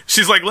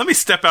 She's like, let me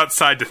step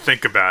outside to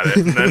think about it.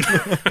 And then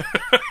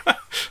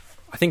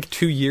I think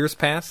 2 years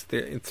passed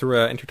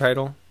through an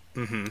intertitle.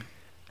 Mm-hmm.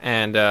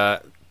 And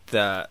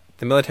the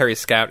military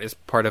scout is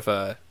part of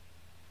a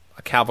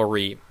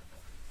cavalry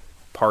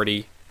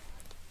party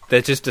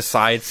that just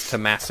decides to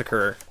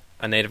massacre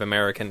a Native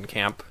American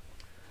camp,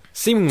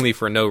 seemingly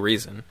for no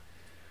reason.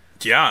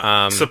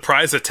 Yeah.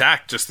 Surprise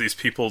attack, just these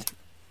people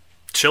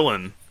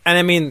chilling. And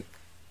I mean,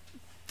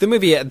 the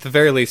movie at the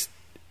very least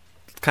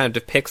kind of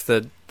depicts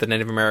the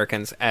Native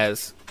Americans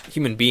as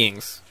human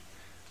beings,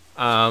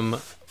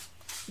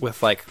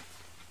 with like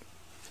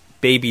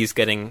babies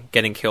getting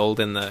killed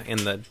in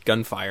the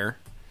gunfire.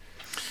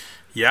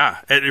 Yeah,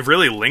 it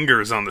really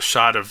lingers on the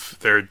shot of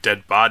their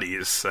dead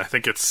bodies. I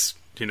think it's,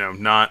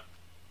 not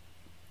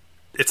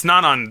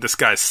on this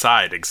guy's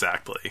side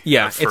exactly.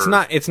 Yeah,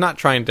 it's not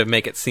trying to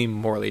make it seem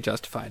morally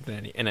justified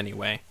in any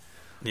way.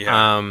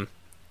 Yeah.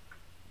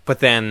 But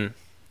then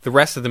the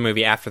rest of the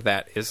movie after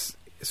that is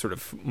sort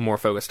of more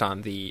focused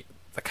on the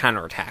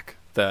counterattack,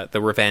 the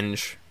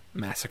revenge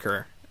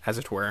massacre, as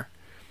it were,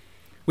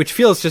 which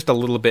feels just a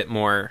little bit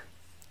more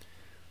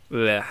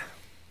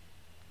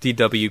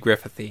D.W.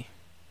 Griffithy.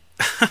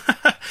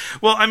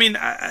 Well, I mean,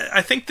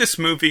 I think this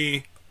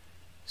movie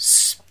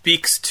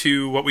speaks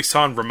to what we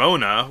saw in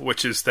Ramona,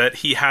 which is that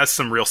he has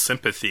some real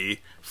sympathy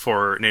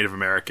for Native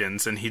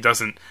Americans, and he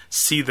doesn't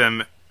see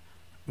them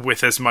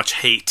with as much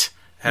hate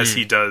as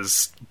he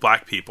does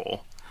black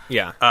people.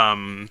 Yeah.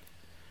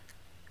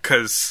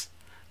 Because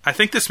I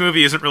think this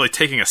movie isn't really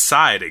taking a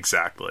side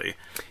exactly.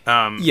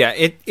 Yeah,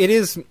 it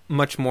is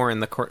much more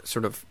in the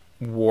sort of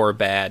war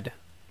bad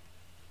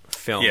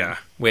film. Yeah.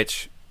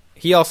 Which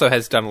he also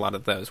has done a lot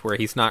of those, where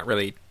he's not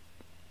really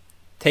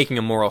taking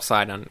a moral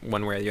side on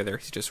one way or the other.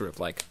 He's just sort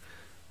of like,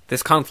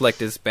 this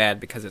conflict is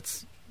bad because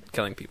it's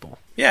killing people.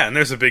 Yeah, and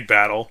there's a big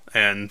battle,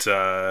 and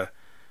the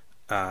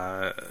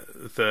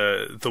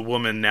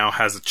woman now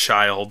has a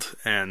child,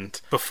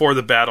 and before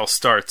the battle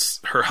starts,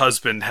 her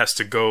husband has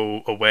to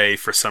go away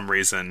for some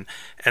reason,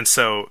 and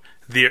so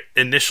the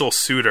initial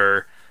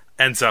suitor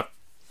ends up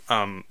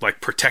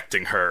like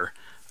protecting her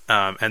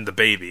and the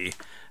baby,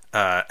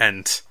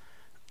 and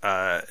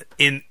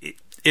in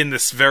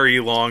this very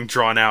long,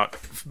 drawn out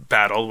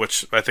battle,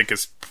 which I think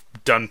is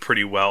done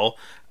pretty well,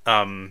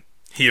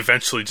 he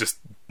eventually just,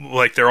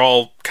 like, they're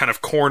all kind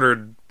of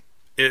cornered,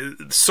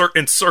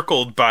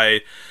 encircled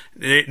by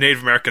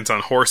Native Americans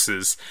on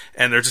horses,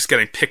 and they're just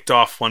getting picked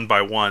off one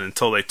by one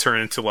until they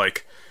turn into,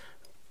 like,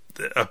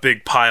 a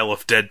big pile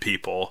of dead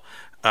people.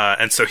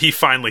 And so he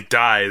finally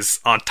dies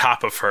on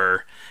top of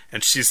her,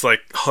 and she's,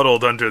 like,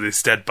 huddled under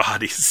these dead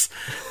bodies.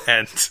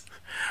 And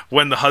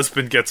when the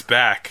husband gets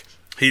back,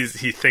 he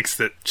thinks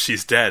that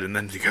she's dead, and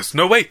then he goes,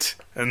 "No, wait!"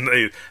 And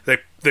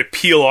they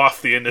peel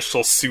off the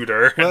initial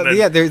suitor. Well, and then,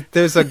 yeah,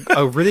 there's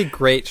a really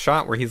great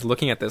shot where he's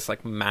looking at this,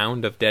 like,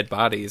 mound of dead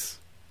bodies,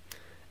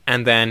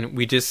 and then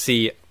we just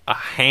see a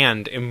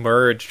hand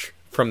emerge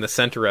from the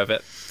center of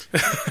it.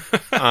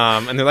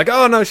 And they're like,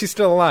 "Oh, no, she's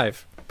still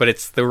alive." But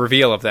it's the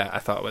reveal of that I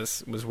thought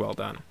was well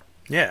done.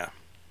 Yeah.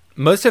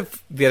 Most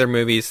of the other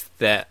movies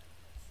that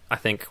I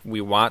think we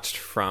watched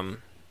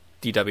from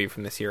DW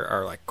from this year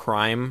are, like,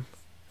 crime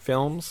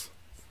films.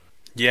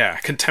 Yeah,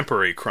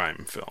 contemporary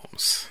crime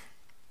films.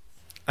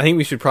 I think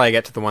we should probably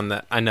get to the one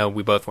that I know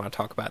we both want to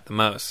talk about the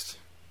most,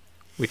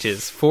 which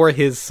is For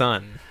His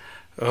Son.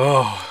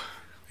 Oh,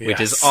 yes. Which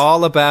is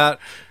all about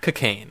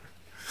cocaine.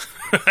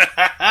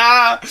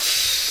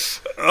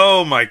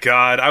 Oh my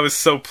god, I was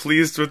so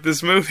pleased with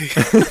this movie.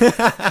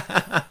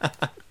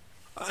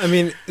 I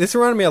mean, this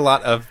reminded me a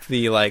lot of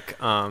the, like,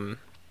 the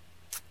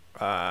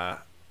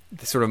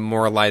sort of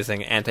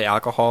moralizing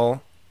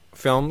anti-alcohol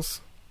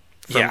films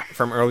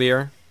from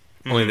earlier,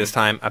 only this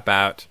time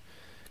about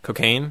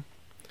cocaine.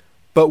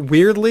 But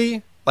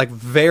weirdly, like,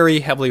 very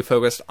heavily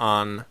focused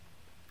on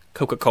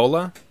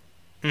Coca-Cola.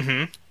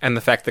 Mm-hmm. And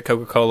the fact that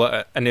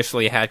Coca-Cola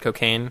initially had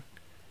cocaine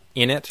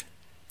in it.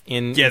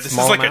 In this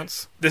small is like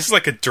amounts. This is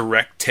like a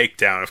direct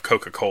takedown of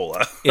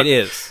Coca-Cola. It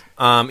is.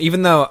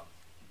 Even though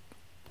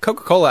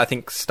Coca-Cola, I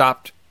think,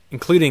 stopped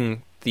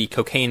including the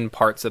cocaine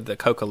parts of the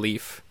coca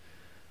leaf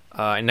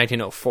in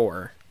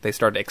 1904. They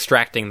started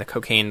extracting the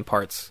cocaine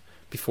parts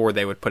before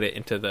they would put it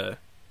into the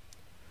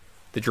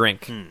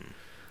drink.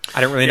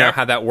 I don't really know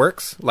how that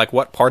works. Like,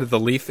 what part of the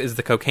leaf is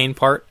the cocaine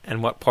part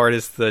and what part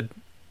is the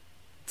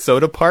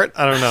soda part?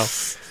 I don't know.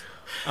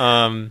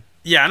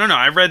 Yeah, I don't know.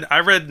 I read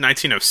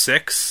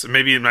 1906.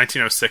 Maybe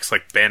 1906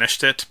 like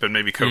banished it, but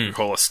maybe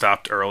Coca-Cola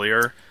stopped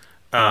earlier.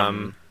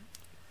 But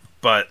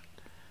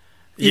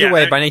either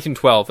way, by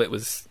 1912 it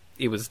was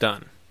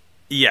done.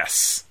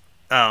 Yes.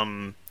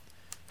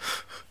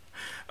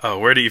 Oh,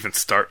 where to even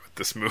start with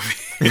this movie?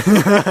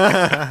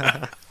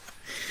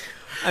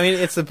 I mean,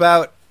 it's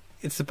about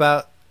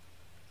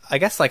I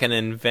guess, like, an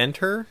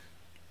inventor.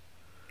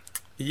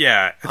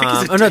 Yeah,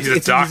 I think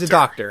he's a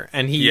doctor,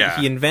 and he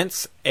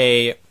invents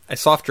a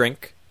soft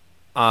drink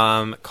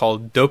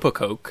called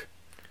Dopacoke.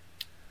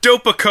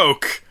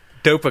 Dopacoke.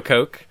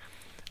 Dopacoke.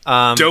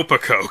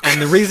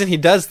 And the reason he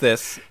does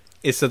this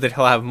is so that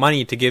he'll have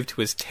money to give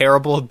to his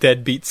terrible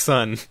deadbeat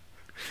son,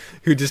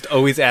 who just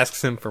always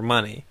asks him for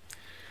money.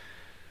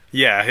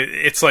 Yeah,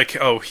 it's like,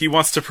 oh, he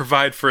wants to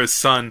provide for his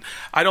son.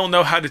 I don't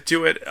know how to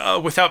do it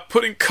without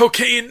putting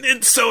cocaine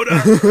in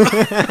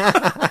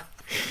soda.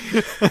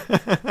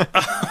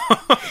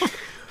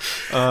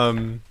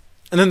 And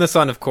then the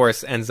son, of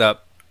course, ends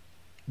up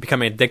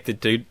becoming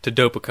addicted to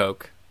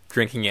Dopacoke,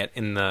 drinking it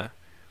in the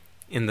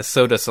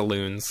soda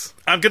saloons.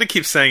 I'm gonna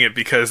keep saying it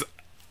because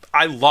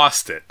I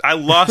lost it.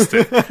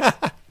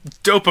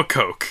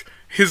 Dopacoke.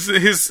 His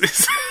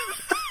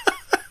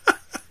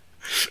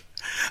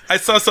I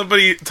saw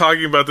somebody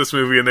talking about this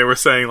movie, and they were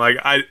saying, like,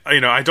 I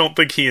don't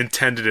think he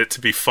intended it to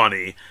be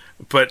funny,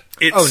 but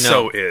it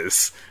so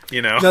is.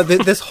 No,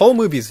 this whole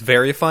movie is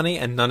very funny,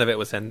 and none of it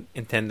was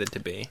intended to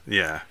be.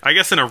 Yeah, I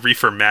guess in a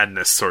Reefer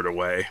Madness sort of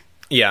way.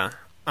 Yeah,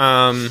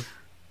 and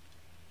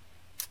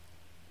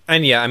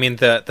yeah, I mean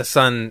the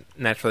son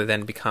naturally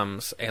then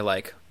becomes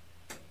a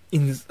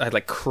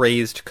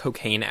crazed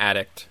cocaine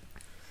addict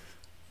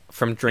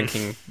from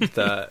drinking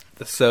the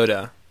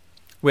soda,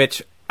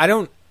 which I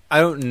don't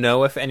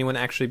know if anyone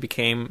actually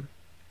became,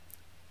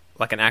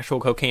 like, an actual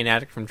cocaine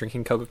addict from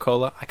drinking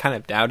Coca-Cola. I kind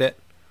of doubt it,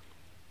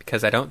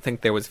 because I don't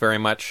think there was very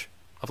much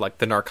of, like,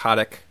 the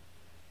narcotic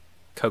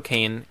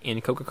cocaine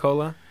in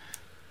Coca-Cola.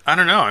 I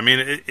don't know. I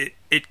mean,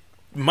 it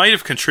might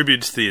have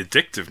contributed to the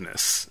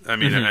addictiveness. I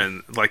mean,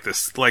 and like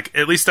this, like,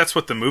 at least that's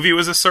what the movie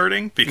was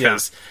asserting,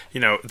 because,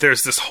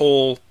 there's this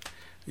whole,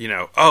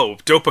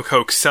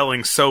 Dopacoke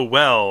selling so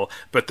well,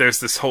 but there's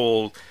this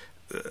whole,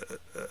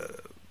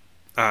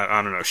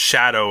 I don't know,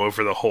 shadow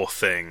over the whole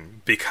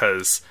thing,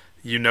 because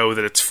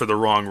that it's for the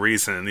wrong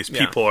reason, and these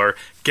people are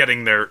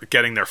getting their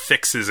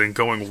fixes and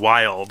going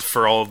wild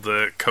for all of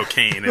the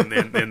cocaine, and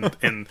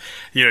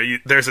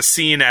there's a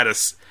scene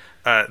at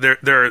there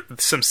are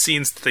some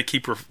scenes that they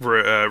keep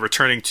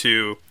returning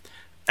to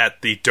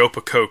at the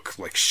Dopa Coke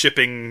like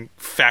shipping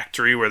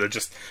factory where they're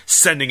just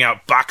sending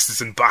out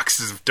boxes and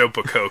boxes of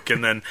Dopa Coke,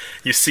 and then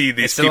you see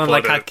these people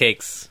like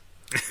hotcakes.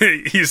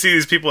 You see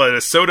these people at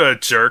a soda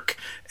jerk,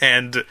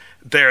 and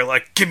they're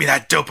like, "Give me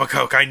that Dopa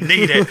Coke, I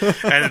need it."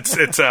 And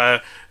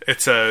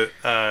it's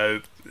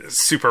a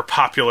super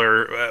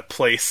popular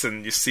place,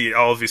 and you see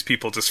all of these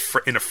people just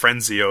in a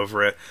frenzy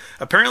over it.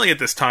 Apparently, at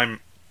this time,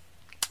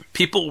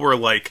 people were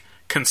like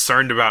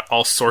concerned about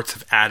all sorts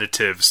of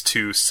additives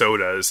to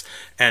sodas,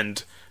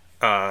 and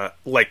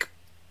like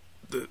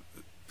the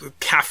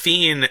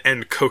caffeine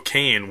and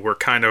cocaine were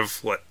kind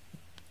of like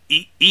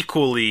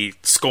equally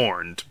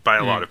scorned by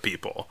a lot of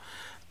people.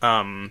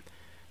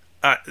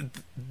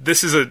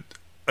 This is a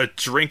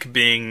drink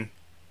being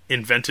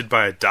invented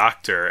by a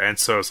doctor, and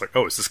so it's like,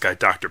 oh, is this guy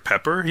Dr.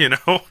 Pepper? You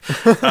know?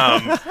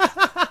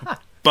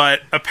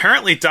 But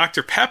apparently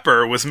Dr.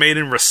 Pepper was made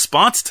in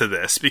response to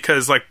this,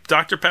 because like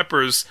Dr.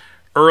 Pepper's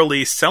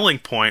early selling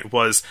point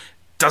was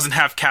doesn't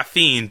have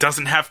caffeine,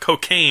 doesn't have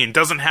cocaine,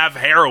 doesn't have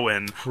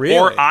heroin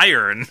or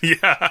iron.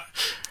 Yeah.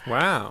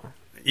 Wow.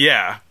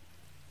 Yeah.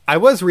 I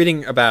was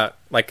reading about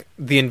like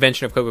the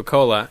invention of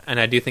Coca-Cola, and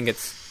I do think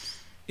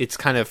it's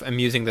kind of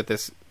amusing that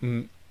this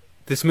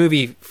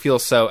movie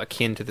feels so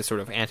akin to the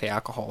sort of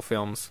anti-alcohol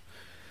films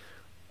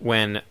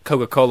when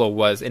Coca-Cola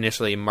was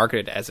initially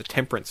marketed as a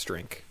temperance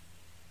drink.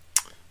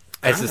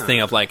 As this thing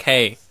of like,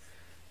 hey,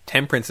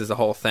 temperance is a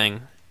whole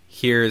thing.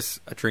 Here's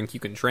a drink you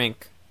can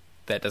drink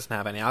that doesn't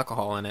have any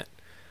alcohol in it.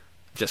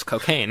 Just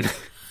cocaine.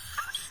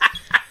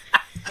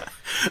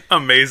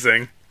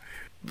 Amazing.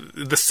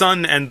 The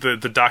son and the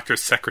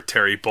doctor's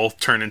secretary both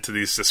turn into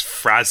these just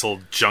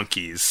frazzled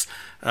junkies.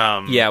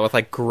 Yeah, with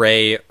like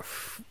gray,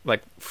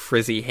 like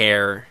frizzy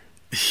hair.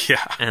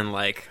 Yeah. And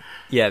like,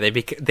 yeah,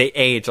 they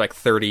age like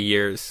 30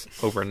 years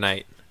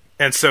overnight.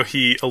 And so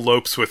he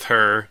elopes with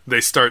her.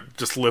 They start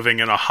just living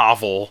in a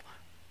hovel,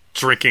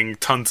 drinking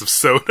tons of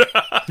soda.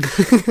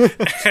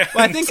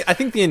 Well, I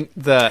think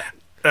the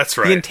that's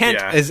right. The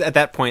intent is at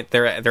that point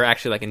they're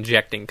actually like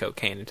injecting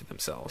cocaine into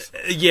themselves.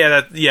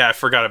 Yeah, I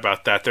forgot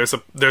about that. There's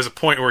a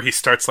point where he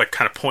starts like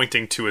kind of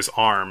pointing to his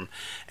arm,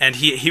 and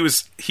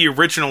he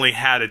originally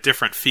had a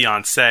different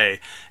fiancée,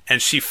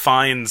 and she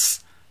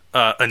finds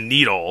a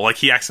needle. Like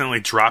he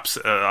accidentally drops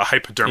a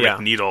hypodermic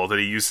needle that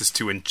he uses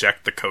to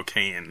inject the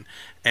cocaine,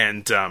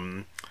 and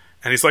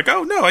he's like,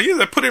 "Oh no,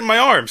 I put it in my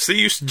arm. See,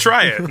 you should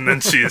try it." And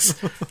then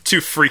she's too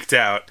freaked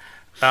out.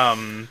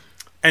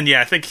 And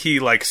yeah, I think he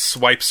like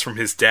swipes from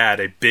his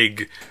dad a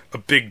big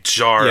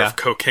jar of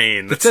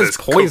cocaine that says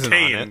poison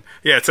cocaine. on it.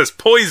 Yeah, it says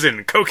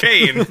poison,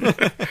 cocaine.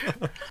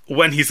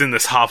 When he's in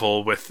this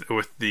hovel with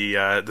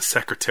the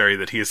secretary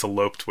that he has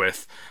eloped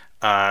with,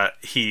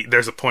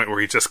 there's a point where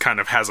he just kind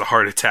of has a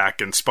heart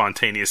attack and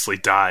spontaneously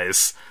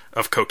dies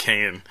of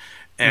cocaine,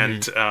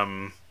 and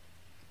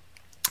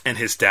and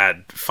his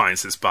dad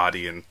finds his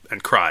body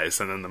and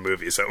cries, and then the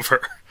movie's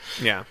over.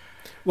 Yeah.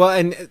 Well,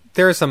 and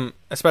there are some,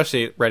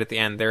 especially right at the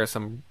end, there are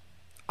some,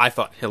 I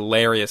thought,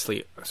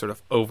 hilariously sort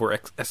of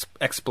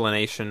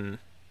over-explanation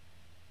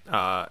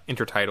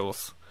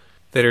intertitles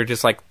that are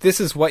just like,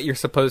 this is what you're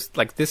supposed,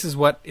 like, this is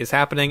what is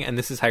happening, and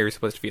this is how you're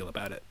supposed to feel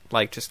about it.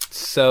 Like, just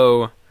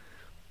so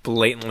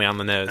blatantly on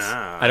the nose.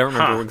 I don't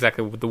remember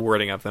exactly the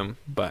wording of them,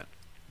 but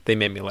they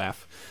made me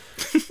laugh.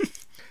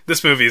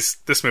 This movie's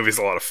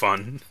a lot of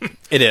fun.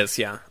 It is,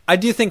 yeah. I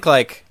do think,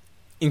 like,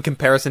 in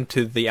comparison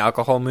to the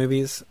alcohol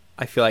movies,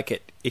 I feel like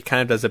it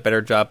kind of does a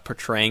better job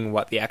portraying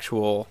what the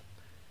actual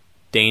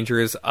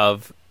dangers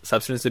of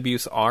substance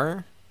abuse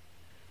are.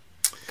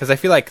 Because I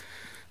feel like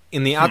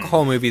in the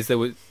alcohol movies, they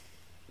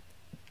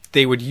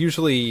would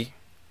usually,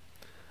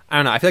 I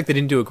don't know, I feel like they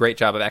didn't do a great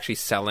job of actually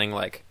selling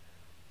like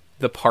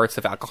the parts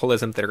of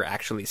alcoholism that are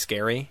actually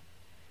scary.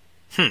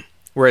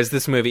 Whereas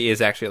this movie is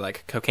actually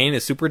like, cocaine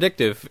is super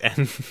addictive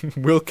and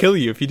will kill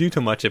you if you do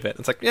too much of it.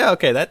 It's like, yeah,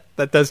 okay,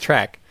 that does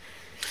track.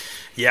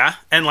 Yeah,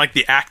 and like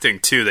the acting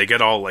too, they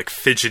get all like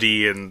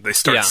fidgety and they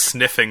start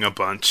sniffing a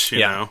bunch, you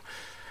know.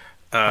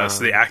 So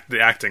the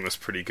acting was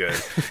pretty good.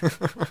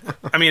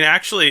 I mean,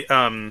 actually,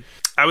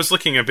 I was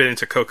looking a bit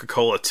into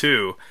Coca-Cola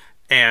too,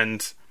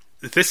 and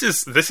this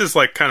is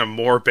like kind of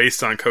more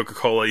based on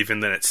Coca-Cola even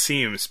than it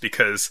seems,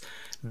 because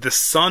the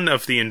son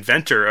of the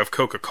inventor of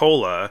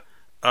Coca-Cola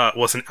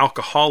was an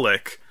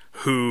alcoholic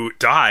who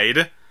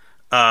died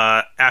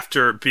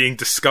after being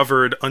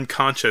discovered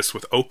unconscious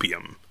with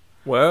opium.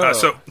 Whoa!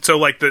 So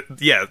like it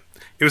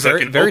was very,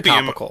 like an very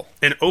opium topical.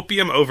 An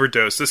opium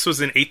overdose. This was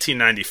in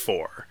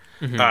 1894.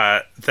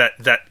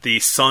 That the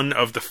son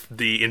of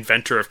the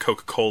inventor of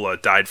Coca-Cola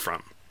died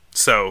from.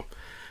 So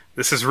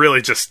this is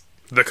really just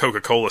the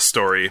Coca-Cola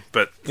story,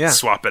 but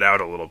swap it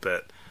out a little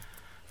bit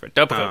for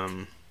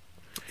Dopa.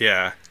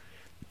 Yeah,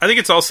 I think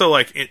it's also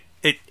like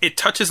it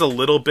touches a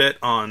little bit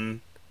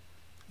on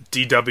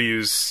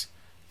DW's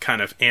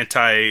kind of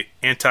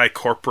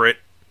anti-corporate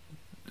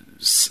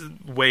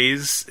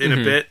ways in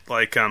a bit,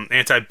 like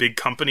anti-big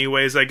company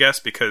ways, I guess,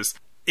 because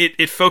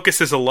it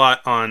focuses a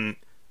lot on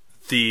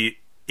the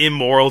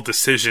immoral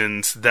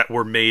decisions that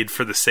were made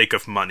for the sake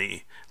of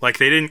money. Like,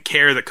 they didn't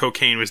care that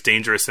cocaine was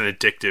dangerous and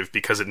addictive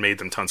because it made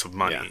them tons of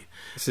money. Yeah.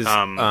 This is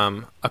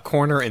a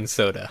corner in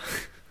soda.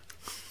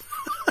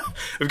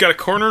 We've got a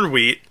corner in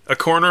wheat, a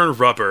corner in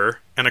rubber,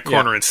 and a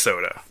corner in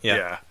soda.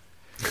 Yeah.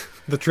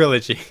 The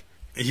trilogy.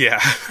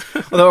 Yeah.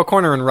 Although A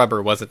Corner in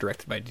Rubber wasn't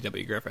directed by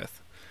D.W. Griffith.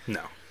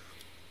 No.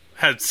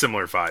 Had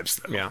similar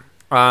vibes, though. Yeah.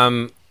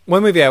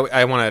 One movie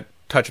I want to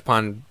touch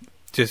upon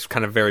just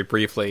kind of very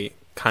briefly,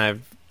 kind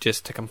of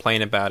just to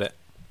complain about it,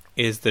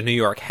 is The New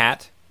York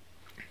Hat,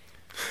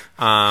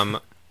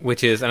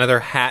 which is another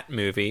hat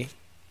movie.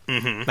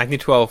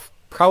 1912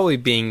 probably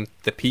being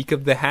the peak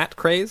of the hat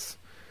craze.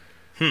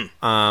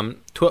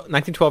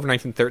 1912 or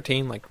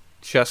 1913, like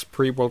just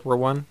pre-World War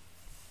One.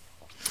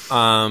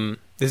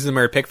 This is a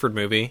Mary Pickford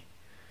movie.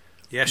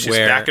 Yeah, she's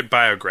back at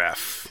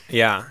Biograph.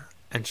 Yeah,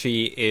 and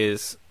she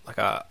is like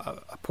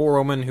a poor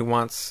woman who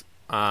wants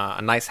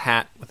a nice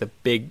hat with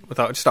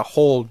just a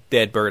whole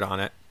dead bird on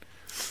it,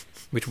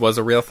 which was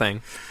a real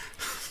thing.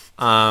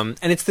 And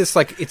it's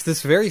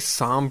this very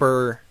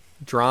somber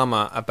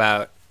drama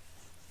about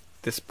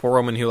this poor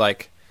woman who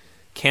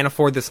can't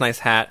afford this nice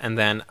hat, and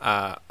then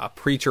a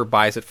preacher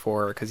buys it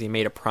for her because he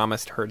made a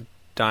promise to her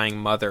dying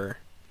mother.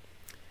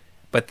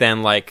 But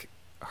then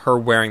her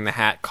wearing the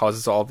hat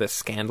causes all this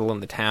scandal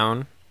in the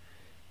town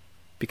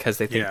because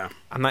they think,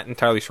 I'm not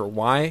entirely sure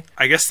why.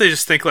 I guess they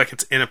just think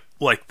it's in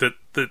the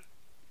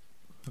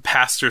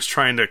pastor's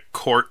trying to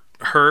court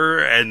her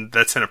and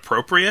that's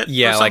inappropriate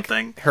or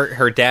something.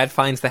 Her dad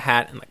finds the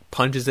hat and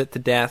punches it to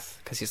death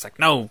because he's like,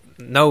 no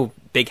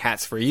big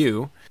hats for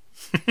you.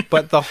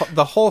 But the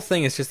whole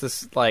thing is just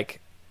this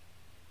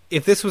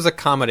if this was a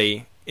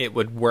comedy, it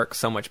would work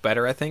so much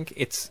better. I think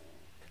it's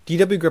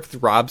D.W.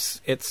 Griffith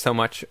robs it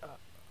from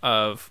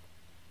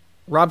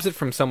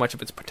so much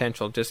of its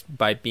potential just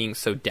by being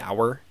so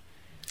dour.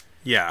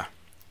 Yeah.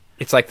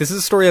 It's this is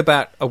a story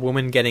about a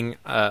woman getting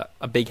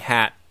a big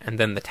hat and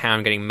then the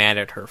town getting mad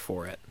at her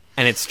for it.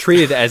 And it's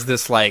treated as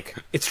this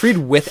it's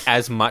treated with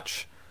as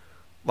much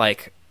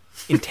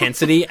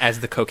intensity as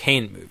the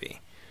cocaine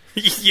movie.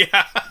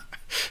 Yeah.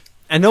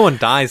 And no one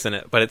dies in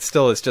it, but it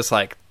still is just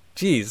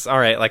geez, all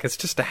right, it's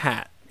just a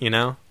hat, you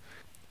know?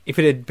 If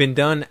it had been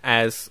done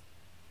as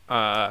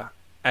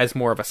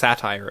more of a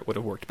satire, it would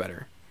have worked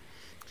better.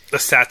 A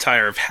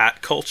satire of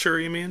hat culture,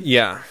 you mean?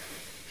 Yeah.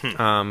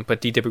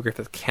 But D.W.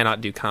 Griffith cannot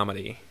do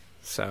comedy,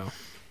 so...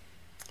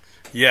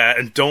 Yeah,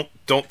 and don't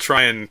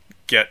try and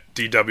get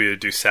D.W. to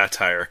do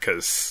satire,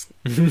 because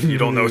you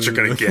don't know what you're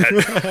going to get.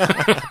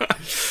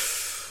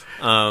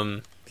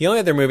 The only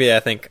other movie I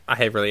think I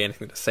have really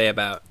anything to say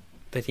about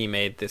that he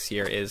made this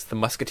year is The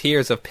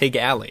Musketeers of Pig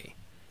Alley,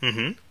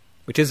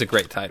 which is a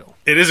great title.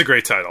 It is a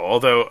great title,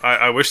 although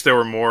I wish there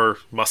were more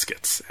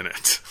muskets in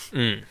it.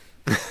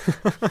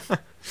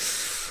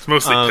 It's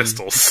mostly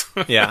pistols.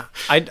 Yeah,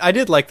 I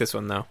did like this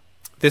one, though.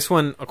 This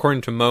one,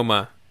 according to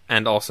MoMA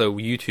and also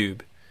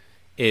YouTube,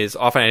 is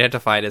often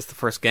identified as the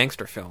first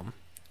gangster film,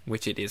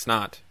 which it is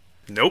not.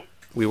 Nope.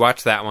 We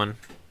watched that one.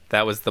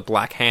 That was The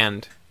Black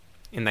Hand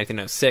in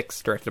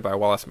 1906, directed by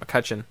Wallace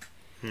McCutcheon.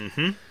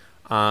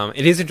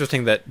 It is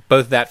interesting that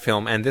both that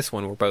film and this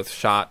one were both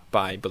shot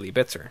by Billy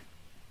Bitzer.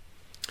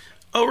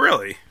 Oh,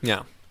 really?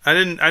 Yeah. I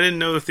didn't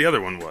know that the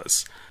other one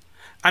was.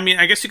 I mean,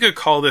 I guess you could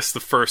call this the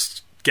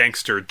first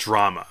gangster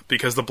drama,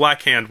 because The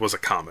Black Hand was a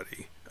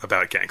comedy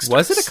about gangsters.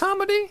 Was it a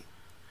comedy?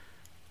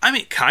 I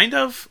mean, kind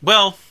of.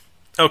 Well,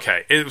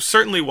 okay. It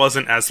certainly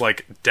wasn't as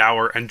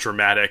dour and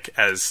dramatic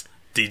as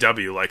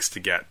DW likes to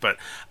get, but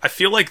I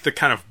feel like the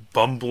kind of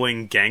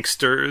bumbling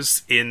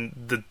gangsters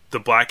in the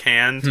Black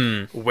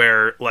Hand,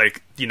 where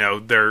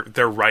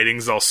their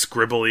writing's all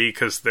scribbly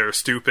because they're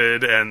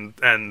stupid,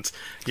 and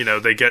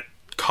they get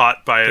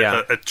caught by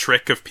a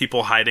trick of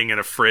people hiding in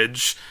a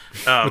fridge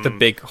with a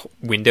big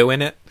window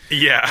in it.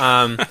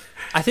 Yeah.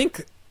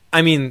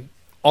 I mean,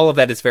 all of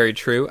that is very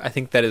true. I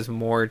think that is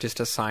more just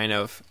a sign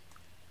of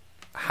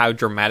how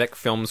dramatic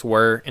films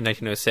were in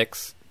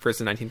 1906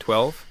 versus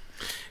 1912.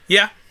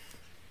 Yeah.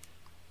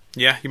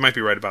 Yeah, you might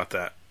be right about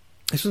that.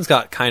 This one's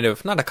got kind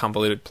of, not a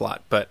convoluted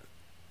plot, but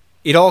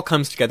it all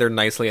comes together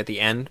nicely at the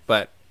end,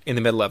 but in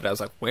the middle of it, I was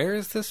like, where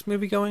is this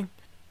movie going?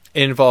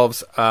 It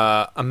involves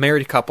a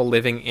married couple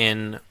living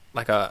in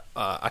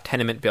a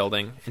tenement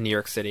building in New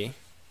York City,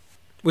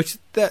 which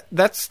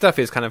that stuff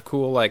is kind of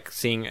cool,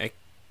 seeing a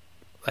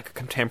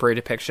contemporary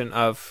depiction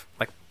of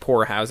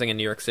poor housing in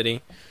New York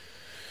City.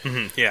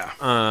 Yeah.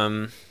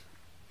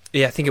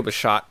 Yeah, I think it was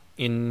shot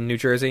in New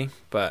Jersey,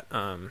 but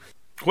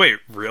wait,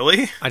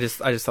 really? I just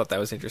thought that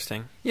was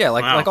interesting. Yeah,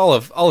 Wow. all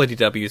of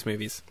DW's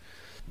movies,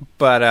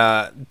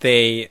 but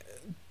they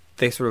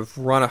sort of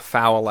run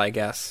afoul, I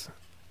guess,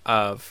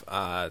 of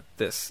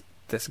this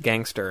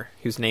gangster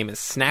whose name is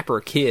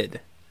Snapper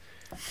Kid,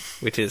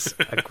 which is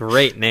a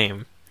great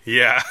name.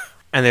 Yeah.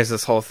 And there's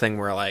this whole thing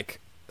where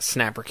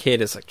Snapper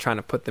Kid is trying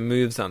to put the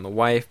moves on the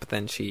wife, but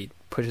then she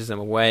pushes him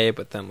away,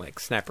 but then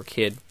Snapper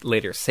Kid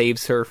later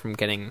saves her from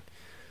getting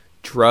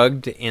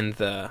drugged in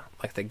the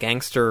the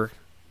gangster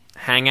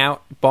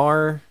hangout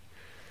bar.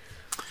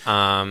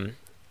 And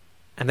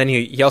And then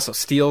he also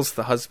steals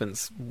the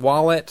husband's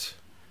wallet.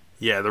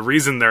 Yeah, the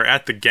reason they're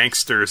at the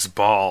gangsters'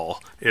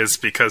 ball is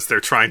because they're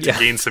trying to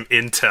gain some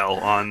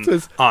intel on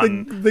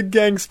the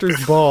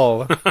gangsters'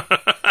 ball.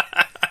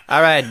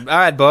 All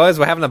right, boys,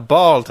 we're having a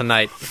ball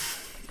tonight.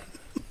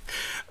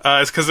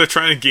 It's because they're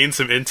trying to gain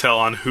some intel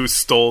on who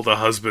stole the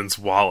husband's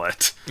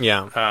wallet.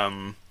 Yeah.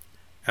 And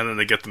then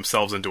they get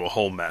themselves into a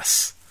whole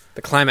mess.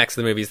 The climax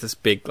of the movie is this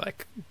big,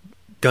 like,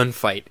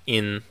 gunfight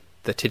in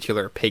the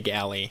titular Pig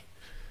Alley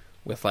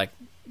with, like,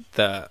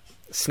 the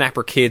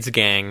Snapper Kids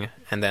gang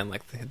and then,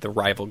 like, the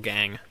rival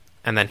gang.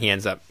 And then he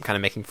ends up kind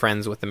of making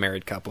friends with the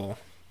married couple.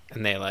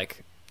 And they,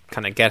 like,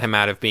 kind of get him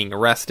out of being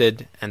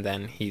arrested. And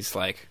then he's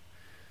like,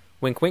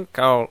 wink, wink,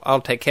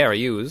 I'll take care of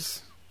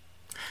yous.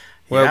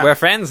 We're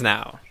friends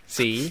now,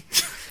 see?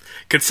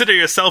 Consider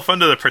yourself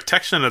under the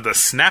protection of the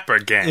Snapper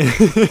gang.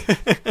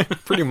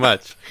 Pretty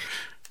much.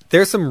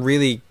 There's some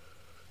really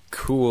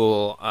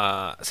cool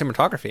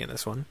cinematography in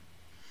this one.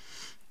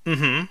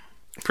 Mm-hmm.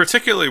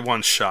 Particularly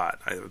one shot,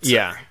 I would say.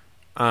 Yeah.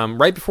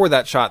 Right before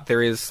that shot,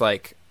 there is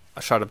like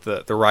a shot of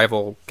the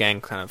rival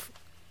gang kind of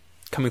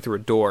coming through a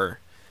door,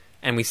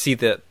 and we see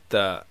the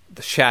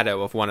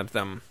shadow of one of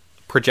them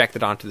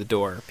projected onto the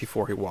door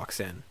before he walks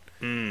in.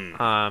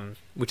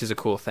 Which is a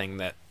cool thing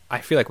that I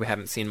feel like we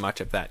haven't seen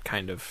much of, that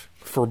kind of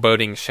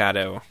foreboding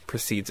shadow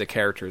precedes a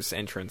character's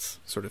entrance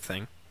sort of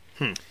thing.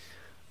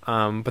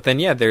 But then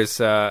there's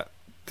a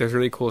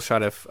really cool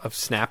shot of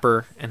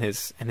Snapper and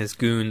his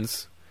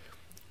goons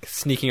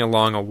sneaking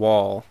along a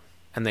wall,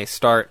 and they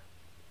start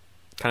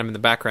kind of in the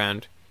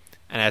background,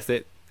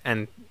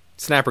 and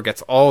Snapper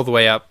gets all the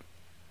way up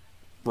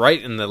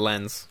right in the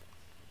lens.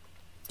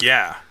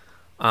 Yeah.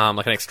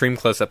 Like an extreme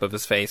close-up of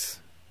his face.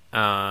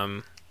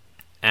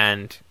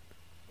 And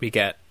we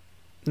get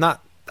I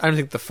don't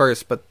think the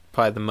first, but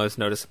probably the most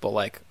noticeable,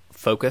 like,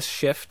 focus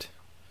shift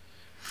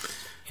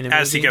in a movie.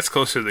 As he gets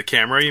closer to the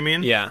camera, you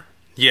mean? Yeah.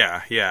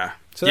 Yeah, yeah.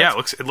 So yeah,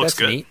 it looks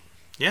good. Neat.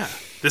 Yeah.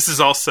 This is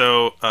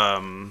also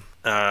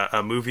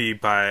a movie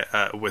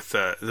by with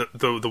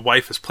the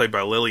wife is played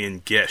by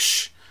Lillian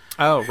Gish.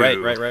 Oh,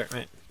 right.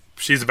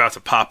 She's about to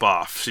pop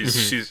off.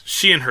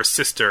 She and her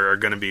sister are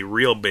going to be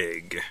real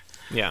big.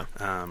 Yeah.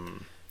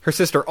 Her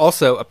sister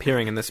also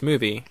appearing in this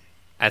movie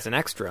as an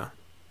extra.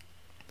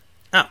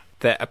 Oh.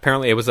 That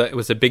apparently it was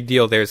a big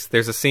deal. There's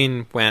a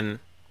scene when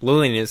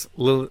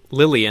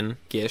Lillian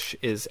Gish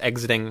is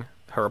exiting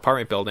her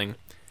apartment building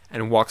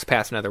and walks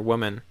past another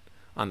woman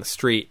on the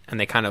street, and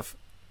they kind of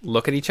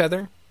look at each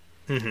other.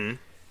 Mm-hmm.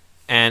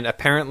 And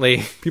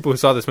apparently people who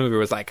saw this movie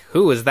was like,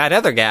 who is that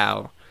other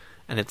gal?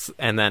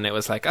 And then it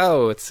was like,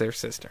 oh, it's their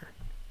sister.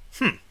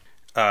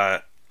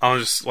 I'll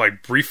just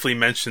briefly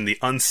mention The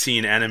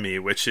Unseen Enemy,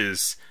 which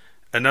is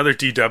another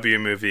DW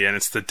movie, and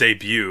it's the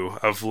debut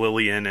of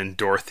Lillian and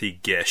Dorothy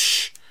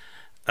Gish.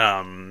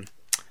 And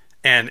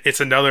it's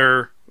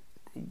another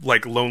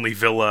Lonely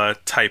Villa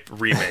type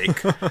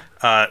remake.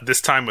 This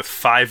time with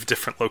 5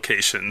 different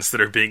locations that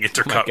are being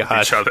intercut with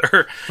each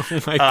other.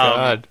 Oh my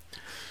god.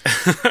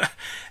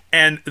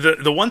 And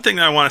the one thing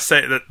that I want to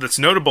say that's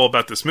notable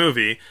about this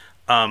movie,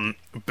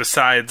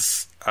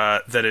 besides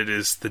that it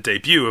is the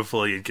debut of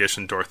Lillian Gish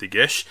and Dorothy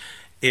Gish,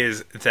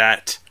 is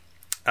that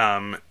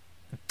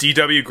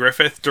D.W.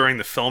 Griffith during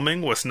the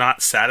filming was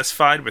not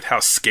satisfied with how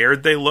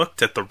scared they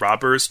looked at the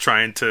robbers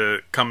trying to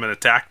come and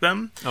attack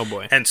them. Oh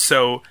boy. And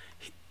so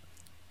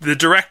the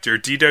director,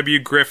 D.W.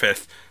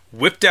 Griffith,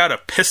 whipped out a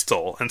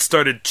pistol and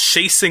started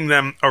chasing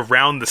them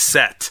around the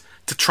set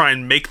to try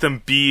and make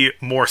them be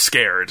more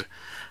scared.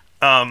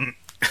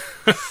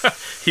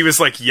 He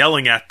was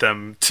yelling at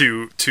them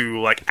to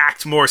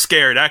act more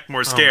scared,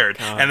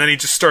 and then he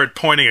just started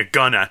pointing a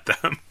gun at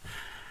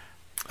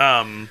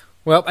them.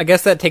 Well, I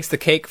guess that takes the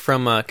cake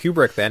from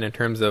Kubrick then, in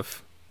terms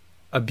of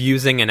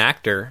abusing an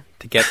actor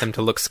to get them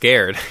to look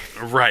scared.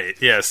 Right,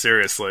 yeah,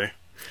 seriously.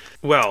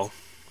 Well,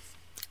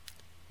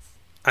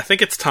 I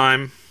think it's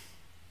time.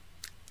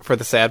 For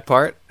the sad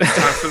part?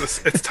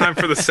 It's time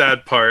for the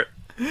sad part.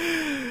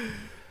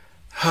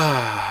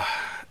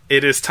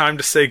 It is time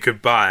to say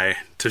goodbye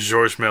to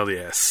Georges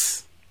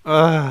Méliès.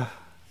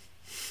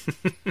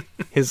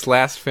 His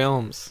last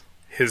films.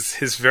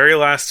 His very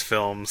last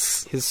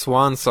films. His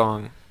swan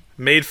song.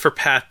 Made for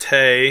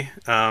Pathé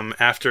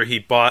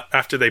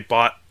after they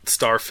bought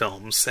Star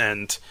Films,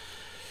 and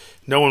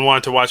no one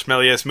wanted to watch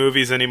Méliès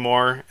movies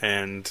anymore,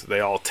 and they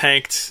all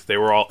tanked. They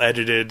were all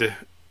edited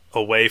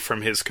away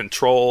from his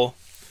control,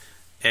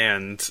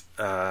 and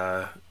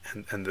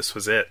this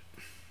was it.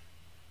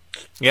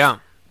 Yeah.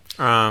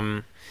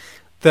 The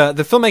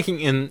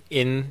filmmaking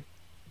in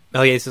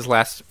Méliès'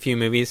 last few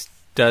movies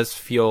does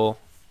feel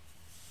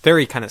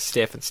very kind of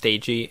stiff and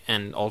stagey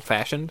and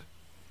old-fashioned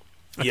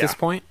at this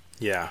point.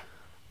 Yeah.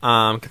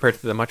 Compared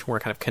to the much more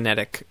kind of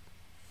kinetic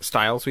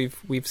styles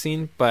we've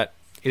seen, but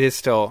it is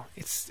still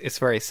it's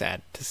very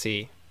sad to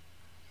see.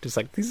 Just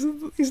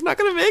he's not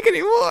going to make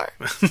anymore.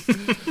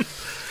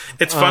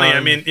 It's funny. I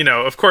mean,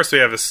 of course we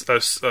have a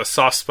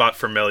soft spot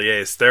for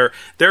Méliès. There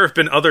have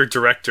been other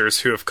directors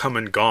who have come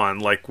and gone,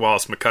 like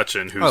Wallace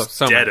McCutcheon, who's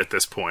dead at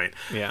this point,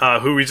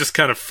 who we just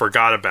kind of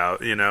forgot about.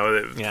 There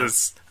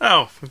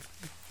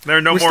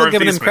are no We're more still of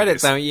giving these him credit.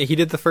 movies. Though. He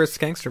did the first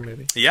gangster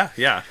movie.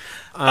 Yeah.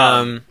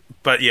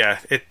 But yeah,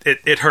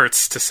 it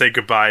hurts to say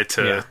goodbye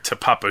to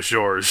Papa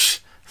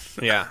Georges.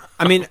 Yeah.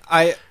 I mean,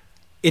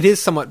 it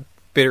is somewhat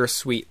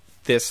bittersweet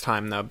this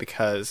time, though,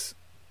 because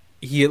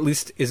he at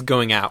least is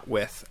going out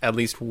with at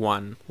least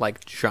one,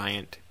 like,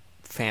 giant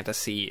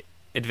fantasy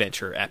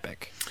adventure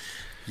epic.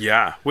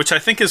 Yeah, which I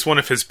think is one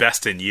of his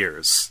best in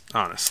years,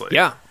 honestly.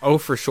 Yeah. Oh,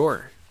 for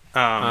sure.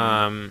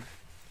 And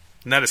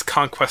that is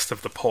Conquest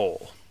of the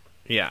Pole.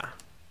 Yeah.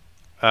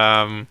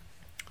 And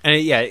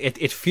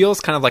it feels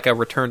kind of like a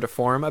return to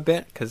form a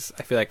bit, because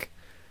I feel like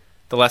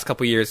the last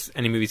couple of years,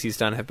 any movies he's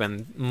done have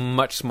been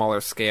much smaller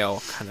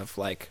scale, kind of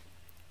like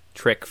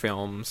trick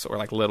films or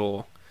like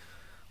little,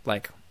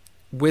 like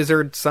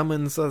wizard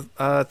summons a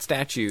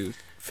statue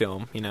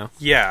film,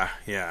 Yeah.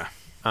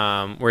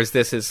 Whereas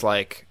this is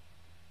like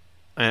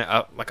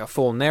a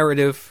full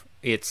narrative.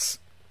 It's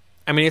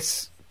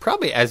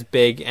probably as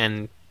big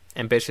and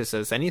ambitious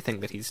as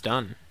anything that he's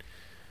done.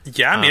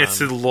 Yeah, I mean, it's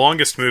the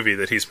longest movie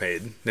that he's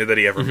made, that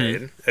he ever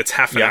made. It's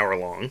half an hour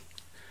long.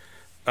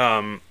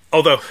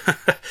 Although,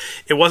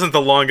 it wasn't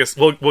the longest.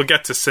 We'll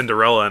get to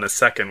Cinderella in a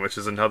second, which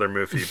is another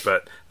movie,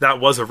 but that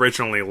was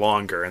originally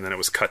longer, and then it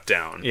was cut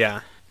down. Yeah.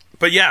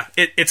 But yeah,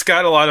 it's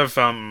got a lot of...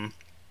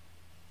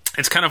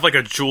 it's kind of like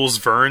a Jules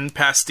Verne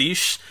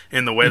pastiche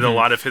in the way that a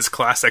lot of his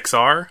classics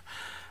are.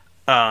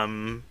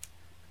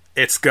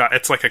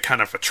 It's like a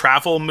kind of a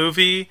travel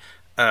movie.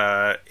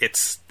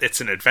 It's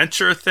an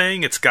adventure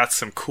thing. It's got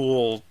some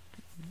cool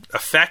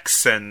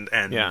effects and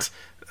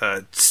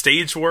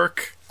stage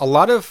work. A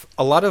lot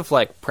of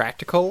like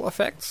practical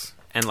effects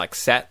and like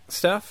set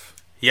stuff.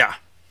 Yeah.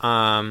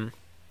 I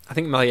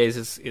think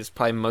Méliès is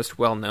probably most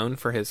well known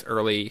for his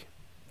early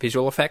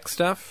visual effects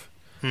stuff.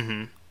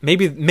 Mm-hmm.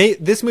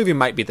 This movie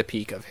might be the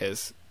peak of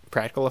his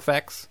practical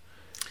effects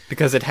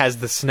because it has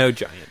the snow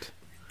giant.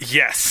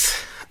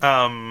 Yes.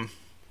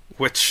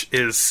 Which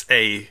is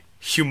a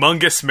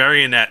humongous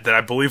marionette that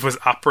I believe was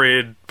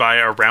operated by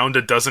around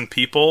a dozen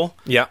people.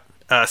 Yeah.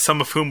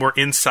 Some of whom were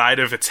inside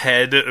of its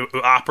head,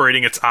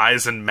 operating its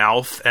eyes and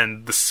mouth,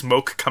 and the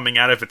smoke coming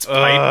out of its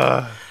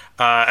pipe.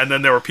 And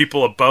then there were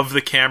people above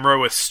the camera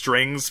with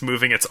strings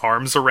moving its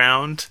arms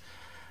around.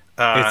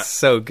 It's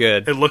so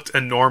good. It looked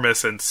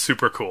enormous and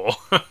super cool.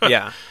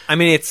 Yeah. I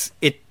mean,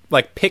 it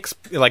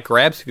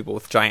grabs people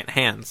with giant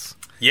hands.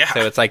 Yeah.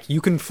 So it's like,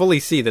 you can fully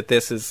see that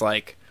this is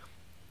like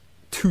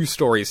 2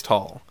 stories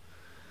tall.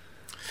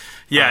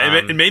 Yeah,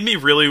 it made me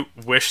really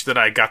wish that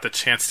I got the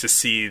chance to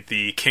see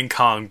the King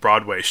Kong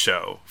Broadway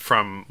show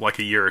from like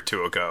a year or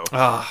 2 ago.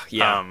 Oh,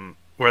 yeah.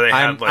 Where they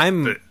had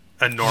I'm the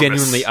enormous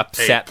genuinely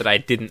upset ape. that I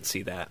didn't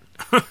see that.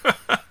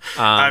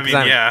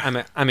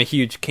 Yeah. I'm a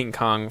huge King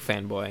Kong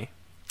fanboy.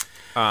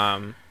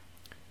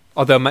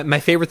 Although my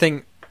favorite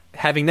thing,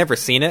 having never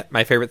seen it,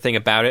 my favorite thing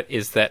about it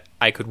is that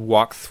I could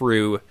walk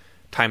through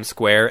Times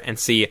Square and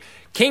see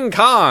King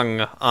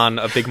Kong on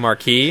a big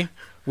marquee,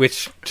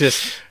 which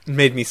just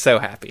made me so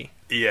happy.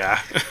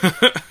 Yeah.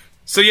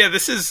 So yeah,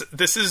 this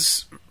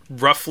is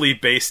roughly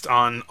based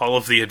on all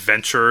of the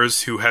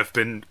adventurers who have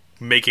been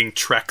making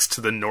treks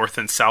to the North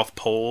and South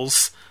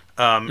Poles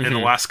in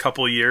the last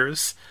couple of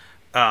years.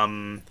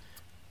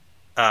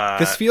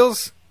 This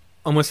feels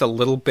almost a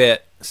little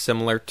bit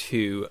similar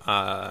to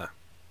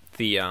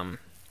the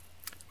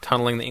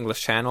tunneling the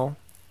English Channel.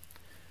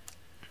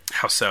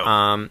 How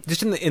so?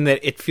 Just in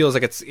that it feels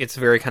like it's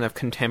very kind of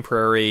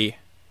contemporary,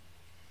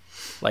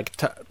 like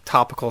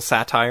topical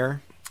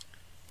satire.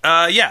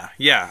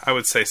 Yeah, I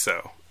would say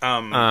so.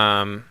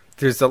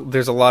 There's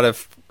a lot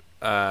of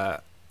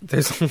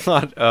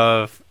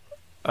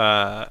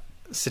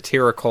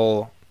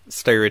satirical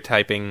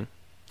stereotyping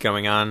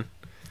going on.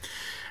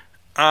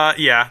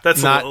 Yeah,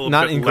 that's not a little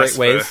not bit in less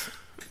great of ways. a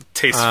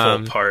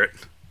tasteful part.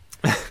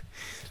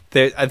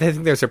 I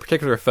think there's a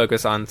particular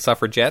focus on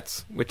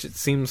suffragettes, which it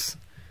seems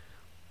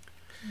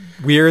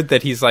weird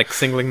that he's like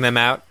singling them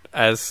out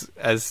as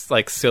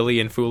like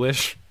silly and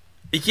foolish.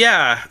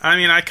 Yeah, I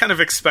mean, I kind of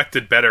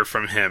expected better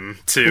from him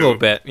to a little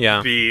bit,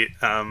 yeah. Be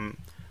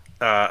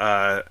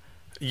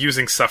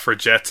using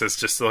suffragettes as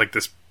just like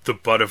the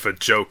butt of a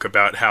joke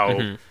about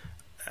how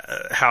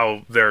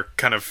they're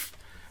kind of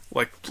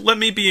like, let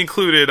me be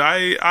included.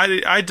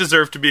 I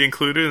deserve to be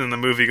included in the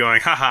movie.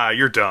 Going, haha,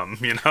 you're dumb,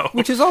 you know.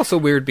 Which is also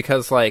weird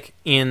because, like,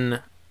 in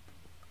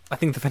I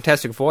think The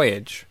Fantastic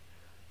Voyage,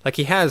 like,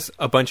 he has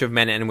a bunch of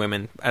men and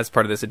women as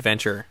part of this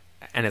adventure,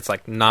 and it's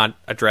like not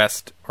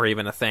addressed or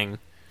even a thing.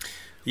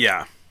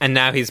 Yeah. And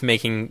now he's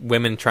making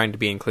women trying to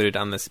be included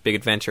on this big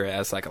adventure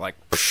as like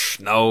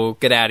no,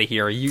 get out of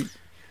here.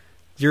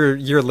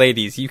 You're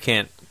ladies. You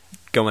can't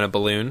go in a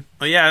balloon.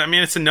 Well, yeah, I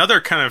mean, it's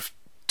another kind of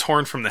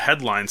torn from the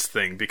headlines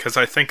thing, because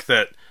I think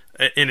that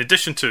in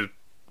addition to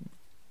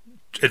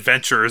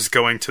adventurers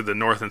going to the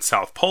North and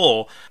South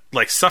Pole,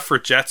 like,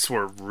 suffragettes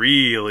were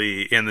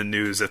really in the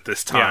news at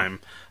this time.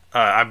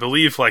 I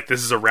believe like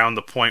this is around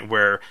the point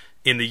where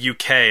in the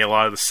UK a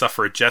lot of the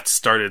suffragettes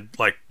started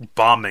like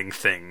bombing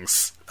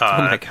things. Oh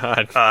my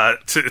god!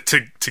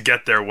 To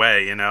get their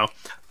way, you know.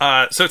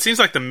 So it seems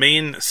like the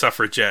main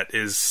suffragette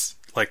is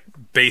like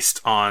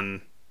based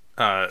on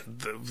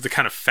the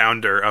kind of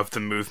founder of the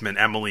movement,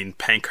 Emmeline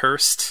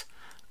Pankhurst.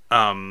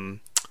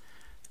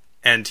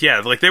 And yeah,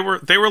 like they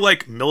were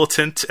like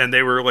militant, and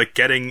they were like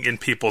getting in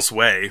people's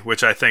way,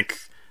 which I think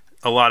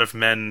a lot of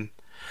men,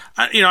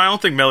 I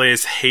don't think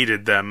Méliès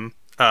hated them,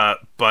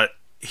 but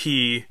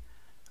he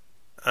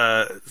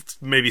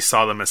maybe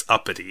saw them as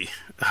uppity.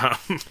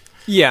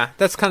 Yeah,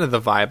 that's kind of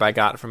the vibe I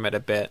got from it a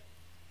bit.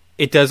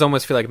 It does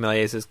almost feel like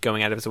Méliès is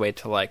going out of his way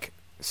to like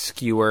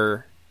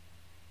skewer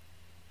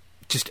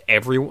just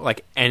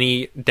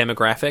any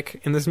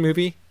demographic in this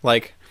movie.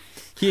 Like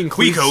he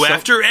includes we go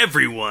after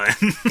everyone.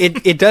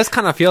 it does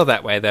kind of feel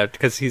that way though,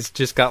 because he's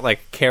just got like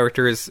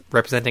characters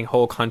representing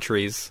whole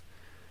countries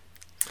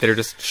that are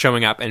just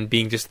showing up and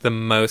being just the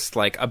most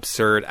like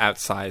absurd,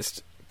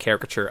 outsized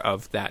caricature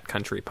of that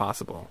country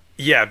possible.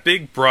 Yeah,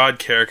 big, broad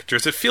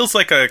caricatures. It feels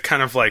like a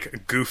kind of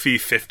like goofy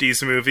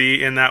 50s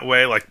movie in that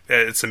way. Like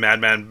it's a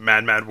Mad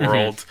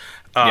World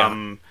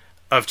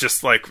of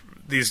just like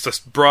these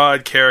just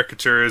broad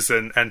caricatures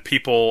and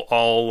people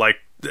all like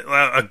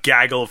a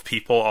gaggle of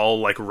people all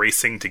like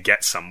racing to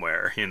get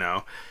somewhere, you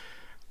know.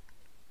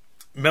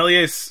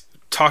 Méliès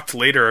talked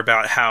later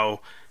about how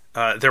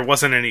there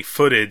wasn't any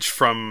footage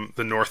from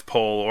the North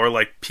Pole or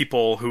like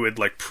people who had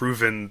like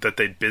proven that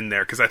they'd been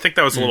there, because I think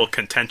that was a little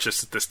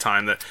contentious at this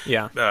time,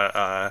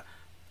 that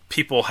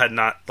people had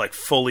not like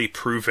fully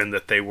proven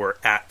that they were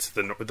at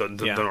the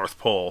North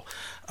Pole,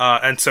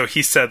 and so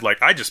he said like,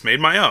 I just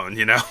made my own,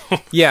 you know.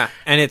 Yeah,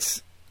 and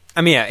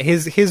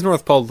his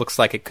North Pole looks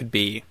like it could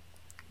be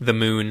the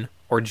moon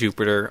or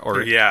Jupiter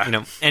or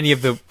any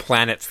of the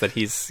planets that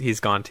he's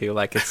gone to.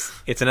 Like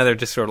it's another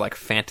just sort of like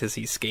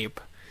fantasy scape.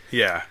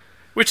 Yeah.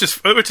 Which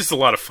is a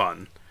lot of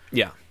fun.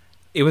 Yeah.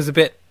 It was a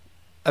bit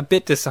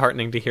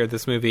disheartening to hear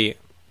this movie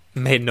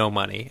made no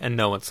money and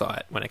no one saw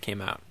it when it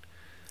came out.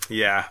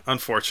 Yeah,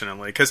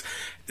 unfortunately, because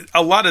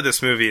a lot of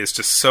this movie is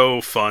just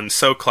so fun,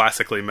 so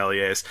classically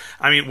Méliès.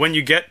 I mean, when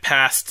you get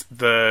past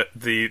the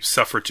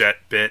suffragette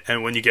bit,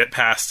 and when you get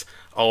past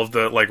all of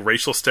the like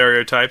racial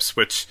stereotypes,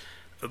 which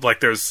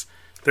like there's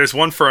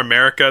one for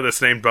America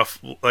that's named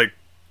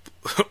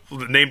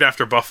named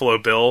after Buffalo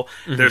Bill.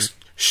 Mm-hmm. There's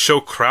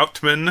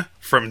Schokrautmann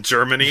from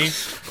Germany.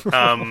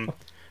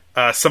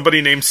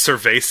 Somebody named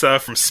Cerveza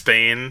from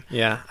Spain.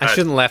 Yeah, I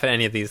shouldn't laugh at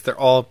any of these. They're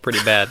all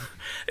pretty bad.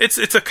 It's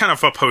a kind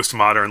of a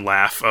postmodern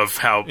laugh of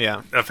how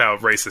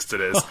racist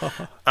it is.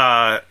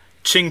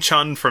 Ching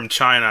Chun from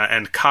China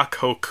and Kak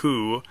Ho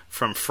Ku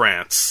from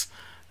France.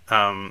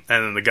 And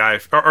then the guy,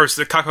 or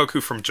Kak Ho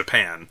Ku from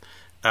Japan.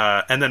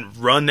 And then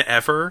Run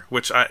Ever,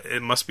 which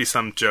it must be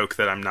some joke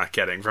that I'm not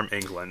getting, from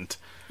England.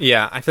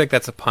 Yeah, I feel like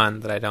that's a pun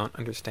that I don't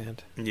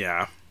understand.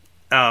 Yeah.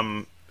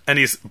 And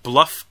he's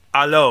Bluff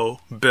Allo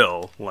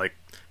Bill, like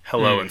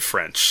hello in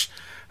French.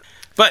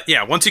 But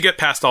yeah, once you get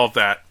past all of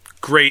that,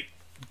 great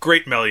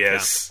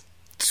Méliès,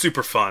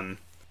 super fun.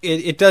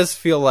 It does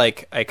feel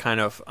like a kind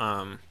of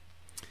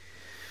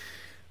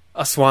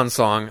a swan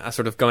song, a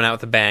sort of going out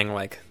with a bang,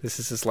 like this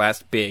is his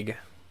last big,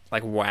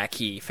 like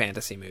wacky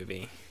fantasy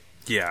movie.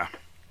 Yeah.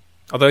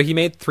 Although he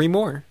made 3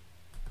 more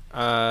in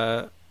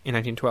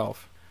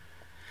 1912.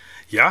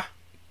 Yeah.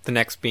 The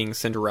next being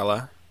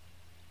Cinderella,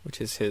 which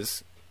is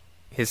his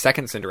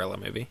second Cinderella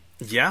movie.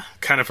 Yeah,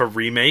 kind of a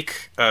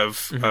remake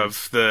of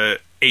the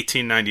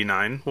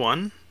 1899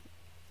 one.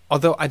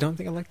 Although I don't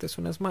think I like this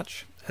one as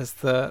much as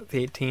the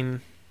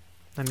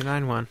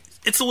 1899 one.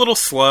 It's a little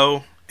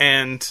slow,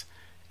 and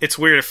it's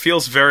weird. It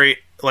feels very,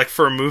 like,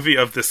 for a movie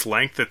of this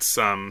length, it's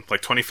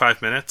like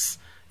 25 minutes.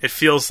 It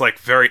feels like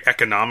very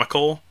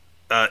economical,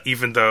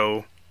 even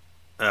though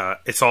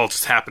it's all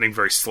just happening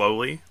very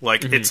slowly.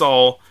 Like, it's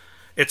all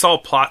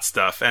plot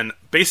stuff, and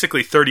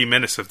basically 30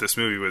 minutes of this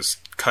movie was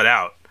cut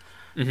out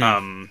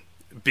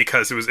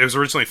because it was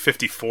originally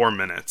 54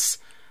 minutes.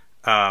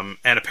 And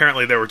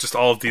apparently there were just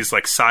all of these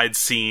like side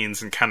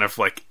scenes and kind of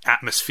like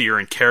atmosphere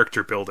and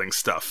character building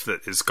stuff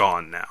that is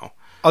gone now.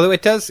 Although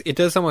it does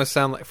almost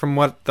sound like, from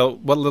what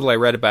little I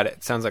read about it,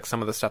 it sounds like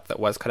some of the stuff that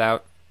was cut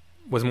out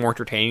was more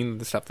entertaining than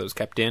the stuff that was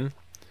kept in.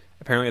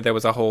 Apparently there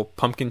was a whole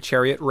pumpkin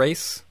chariot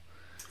race.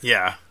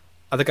 Yeah.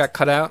 That got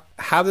cut out.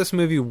 How this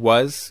movie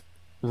was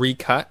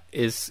recut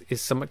is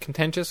somewhat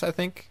contentious, I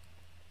think.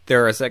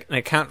 There is an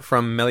account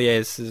from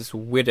Méliès'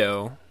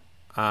 widow,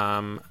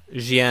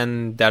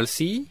 Jeanne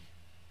Dalcy,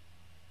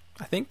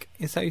 I think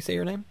is how you say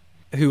her name,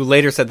 who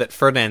later said that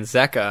Ferdinand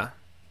Zecca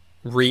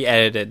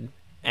re-edited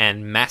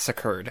and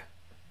massacred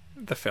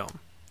the film.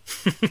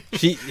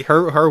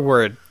 Her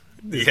word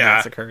is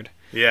massacred.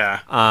 Yeah.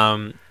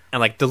 And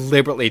like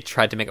deliberately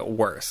tried to make it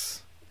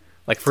worse.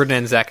 Like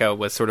Ferdinand Zecca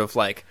was sort of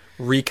like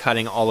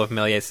recutting all of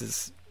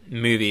Méliès'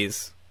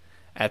 movies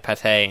at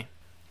Pathé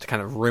to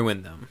kind of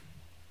ruin them.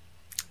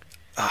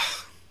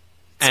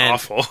 It's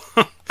awful.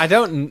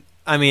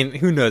 I mean,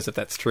 who knows if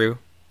that's true,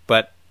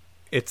 but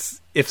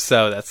if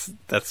so,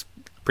 that's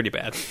pretty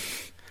bad.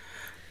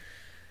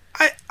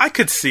 I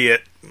could see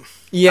it.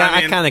 Yeah, I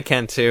I mean- kind of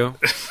can too.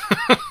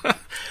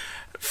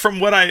 From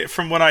what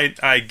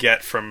I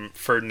get from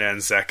Ferdinand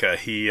Zecca,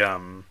 he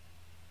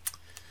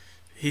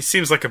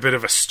seems like a bit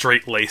of a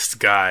straight-laced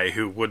guy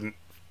who wouldn't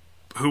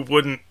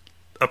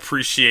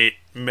appreciate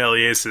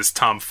Méliès'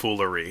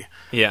 tomfoolery.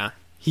 Yeah,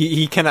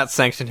 he cannot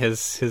sanction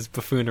his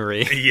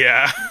buffoonery.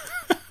 Yeah.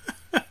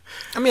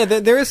 I mean,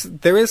 there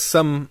is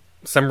some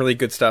really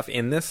good stuff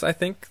in this. I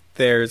think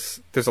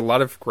there's a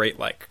lot of great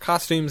like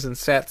costumes and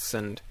sets,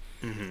 and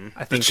I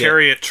The think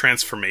chariot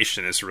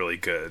transformation is really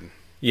good.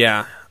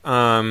 yeah.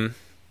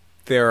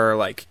 There are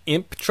like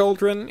imp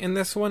children in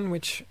this one,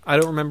 which I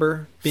don't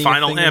remember being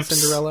Final a thing imps. in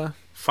Cinderella.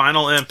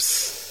 Final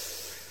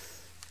imps.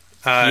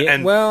 Yeah,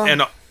 and well-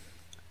 and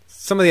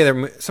Some of the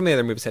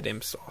other movies had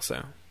imps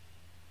also.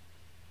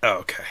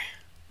 okay.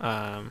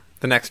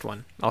 The next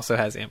one also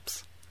has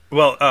imps.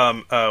 Well,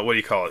 what do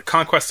you call it?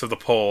 Conquest of the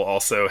Pole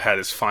also had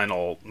his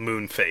final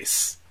moon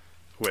face,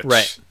 which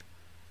Right.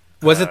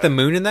 Was it the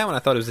moon in that one? I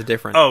thought it was a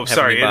different. Oh, heavenly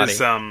sorry, body.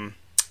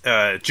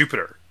 it is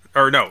Jupiter.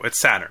 Or no, it's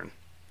Saturn.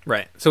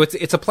 Right. So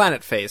it's a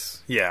planet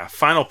face. Yeah,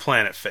 final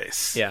planet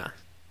face. Yeah.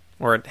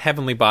 Or a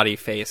heavenly body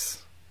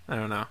face. I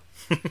don't know.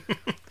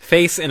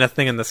 Face in a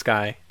thing in the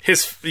sky.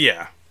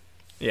 Yeah.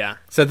 Yeah.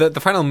 So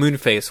the final moon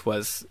face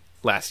was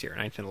last year,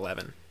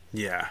 1911.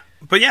 Yeah.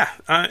 But yeah,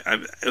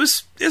 it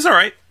was all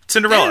right.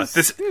 Cinderella.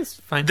 It's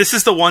fine. This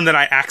is the one that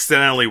I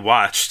accidentally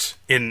watched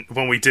when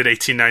we did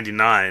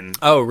 1899.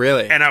 Oh,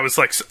 really? And I was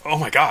like, oh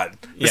my god,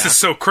 this Yeah. is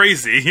so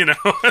crazy, you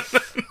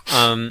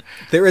know?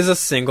 There is a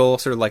single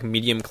sort of like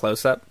medium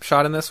close-up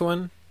shot in this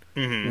one,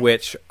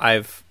 which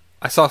I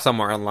saw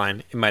somewhere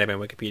online. It might have been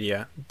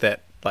Wikipedia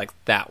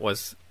that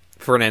was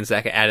Ferdinand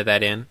Zecca added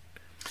that in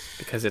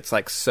because it's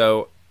like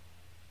so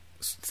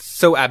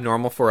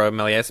abnormal for a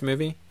Méliès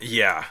movie.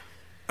 Yeah.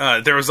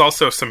 There was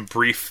also some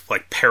brief,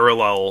 like,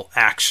 parallel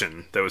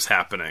action that was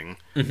happening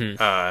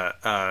with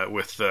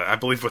I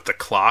believe with the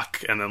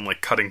clock, and then like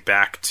cutting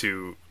back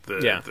to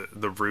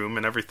the room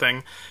and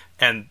everything.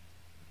 And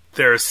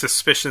there's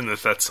suspicion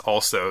that that's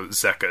also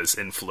Zecca's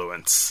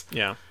influence.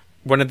 Yeah.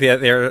 One of the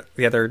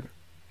other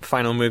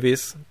final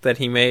movies that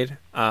he made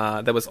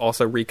that was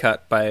also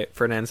recut by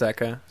Ferdinand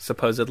Zecca,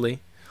 supposedly,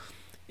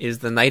 is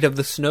The Night of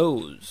the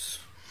Snows,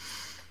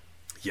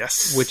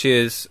 Yes. which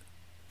is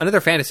another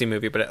fantasy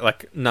movie, but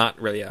like not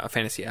really a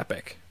fantasy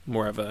epic,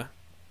 more of a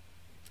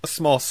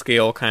small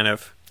scale kind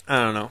of. I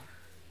don't know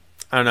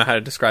how to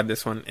describe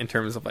this one in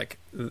terms of like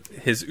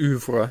his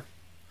oeuvre.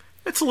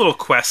 It's a little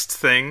quest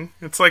thing.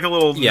 It's like a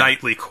little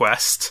nightly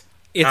quest.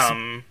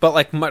 It's but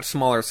like much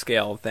smaller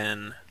scale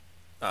than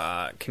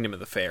Kingdom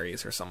of the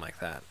Fairies or something like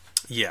that.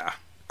 Yeah.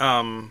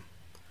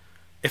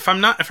 If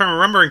I'm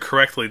remembering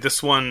correctly,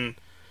 this one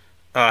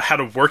had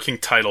a working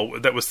title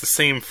that was the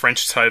same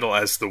French title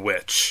as The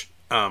Witch.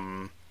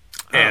 And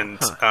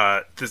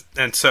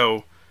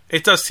so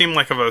it does seem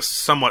like of a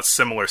somewhat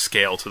similar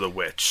scale to The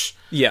Witch.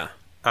 Yeah.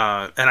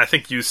 And I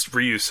think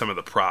reused some of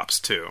the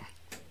props too.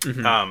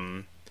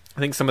 I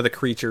think some of the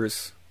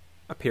creatures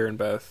appear in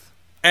both.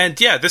 And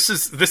yeah, this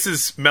is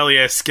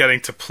Méliès getting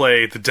to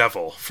play the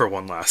devil for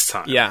one last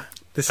time. Yeah.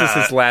 This is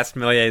his last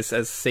Méliès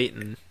as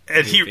Satan.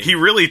 And movie. he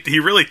really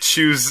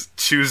choose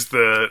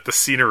the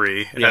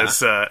scenery as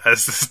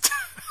this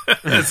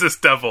as this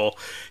devil.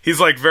 He's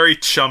like very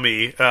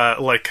chummy,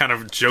 like kind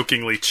of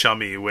jokingly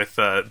chummy with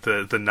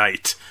the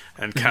knight,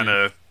 and kind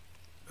of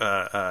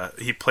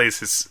he plays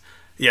his.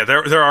 Yeah,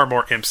 there are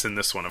more imps in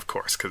this one, of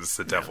course, because it's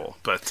the devil.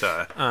 But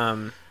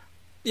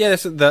yeah,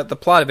 the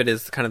plot of it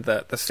is kind of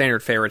the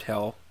standard fairy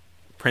tale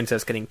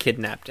princess getting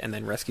kidnapped and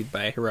then rescued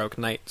by a heroic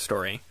knight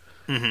story.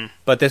 Mm-hmm.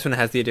 But this one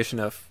has the addition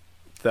of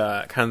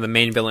the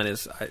main villain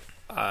is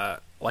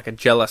like a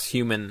jealous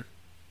human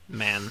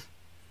man.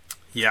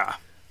 yeah,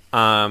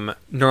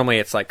 Normally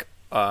it's like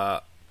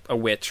a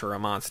witch or a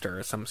monster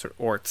or some sort,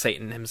 or it's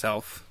Satan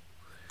himself.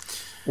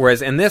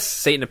 Whereas in this,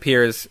 Satan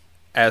appears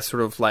as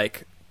sort of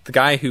like the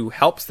guy who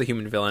helps the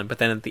human villain, but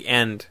then at the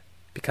end,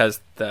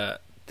 because the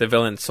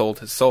villain sold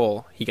his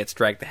soul, he gets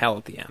dragged to hell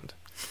at the end,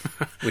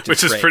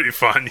 which is pretty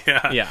fun.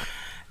 Yeah, Yeah.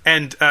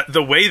 And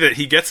the way that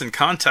he gets in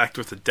contact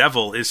with the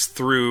devil is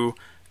through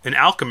an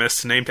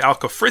alchemist named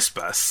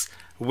Alcofrisbas,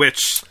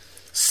 which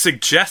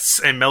suggests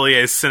a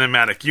Méliès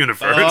cinematic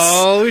universe.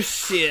 Oh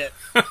shit!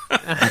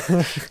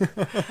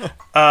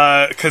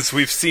 Because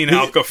we've seen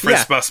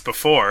Alcofrisbas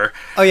before.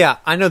 Oh yeah,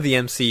 I know the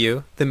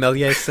MCU, the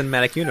Méliès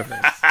Cinematic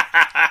Universe.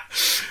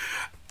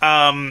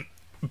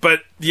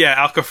 But yeah,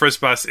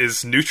 Alcofrisbas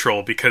is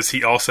neutral because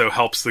he also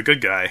helps the good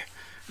guy.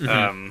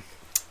 When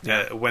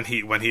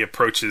he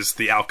approaches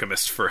the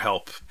alchemist for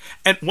help.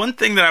 And one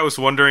thing that I was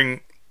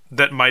wondering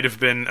that might have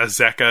been a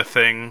Zecca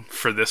thing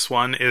for this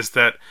one is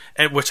that,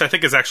 and which I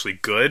think is actually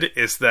good,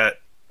 is that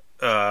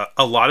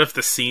a lot of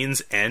the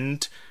scenes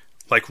end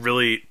like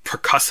really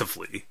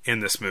percussively in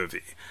this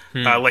movie.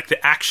 Like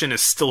the action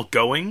is still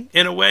going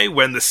in a way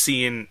when the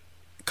scene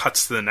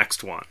cuts to the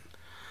next one,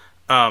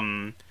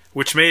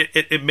 which made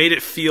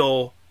it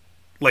feel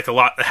like a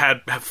lot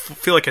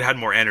feel like it had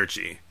more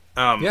energy.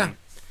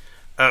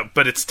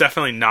 but it's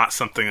definitely not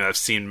something that I've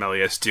seen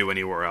Méliès do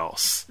anywhere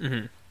else.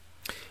 Mm-hmm.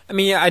 I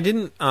mean, yeah, I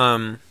didn't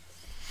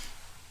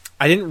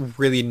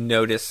really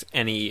notice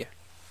any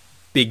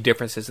big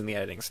differences in the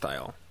editing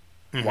style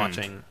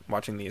watching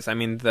these. I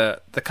mean,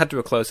 the cut to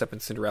a close-up in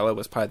Cinderella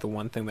was probably the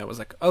one thing that was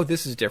like, oh,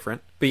 this is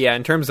different. But yeah,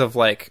 in terms of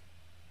like,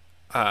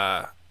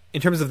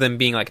 in terms of them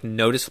being like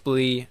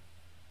noticeably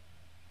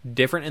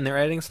different in their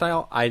editing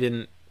style, I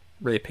didn't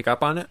really pick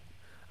up on it.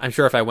 I'm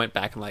sure if I went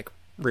back and like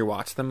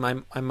rewatched them,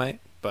 I might.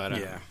 But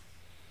yeah.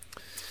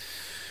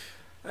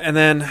 And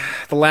then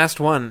the last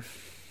one.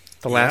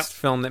 The last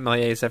film that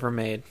Méliès ever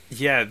made.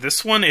 Yeah,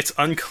 this one, it's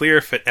unclear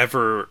if it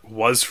ever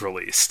was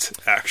released,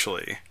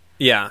 actually.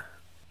 Yeah.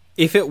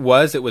 If it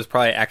was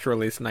probably actually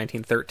released in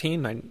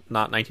 1913,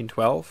 not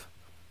 1912.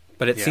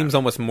 But it seems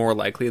almost more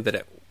likely that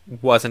it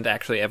wasn't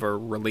actually ever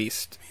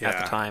released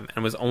at the time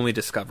and was only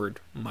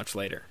discovered much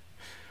later.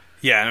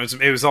 Yeah,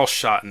 and it was all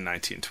shot in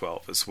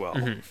 1912 as well.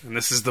 Mm-hmm. And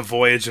this is the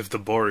voyage of the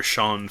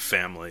Borichon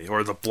family,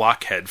 or the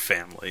Blockhead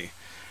family.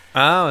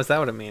 Oh, is that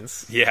what it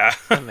means? Yeah.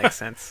 That makes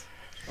sense.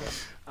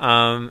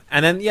 And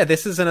then,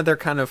 this is another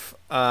kind of,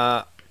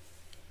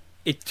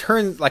 it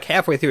turns, like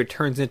halfway through, it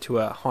turns into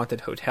a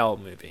haunted hotel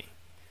movie.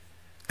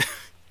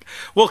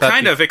 Well,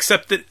 kind of,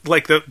 except that,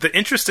 like, the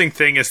interesting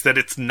thing is that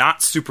it's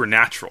not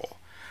supernatural.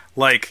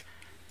 Like,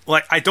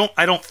 I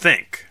don't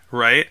think,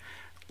 right?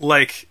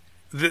 Like,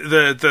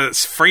 the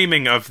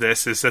framing of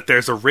this is that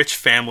there's a rich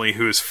family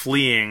who is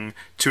fleeing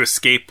to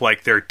escape,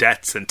 like, their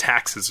debts and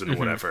taxes and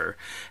whatever.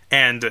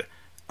 And,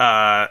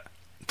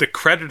 the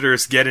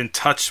creditors get in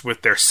touch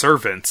with their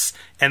servants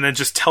and then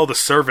just tell the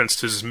servants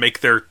to just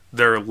make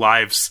their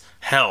lives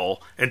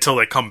hell until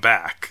they come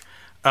back.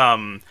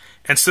 And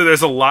so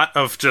there's a lot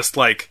of just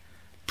like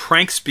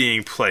pranks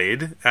being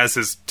played, as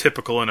is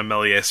typical in a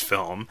Méliès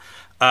film.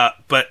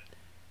 But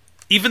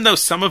even though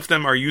some of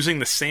them are using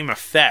the same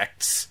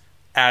effects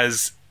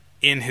as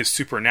in his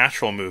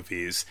supernatural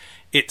movies,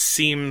 it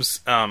seems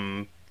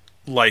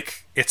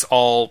like it's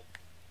all,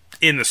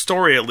 in the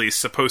story at least,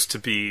 supposed to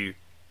be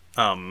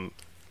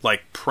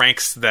like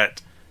pranks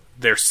that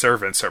their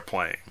servants are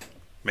playing.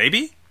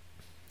 Maybe?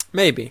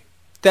 Maybe.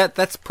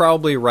 That's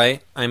probably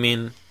right. I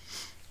mean,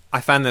 I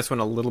find this one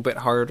a little bit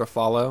harder to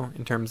follow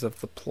in terms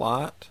of the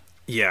plot.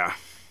 Yeah.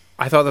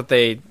 I thought that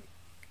they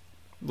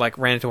like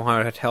ran into a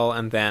haunted hotel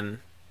and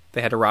then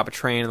they had to rob a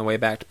train on the way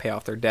back to pay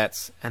off their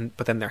debts,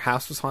 but then their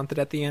house was haunted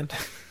at the end.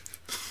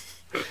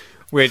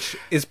 Which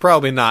is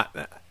probably not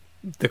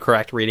the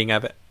correct reading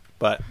of it,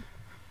 but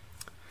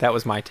that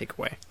was my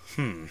takeaway.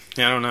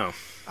 Yeah, I don't know.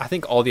 I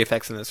think all the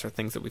effects in this are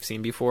things that we've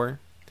seen before.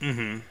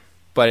 Mm-hmm.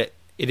 But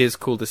it is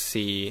cool to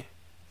see,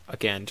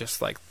 again,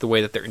 just like the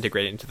way that they're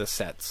integrated into the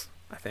sets,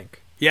 I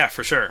think. Yeah,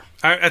 for sure.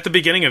 At the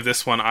beginning of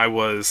this one, I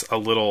was a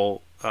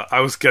little...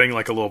 I was getting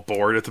like a little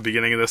bored at the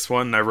beginning of this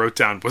one, and I wrote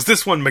down, was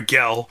this one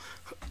Miguel?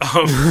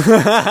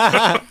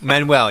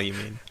 Manuel, you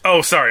mean?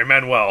 Oh, sorry,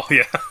 Manuel,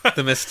 yeah.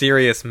 The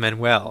mysterious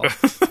Manuel.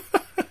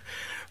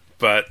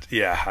 But,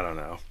 yeah, I don't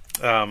know.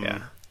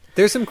 Yeah.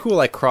 There's some cool,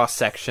 like,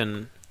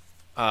 cross-section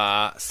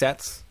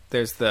sets.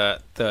 There's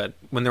the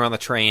when they're on the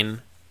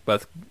train,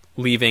 both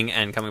leaving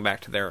and coming back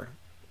to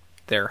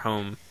their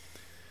home.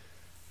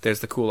 There's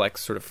the cool, like,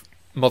 sort of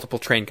multiple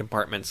train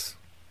compartments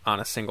on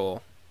a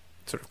single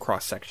sort of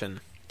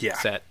cross-section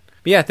set.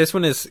 But yeah, this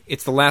one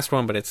it's the last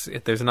one, but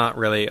there's not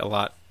really a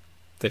lot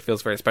that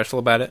feels very special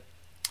about it.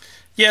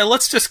 Yeah,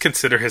 let's just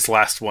consider his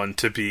last one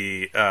to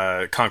be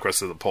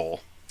Conquest of the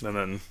Pole. And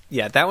then...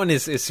 Yeah, that one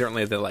is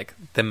certainly the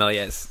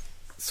Méliès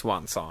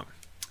swan song.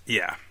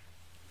 Yeah.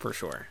 For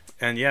sure.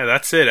 And yeah,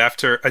 that's it.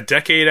 After a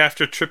decade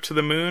after Trip to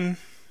the Moon,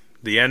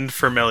 the end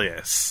for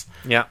Méliès.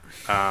 Yeah.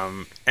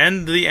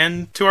 And the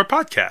end to our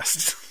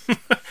podcast.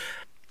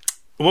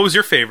 What was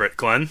your favorite,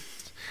 Glenn?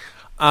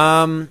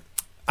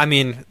 I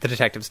mean, The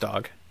Detective's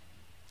Dog.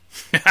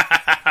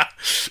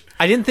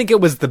 I didn't think it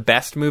was the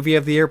best movie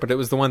of the year, but it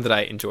was the one that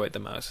I enjoyed the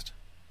most.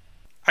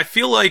 I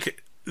feel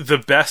like the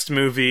best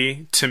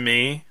movie to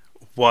me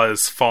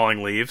was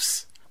Falling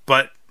Leaves,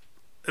 but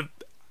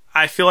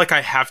I feel like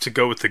I have to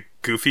go with the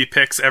goofy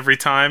picks every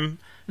time,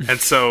 and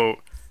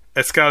so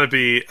it's got to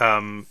be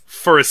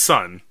For His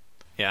Son.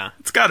 Yeah.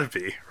 It's got to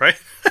be, right?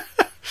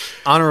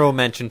 Honorable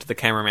mention to The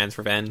Cameraman's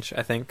Revenge,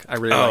 I think. I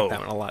really like that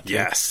one a lot, too.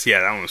 Yes, yeah,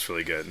 that one was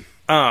really good.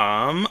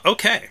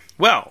 Okay,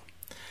 well,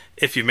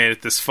 if you made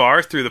it this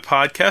far through the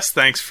podcast,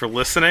 thanks for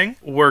listening.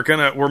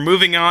 We're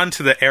moving on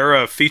to the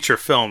era of feature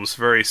films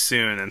very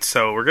soon, and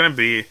so we're gonna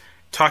be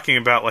talking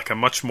about like a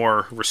much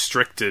more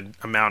restricted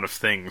amount of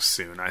things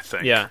soon, I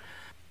think. Yeah.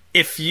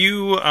 If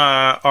you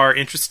are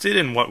interested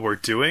in what we're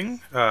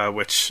doing,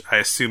 which I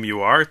assume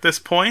you are at this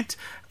point,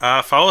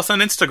 follow us on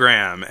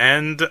Instagram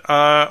and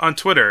on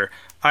Twitter.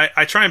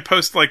 I try and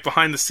post like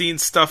behind the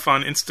scenes stuff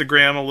on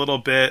Instagram a little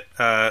bit.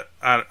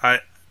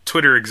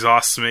 Twitter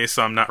exhausts me,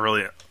 so I'm not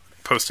really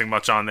posting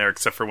much on there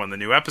except for when the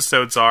new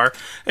episodes are.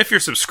 If you're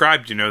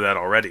subscribed, you know that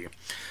already.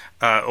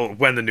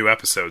 When the new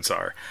episodes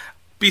are.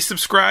 Be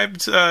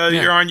subscribed.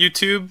 You're on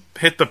YouTube.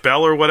 Hit the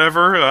bell or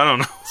whatever. I don't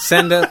know.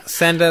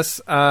 Send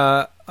us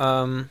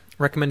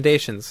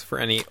recommendations for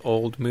any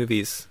old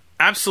movies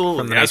Absolutely.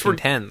 from the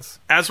 1910s.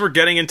 As we're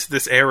getting into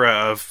this era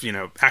of,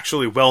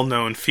 actually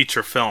well-known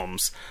feature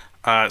films,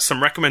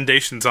 some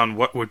recommendations on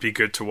what would be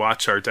good to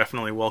watch are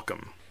definitely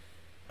welcome.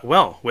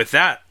 Well, with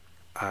that,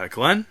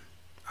 Glenn,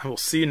 I will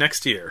see you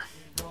next year.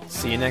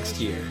 See you next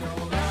year.